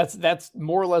 Yeah, that's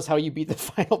more or less how you beat the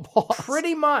final boss.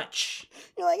 Pretty much.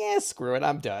 You're like, screw it,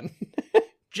 I'm done.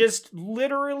 just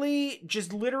literally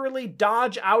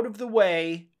dodge out of the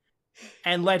way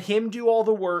and let him do all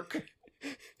the work.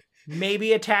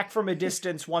 Maybe attack from a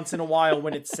distance once in a while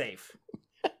when it's safe.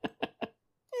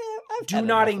 Do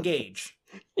not engage.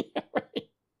 Yeah, right.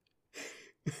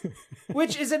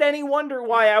 Which is it any wonder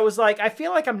why I was like, I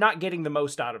feel like I'm not getting the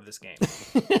most out of this game.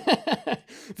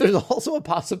 There's also a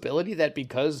possibility that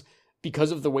because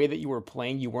of the way that you were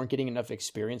playing, you weren't getting enough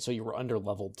experience, so you were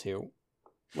under-leveled too.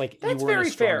 Like, that's you weren't very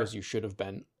as strong fair. As you should have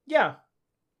been. Yeah.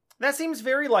 That seems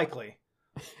very likely.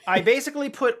 I basically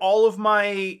put all of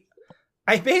my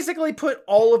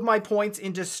points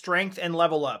into strength and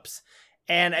level ups.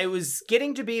 And it was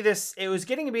getting to be the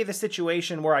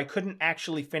situation where I couldn't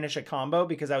actually finish a combo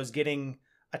because I was getting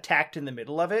attacked in the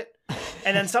middle of it.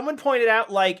 And then someone pointed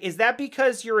out, like, is that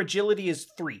because your agility is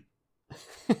 3?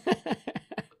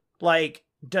 Like,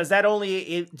 does that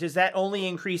only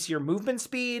increase your movement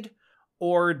speed?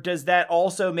 Or does that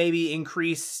also maybe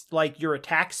increase, like, your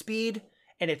attack speed?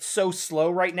 And it's so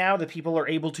slow right now that people are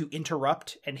able to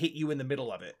interrupt and hit you in the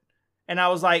middle of it. And I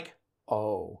was like,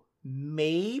 oh,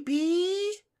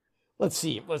 maybe? Let's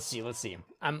see.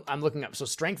 I'm looking up. So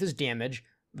strength is damage.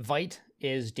 Vite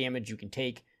is damage you can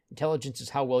take. Intelligence is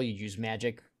how well you use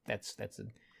magic. That's a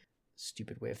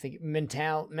stupid way of thinking.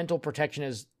 Mental protection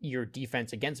is your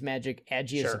defense against magic.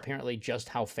 Agi is apparently just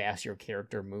how fast your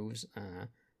character moves.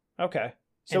 Okay.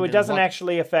 So it doesn't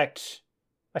actually affect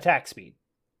attack speed.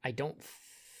 I don't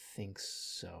think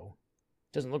so.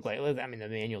 Doesn't look like. I mean, the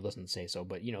manual doesn't say so,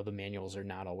 but the manuals are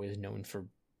not always known for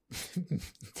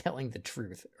telling the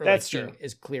truth. Or that's true. Being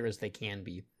as clear as they can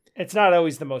be. It's not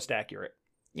always the most accurate.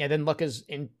 Yeah. Then luck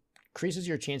increases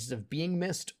your chances of being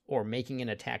missed or making an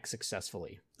attack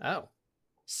successfully. Oh,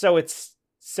 so it's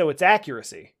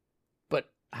accuracy. But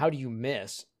how do you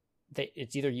miss?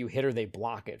 It's either you hit or they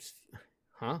block it.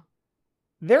 Huh?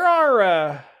 There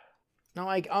are. No,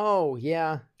 like, oh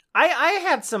yeah. I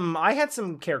had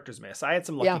some characters miss. I had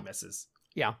some lucky misses.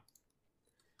 Yeah.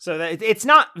 So that it's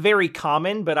not very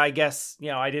common, but I guess,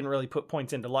 I didn't really put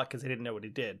points into luck because I didn't know what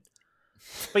it did.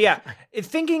 But yeah,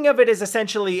 thinking of it as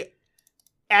essentially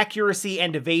accuracy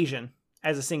and evasion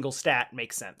as a single stat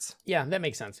makes sense. Yeah, that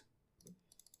makes sense.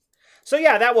 So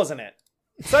yeah, that wasn't it.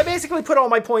 So I basically put all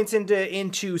my points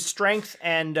into strength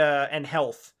and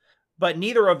health, but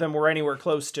neither of them were anywhere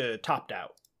close to topped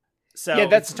out. So yeah,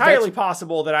 that's entirely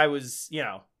possible that I was,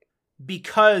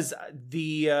 because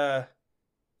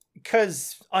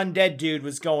Undead Dude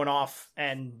was going off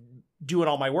and doing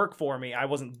all my work for me, I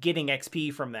wasn't getting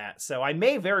XP from that. So I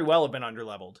may very well have been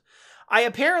underleveled. I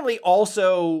apparently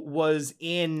also was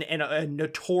in a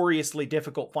notoriously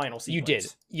difficult final sequence. You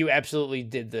did. You absolutely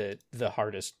did the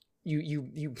hardest.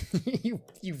 You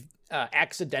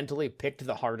accidentally picked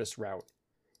the hardest route.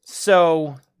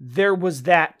 So there was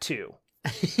that too.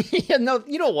 Yeah, no,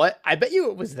 you know what? I bet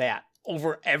you it was that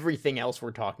over everything else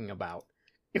we're talking about.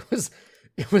 It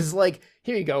was like,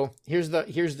 here you go. Here's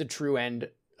the true end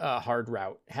hard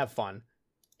route. Have fun.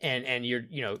 And you're,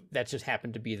 that just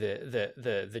happened to be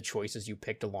the choices you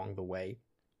picked along the way.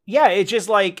 Yeah, it's just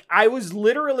like, I was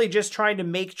literally just trying to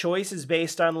make choices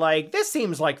based on like, this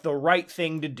seems like the right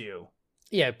thing to do.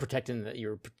 Yeah, protecting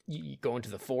you go into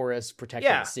the forest,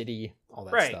 protecting the city, all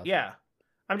that stuff. Right, yeah.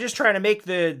 I'm just trying to make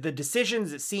the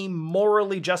decisions that seem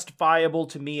morally justifiable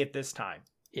to me at this time.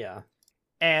 Yeah.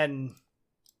 And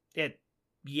it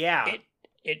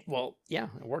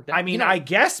worked out. I mean, I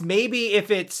guess maybe if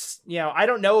it's, I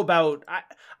don't know about,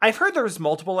 I've heard there's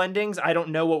multiple endings. I don't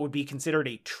know what would be considered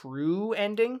a true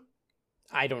ending.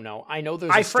 I don't know. I know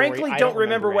there's I frankly don't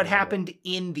remember what happened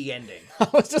in the ending. I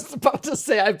was just about to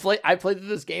say, I played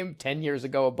this game 10 years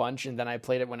ago a bunch, and then I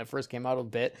played it when it first came out a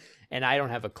bit, and I don't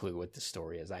have a clue what the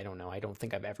story is. I don't know. I don't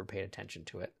think I've ever paid attention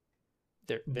to it.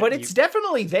 But it's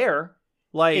definitely there.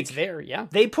 Like, it's there, yeah.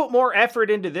 They put more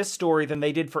effort into this story than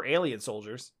they did for Alien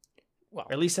Soldiers. Well,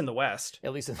 at least in the West.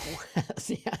 At least in the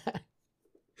West, yeah.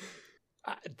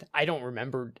 I don't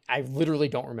remember. I literally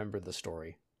don't remember the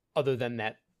story, other than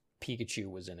that Pikachu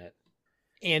was in it,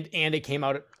 and it came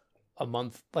out a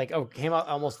month, came out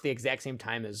almost the exact same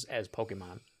time as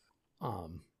Pokemon.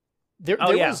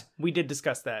 We did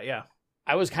discuss that. Yeah,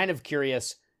 I was kind of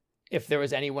curious if there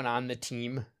was anyone on the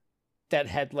team that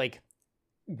had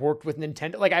worked with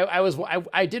Nintendo.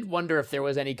 I did wonder if there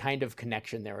was any kind of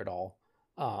connection there at all.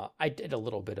 I did a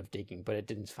little bit of digging, but it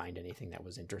didn't find anything that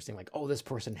was interesting. Like, oh, this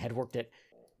person had worked at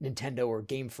Nintendo or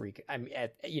Game Freak.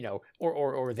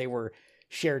 Or they were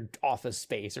shared office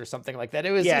space or something like that.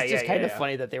 It was just kind of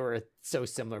funny that they were so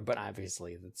similar, but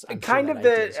obviously that's kind of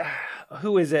the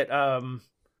who is it?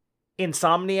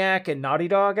 Insomniac and Naughty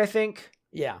Dog, I think.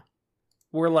 Yeah.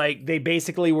 Were they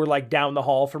basically were down the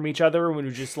hall from each other and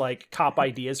would just cop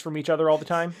ideas from each other all the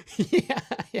time. Yeah.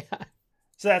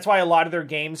 So that's why a lot of their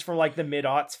games from the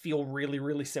mid-aughts feel really,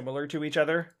 really similar to each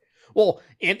other. Well,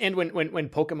 and when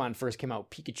Pokemon first came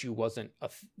out, Pikachu wasn't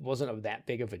of that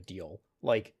big of a deal.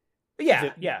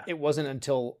 It wasn't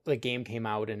until the game came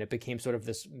out and it became sort of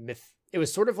this myth. It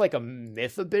was sort of like a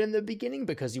myth a bit in the beginning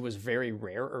because he was very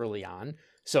rare early on.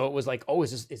 So it was like, oh,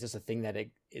 is this a thing that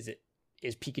is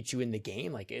Pikachu in the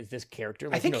game? Is this character?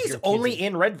 I think he's only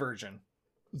in Red version.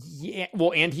 Yeah,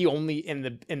 well, and he only in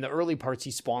the early parts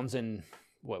he spawns in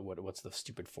what's the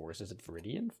stupid forest? Is it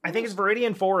Viridian Forest? I think it's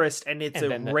Viridian Forest, and it's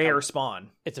a rare spawn.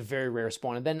 It's a very rare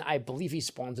spawn, and then I believe he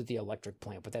spawns at the electric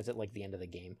plant, but that's at the end of the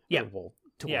game. Yeah,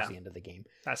 towards the end of the game.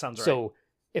 That sounds right. So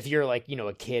if you're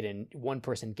a kid and one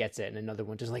person gets it and another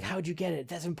one just how'd you get it?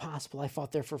 That's impossible. I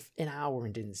fought there for an hour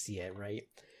and didn't see it, right?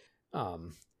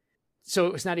 So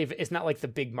it's not like the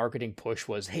big marketing push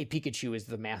was, hey, Pikachu is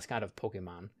the mascot of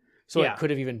Pokemon. So it could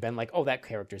have even been oh, that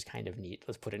character's kind of neat.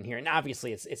 Let's put it in here. And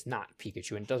obviously it's not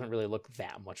Pikachu and it doesn't really look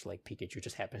that much like Pikachu. It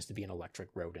just happens to be an electric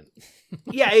rodent.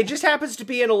 Yeah, it just happens to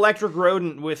be an electric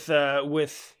rodent with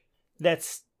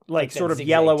that's sort of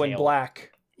yellow tail and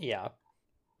black. Yeah.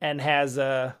 And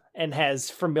has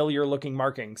familiar looking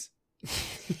markings.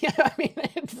 Yeah, I mean,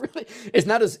 it's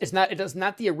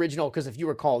not the original, because if you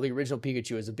recall, the original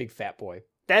Pikachu is a big fat boy.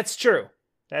 That's true.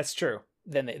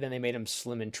 Then they made him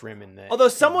slim and trim in the. Although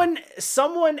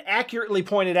someone accurately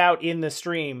pointed out in the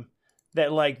stream that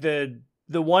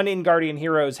the one in Guardian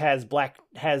Heroes has black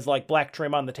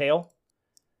trim on the tail,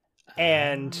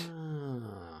 and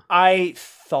I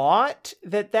thought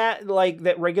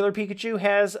that regular Pikachu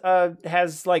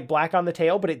has black on the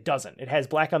tail, but it doesn't. It has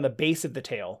black on the base of the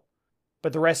tail,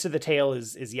 but the rest of the tail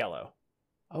is yellow.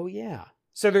 Oh yeah.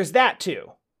 So there's that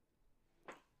too.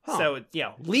 Huh. So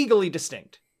legally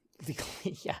distinct.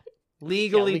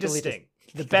 Legally distinct.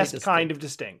 The best kind of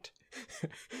distinct.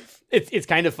 It's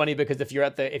kind of funny because if you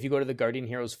go to the Guardian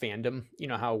Heroes fandom, you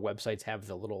know how websites have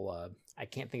the little I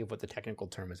can't think of what the technical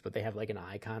term is, but they have an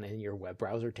icon in your web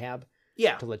browser tab.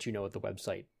 Yeah. To let you know what the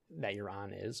website that you're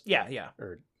on is. Yeah.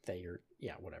 Or that you're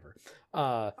whatever.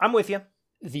 I'm with you.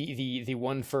 The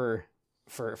one for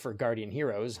Guardian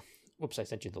Heroes. Whoops, I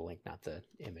sent you the link, not the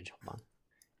image. Hold on.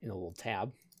 In a little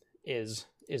tab is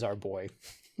our boy.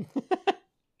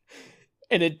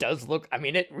 And it does look,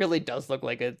 it really does look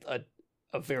like a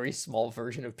very small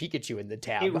version of Pikachu in the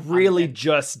tab. It really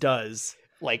just does.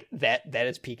 That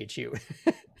is Pikachu.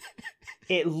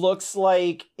 It looks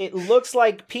like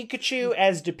Pikachu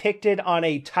as depicted on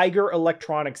a Tiger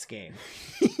Electronics game.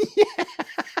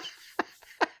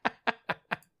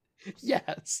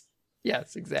 Yes.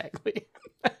 Yes, exactly.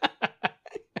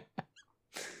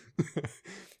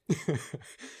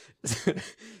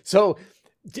 So,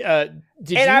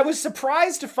 I was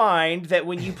surprised to find that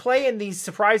when you play in these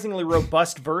surprisingly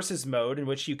robust versus mode, in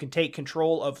which you can take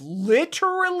control of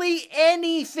literally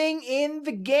anything in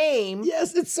the game.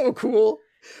 Yes, it's so cool.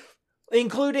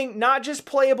 Including not just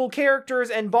playable characters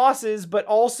and bosses, but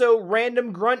also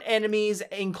random grunt enemies,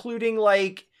 including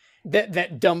like...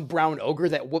 That dumb brown ogre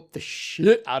that whooped the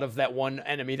shit out of that one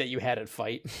enemy that you had at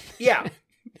fight. Yeah.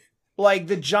 Like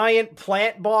the giant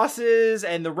plant bosses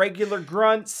and the regular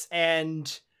grunts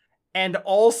and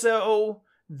also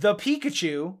the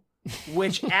Pikachu,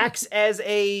 which acts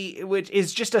which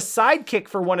is just a sidekick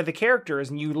for one of the characters,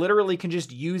 and you literally can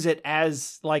just use it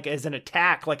as an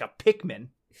attack, like a Pikmin.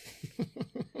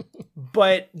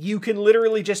 But you can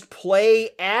literally just play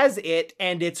as it,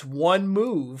 and it's one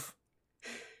move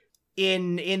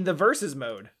in the versus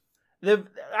mode.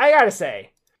 I gotta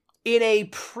say, in a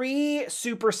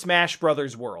pre-Super Smash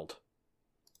Brothers world,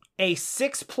 a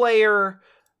 6-player,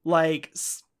 like,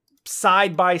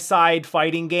 side-by-side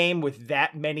fighting game with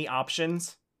that many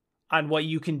options on what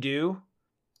you can do,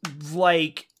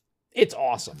 like... It's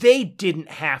awesome. They didn't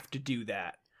have to do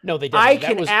that. No, they didn't. I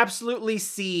can absolutely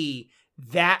see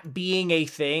that being a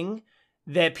thing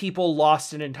that people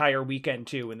lost an entire weekend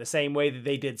to, in the same way that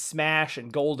they did Smash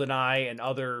and GoldenEye and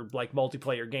other, like,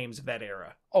 multiplayer games of that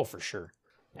era. Oh, for sure.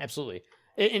 Absolutely.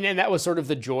 And that was sort of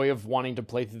the joy of wanting to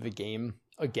play through the game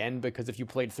again, because if you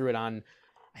played through it on,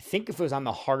 I think if it was on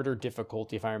the harder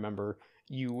difficulty, if I remember,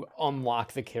 you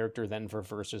unlock the character then for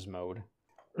versus mode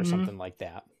or something like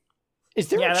that. Is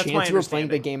there a chance you were playing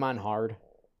the game on hard?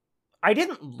 I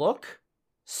didn't look,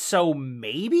 so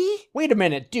maybe? Wait a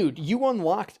minute, dude, you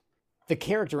unlocked the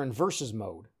character in versus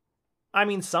mode. I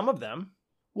mean, some of them.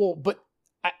 Well, but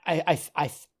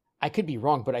I could be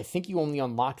wrong, but I think you only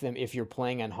unlock them if you're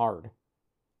playing on hard.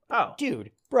 Oh.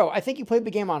 Dude, bro, I think you played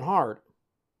the game on hard.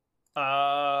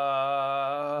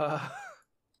 I'm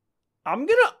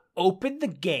gonna open the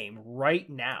game right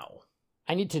now.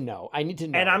 I need to know.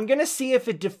 And I'm gonna see if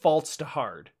it defaults to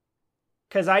hard.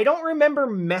 Because I don't remember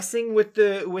messing with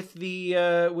the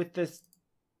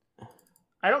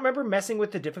I don't remember messing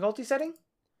with the difficulty setting.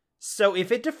 So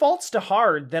if it defaults to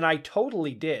hard, then I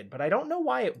totally did, but I don't know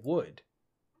why it would.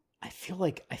 I feel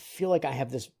like I have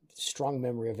this strong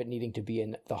memory of it needing to be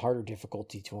in the harder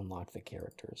difficulty to unlock the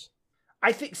characters.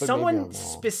 I think someone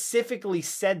specifically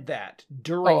said that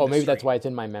during the maybe stream. That's why it's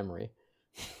in my memory.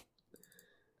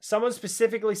 Someone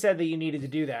specifically said that you needed to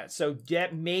do that. So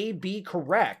that may be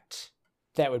correct.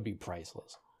 That would be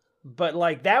priceless. But,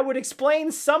 like, that would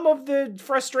explain some of the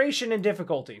frustration and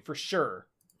difficulty, for sure.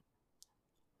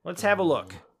 Let's have a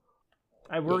look.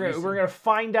 We're gonna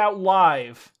find out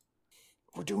live.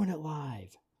 We're doing it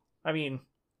live. I mean,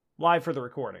 live for the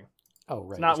recording. Oh,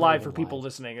 right. It's not live for people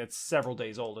listening. It's several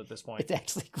days old at this point. It's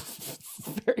actually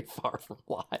very far from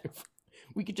live.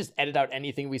 We could just edit out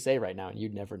anything we say right now, and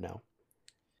you'd never know.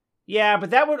 Yeah, but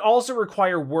that would also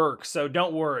require work, so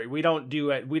don't worry. We don't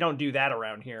do it. We don't do that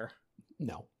around here.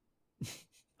 No.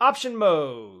 Option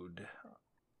mode.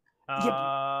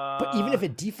 Yeah, but even if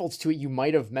it defaults to it, you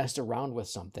might have messed around with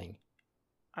something.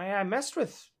 I messed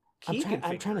with key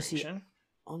configuration. I'm trying to see.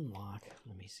 Unlock.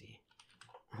 Let me see.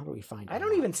 How do we find it? I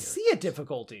don't even see a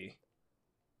difficulty.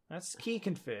 That's key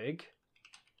config.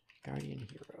 Guardian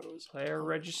Heroes. Player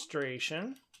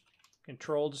registration.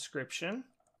 Control description.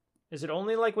 Is it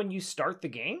only like when you start the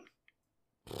game?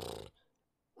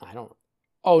 I don't...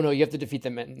 Oh, no, you have to defeat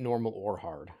them at normal or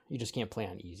hard. You just can't play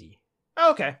on easy.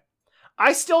 Okay.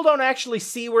 I still don't actually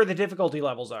see where the difficulty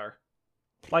levels are.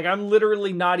 Like, I'm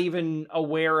literally not even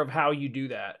aware of how you do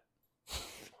that.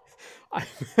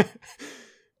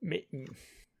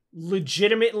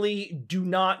 Legitimately do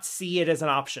not see it as an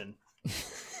option.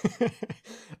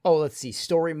 Oh, let's see.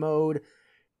 Story mode.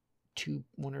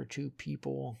 One or two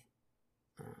people.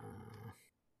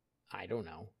 I don't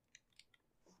know.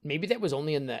 Maybe that was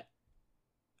only in the...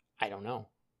 I don't know.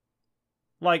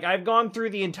 Like, I've gone through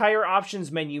the entire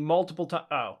options menu multiple times.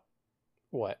 Oh.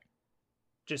 What?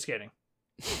 Just kidding.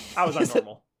 I was on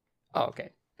normal. Oh,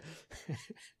 okay.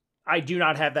 I do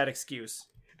not have that excuse.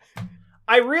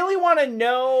 I really want to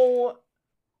know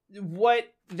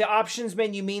what the options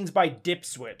menu means by dip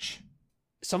switch.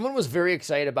 Someone was very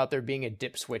excited about there being a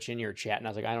dip switch in your chat, and I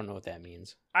was like, I don't know what that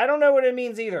means. I don't know what it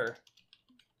means either.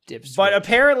 Dip switch. But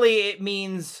apparently it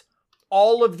means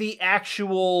all of the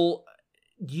actual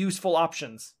useful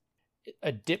options.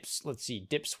 dip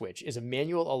switch is a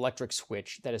manual electric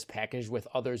switch that is packaged with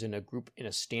others in a group in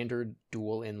a standard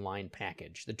dual inline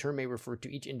package. The term may refer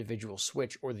to each individual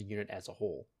switch or the unit as a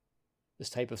whole. This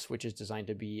type of switch is designed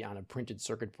to be on a printed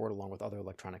circuit board along with other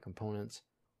electronic components.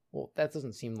 Well, that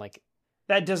doesn't seem like...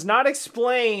 That does not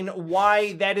explain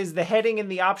why that is the heading in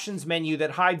the options menu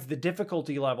that hides the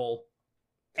difficulty level.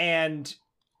 And...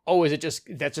 Oh, is it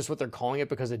that's just what they're calling it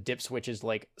because a dip switch is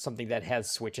like something that has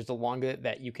switches along it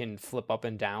that you can flip up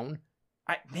and down?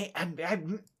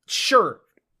 I'm sure.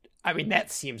 I mean,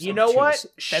 that seems You obtuse. know what?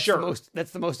 That's Sure.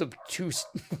 That's the most obtuse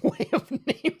way of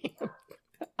naming an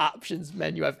options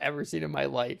menu I've ever seen in my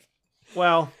life.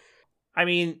 Well, I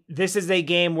mean, this is a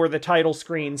game where the title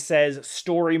screen says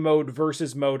story mode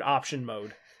versus mode option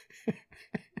mode.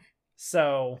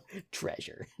 So...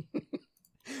 Treasure.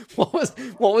 What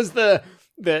was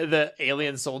the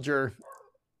alien soldier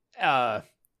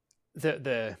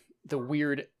the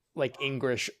weird like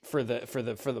English for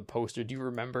the poster? Do you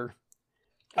remember?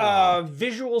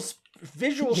 Visual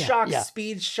shock, yeah.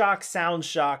 speed shock, sound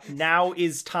shock. Now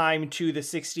is time to the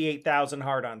 68,000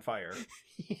 heart on fire.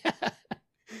 Yeah.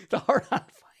 The heart on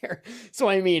fire. So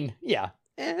I mean, yeah,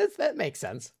 that makes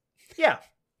sense. Yeah.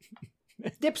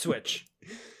 Dip switch.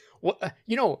 Well,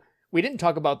 we didn't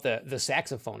talk about the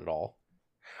saxophone at all.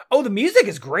 Oh, the music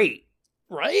is great.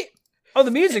 Right? Oh,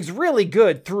 the music's really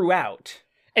good throughout.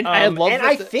 And I love and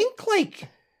I think like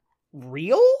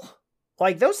real?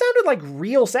 Like those sounded like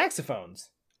real saxophones.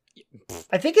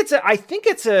 I think it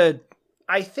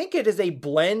is a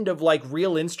blend of like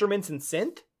real instruments and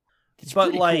synth. It's but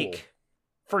pretty like cool.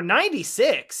 For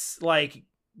 96, like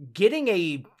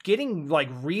getting like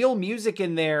real music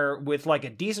in there with like a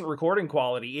decent recording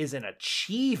quality is an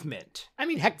achievement. I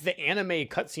mean, heck, the anime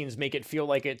cutscenes make it feel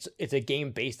like it's a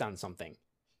game based on something.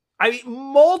 I mean,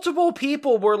 multiple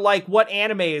people were like, "What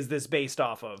anime is this based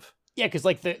off of?" Yeah, because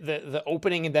like the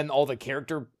opening and then all the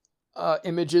character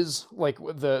images, like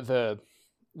the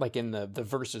like in the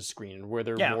versus screen where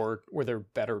they're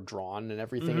better drawn and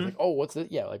everything. Mm-hmm. It's like, oh, what's it?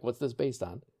 Yeah, like what's this based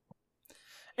on?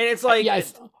 And it's like,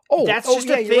 that's just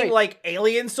a thing. Right. Like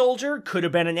Alien Soldier could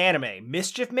have been an anime.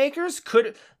 Mischief Makers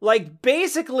could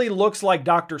basically looks like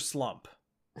Dr. Slump.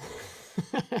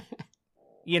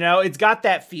 It's got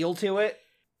that feel to it.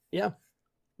 Yeah.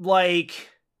 Like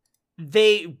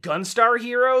Gunstar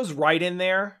Heroes right in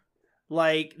there.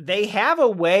 Like they have a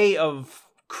way of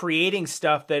creating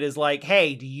stuff that is like,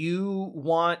 hey, do you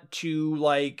want to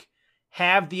like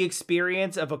have the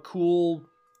experience of a cool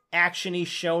action-y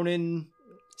shonen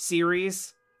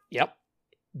series? Yep.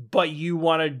 But you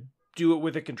want to do it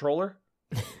with a controller?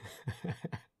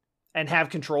 And have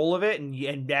control of it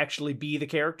and actually be the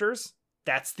characters?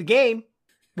 That's the game.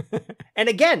 And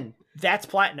again, that's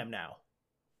Platinum now.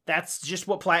 That's just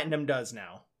what Platinum does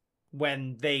now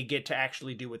when they get to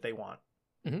actually do what they want.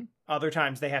 Mm-hmm. Other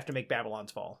times they have to make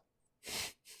Babylon's Fall.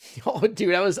 Oh,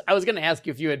 dude, I was going to ask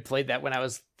you if you had played that when I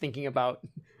was thinking about...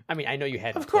 I mean, I know you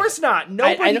had. Of course not.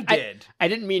 Nobody did. I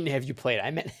didn't mean have you played it.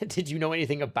 I meant, did you know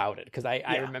anything about it? Because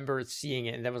I remember seeing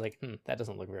it and then was like, that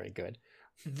doesn't look very good.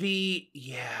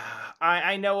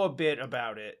 I know a bit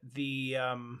about it.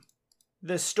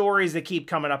 The stories that keep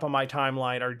coming up on my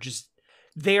timeline are just,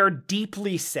 they are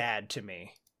deeply sad to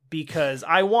me because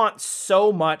I want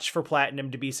so much for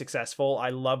Platinum to be successful. I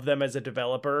love them as a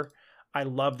developer. I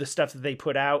love the stuff that they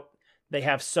put out. They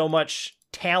have so much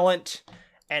talent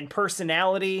and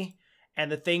personality, and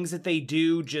the things that they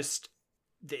do just,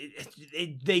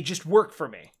 they just work for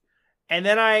me. And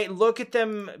then I look at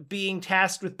them being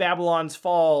tasked with Babylon's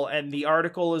Fall, and the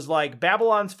article is like,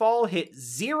 Babylon's Fall hit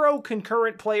 0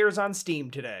 concurrent players on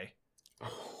Steam today.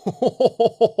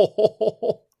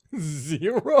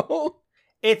 0?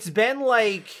 It's been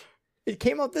like... It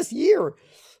came out this year.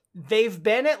 They've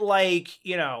been at like,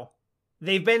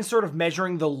 they've been sort of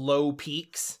measuring the low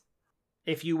peaks,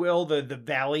 if you will, the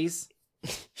valleys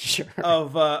sure.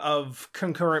 of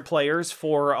concurrent players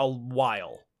for a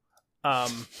while.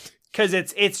 Because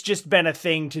it's just been a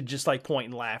thing to just like point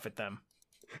and laugh at them,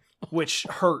 which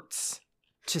hurts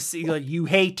to see. Like you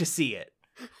hate to see it,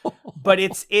 but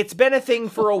it's been a thing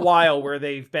for a while where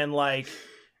they've been like,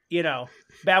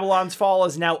 Babylon's Fall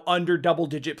is now under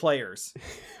double-digit players.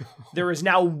 There is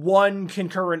now 1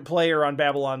 concurrent player on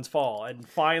Babylon's Fall, and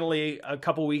finally, a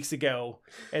couple weeks ago,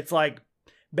 it's like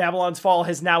Babylon's Fall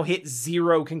has now hit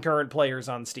 0 concurrent players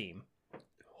on Steam.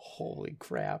 Holy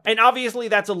crap. And obviously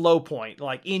that's a low point.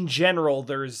 Like in general,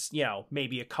 there's,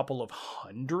 maybe a couple of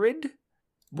 100,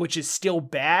 which is still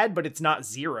bad, but it's not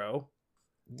 0.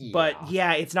 Yeah. But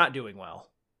yeah, it's not doing well.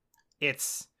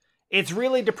 It's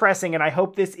really depressing, and I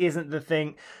hope this isn't the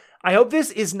thing. I hope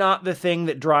this is not the thing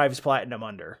that drives Platinum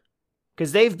under.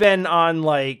 Because they've been on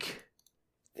like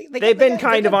they've been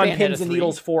kind of on pins and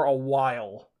needles for a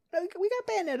while. We got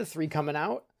Bayonetta 3 coming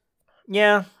out.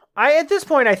 Yeah, at this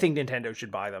point I think Nintendo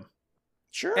should buy them.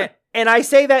 Sure. And I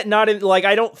say that not in like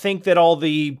I don't think that all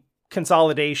the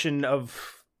consolidation of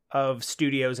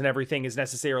studios and everything is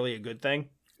necessarily a good thing.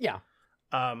 Yeah.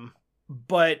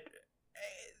 But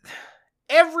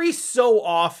every so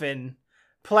often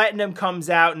Platinum comes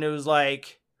out and it was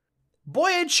like, boy,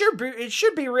 it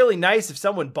should be really nice if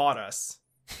someone bought us.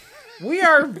 We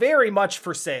are very much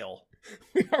for sale.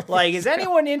 Like, is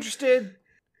anyone interested?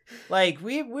 Like,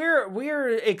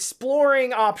 we're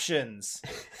exploring options.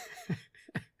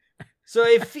 So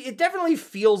it definitely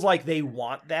feels like they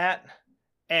want that.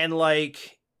 And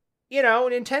like, you know,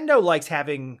 Nintendo likes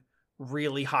having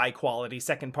really high quality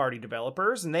second party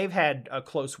developers, and they've had a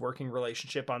close working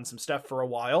relationship on some stuff for a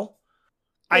while.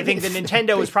 I think that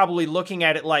Nintendo is probably looking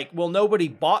at it like, well, nobody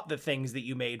bought the things that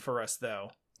you made for us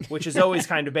though, which has always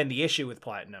kind of been the issue with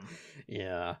Platinum.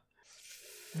 Yeah.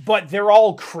 But they're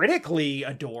all critically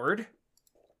adored,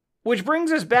 which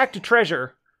brings us back to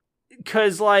Treasure.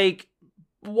 'Cause like,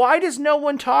 why does no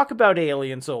one talk about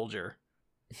Alien Soldier?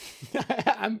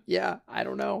 I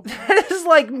don't know. That is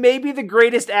like maybe the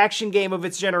greatest action game of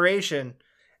its generation,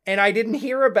 and I didn't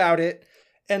hear about it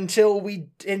until we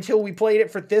played it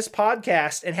for this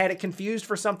podcast and had it confused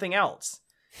for something else.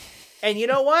 And you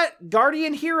know what?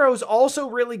 Guardian Heroes also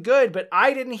really good, but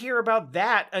I didn't hear about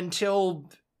that until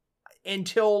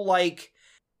like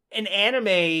an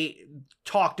anime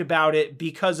talked about it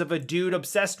because of a dude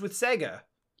obsessed with Sega.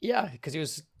 Yeah, because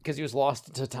he was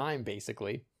lost to time,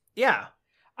 basically. Yeah.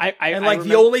 I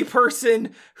the only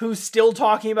person who's still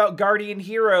talking about Guardian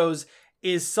Heroes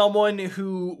is someone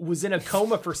who was in a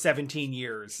coma for 17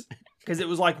 years because it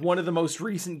was like one of the most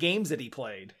recent games that he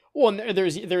played. Well, and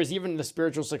there's even the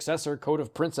spiritual successor, Code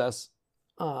of Princess,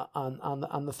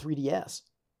 on the 3DS.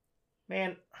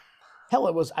 Man,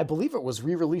 hell, I believe it was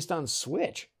re-released on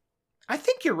Switch. I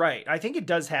think you're right. I think it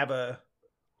does have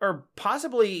or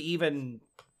possibly even,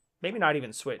 maybe not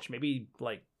even Switch, maybe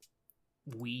like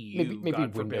Wii U, maybe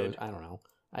God Windows. forbid. I don't know.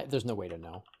 There's no way to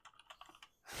know.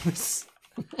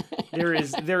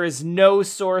 There is no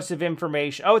source of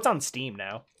information. Oh, it's on Steam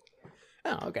now.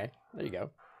 Oh, okay. There you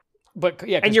go. But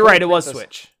yeah, and you're right. It was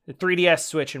Switch, the 3DS,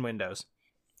 Switch, and Windows.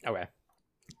 Okay.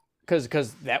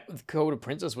 Because that Code of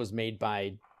Princess was made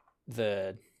by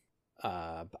the,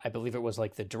 I believe it was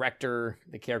like the director,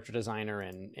 the character designer,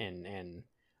 and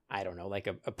I don't know, like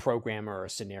a programmer or a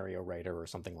scenario writer or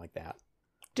something like that.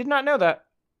 Did not know that.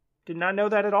 Did not know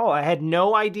that at all. I had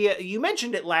no idea. You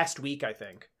mentioned it last week, I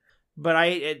think. But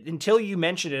until you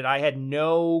mentioned it, I had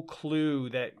no clue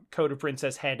that Code of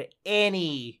Princess had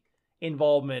any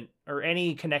involvement or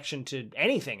any connection to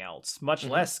anything else, much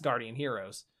less Guardian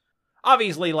Heroes.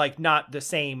 Obviously, like, not the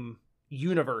same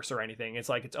universe or anything. It's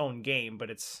like its own game, but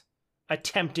it's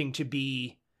attempting to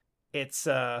be it's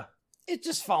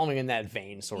just following in that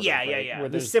vein, sort of. Right? Yeah.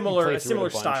 Where a similar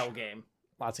style game.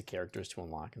 Lots of characters to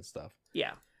unlock and stuff.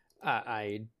 Yeah.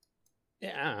 It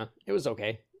was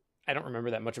okay. I don't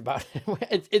remember that much about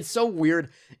it. It's so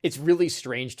weird. It's really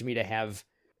strange to me to have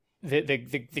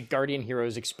the Guardian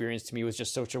Heroes experience. To me was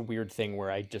just such a weird thing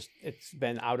where it's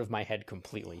been out of my head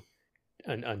completely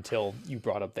until you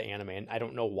brought up the anime, and I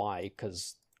don't know why,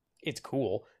 because it's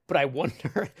cool. But I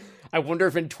wonder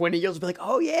if in 20 years we'll be like,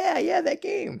 oh yeah, that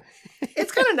game.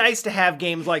 It's kind of nice to have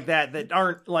games like that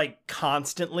aren't like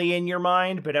constantly in your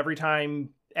mind, but every time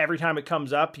it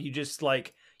comes up, you're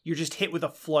just hit with a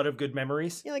flood of good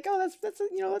memories. You're like, oh,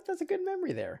 that's a good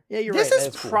memory there. Yeah, you're right. This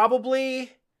is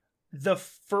probably the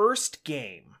first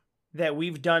game that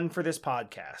we've done for this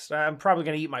podcast. I'm probably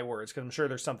going to eat my words because I'm sure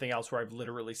there's something else where I've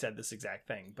literally said this exact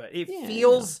thing, but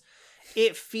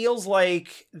it feels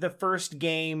like the first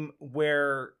game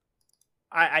where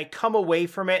I come away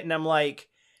from it and I'm like,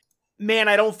 man,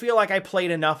 I don't feel like I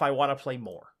played enough. I want to play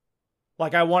more.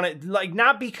 Like I want to, like,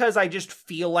 not because I just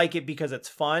feel like it because it's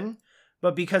fun,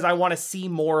 but because I want to see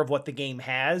more of what the game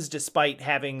has, despite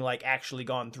having like actually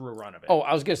gone through a run of it. Oh,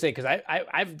 I was gonna say, because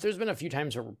I've there's been a few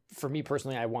times where, for me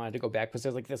personally, I wanted to go back because I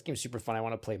was like, this game's super fun. I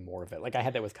want to play more of it. Like I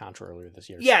had that with Contra earlier this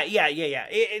year. Yeah.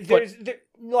 There's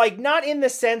like, not in the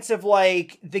sense of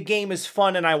like the game is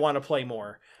fun and I want to play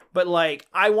more, but like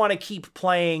I want to keep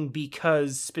playing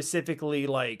because specifically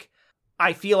like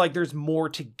I feel like there's more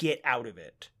to get out of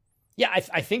it. Yeah,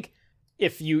 I think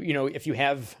if you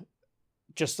have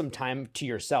just some time to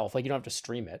yourself, like you don't have to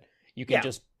stream it, you can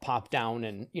just pop down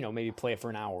and maybe play it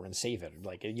for an hour and save it.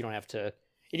 Like you don't have to.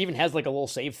 It even has like a little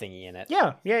save thingy in it.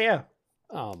 Yeah.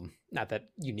 Not that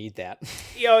you need that.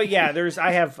 Oh yeah,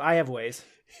 I have ways.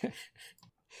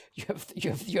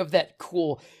 you have that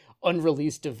cool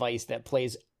unreleased device that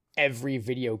plays every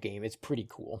video game. It's pretty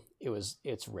cool.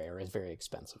 It's rare. It's very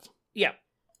expensive. Yeah.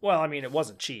 Well, I mean, it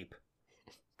wasn't cheap.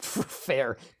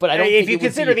 Fair, but I don't. If you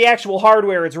consider the actual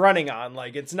hardware it's running on,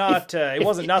 like it's not. It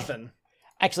wasn't nothing.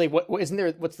 Actually, what isn't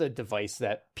there? What's the device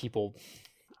that people?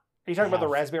 Are you talking about the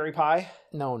Raspberry Pi?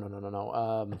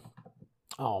 No.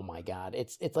 Oh my God!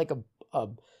 It's like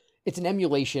it's an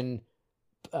emulation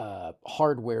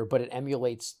hardware, but it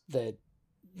emulates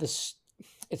this.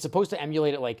 It's supposed to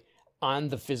emulate it like on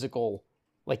the physical,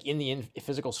 like in the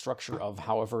physical structure of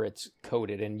however it's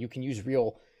coded, and you can use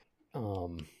real.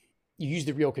 You use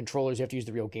the real controllers. You have to use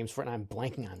the real games for it. And I'm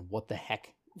blanking on what the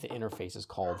heck the interface is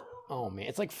called. Oh man,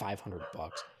 it's like $500.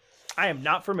 I am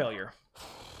not familiar.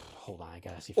 Hold on, I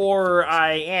gotta see. Or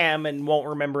I am and won't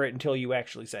remember it until you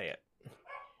actually say it.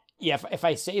 Yeah, if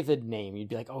I say the name, you'd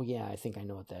be like, "Oh yeah, I think I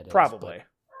know what that is." Probably.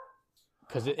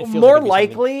 Because it feels more like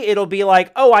likely it'll be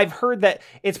like, "Oh, I've heard that."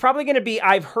 It's probably going to be,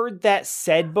 "I've heard that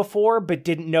said before, but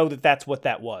didn't know that that's what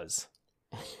that was."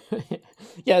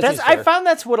 Yeah, I found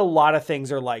that's what a lot of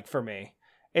things are like for me.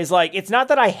 Is like, it's not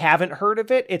that I haven't heard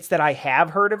of it, it's that I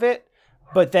have heard of it,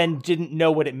 but then didn't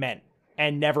know what it meant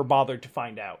and never bothered to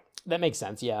find out. That makes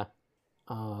sense, yeah.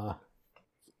 God,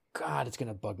 it's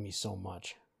gonna bug me so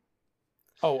much.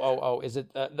 Oh, is it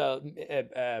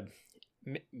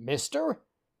Mister?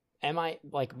 Am I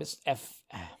like Miss F?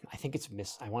 I think it's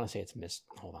Miss. I want to say it's Miss.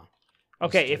 Hold on.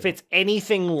 Okay, Mister. if it's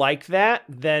anything like that,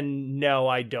 then no,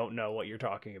 I don't know what you're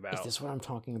talking about. Is this what I'm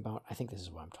talking about? I think this is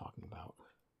what I'm talking about.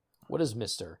 What is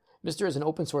Mister? Mister is an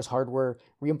open source hardware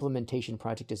reimplementation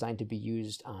project designed to be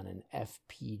used on an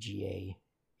FPGA.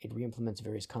 It reimplements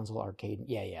various console arcade.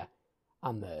 Yeah.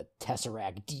 On the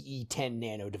Tesseract DE10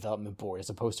 Nano development board, as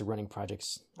opposed to running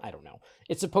projects. I don't know.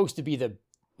 It's supposed to be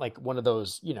one of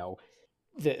those,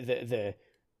 the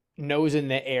nose in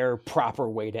the air proper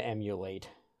way to emulate.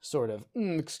 Sort of,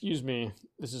 excuse me,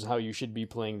 this is how you should be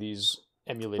playing these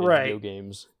emulated video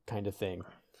games kind of thing.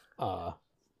 I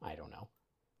don't know.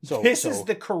 This is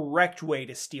the correct way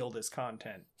to steal this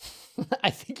content. I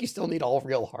think you still need all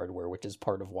real hardware, which is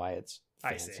part of why it's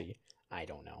fancy. I see. I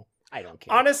don't know. I don't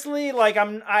care. Honestly, like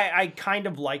I kind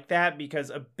of like that because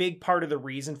a big part of the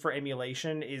reason for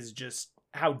emulation is just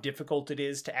how difficult it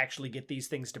is to actually get these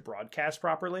things to broadcast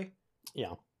properly.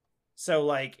 Yeah. So,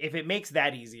 like, if it makes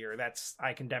that easier,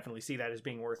 I can definitely see that as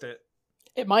being worth it.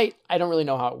 It might. I don't really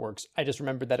know how it works. I just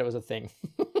remembered that it was a thing.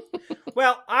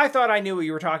 Well, I thought I knew what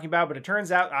you were talking about, but it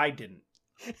turns out I didn't.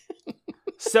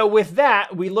 So with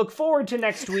that, we look forward to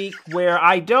next week where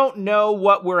I don't know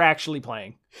what we're actually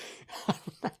playing.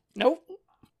 Nope.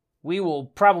 We will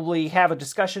probably have a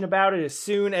discussion about it as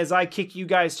soon as I kick you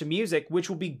guys to music, which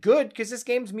will be good because this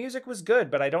game's music was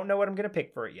good, but I don't know what I'm going to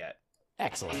pick for it yet.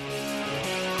 Excellent.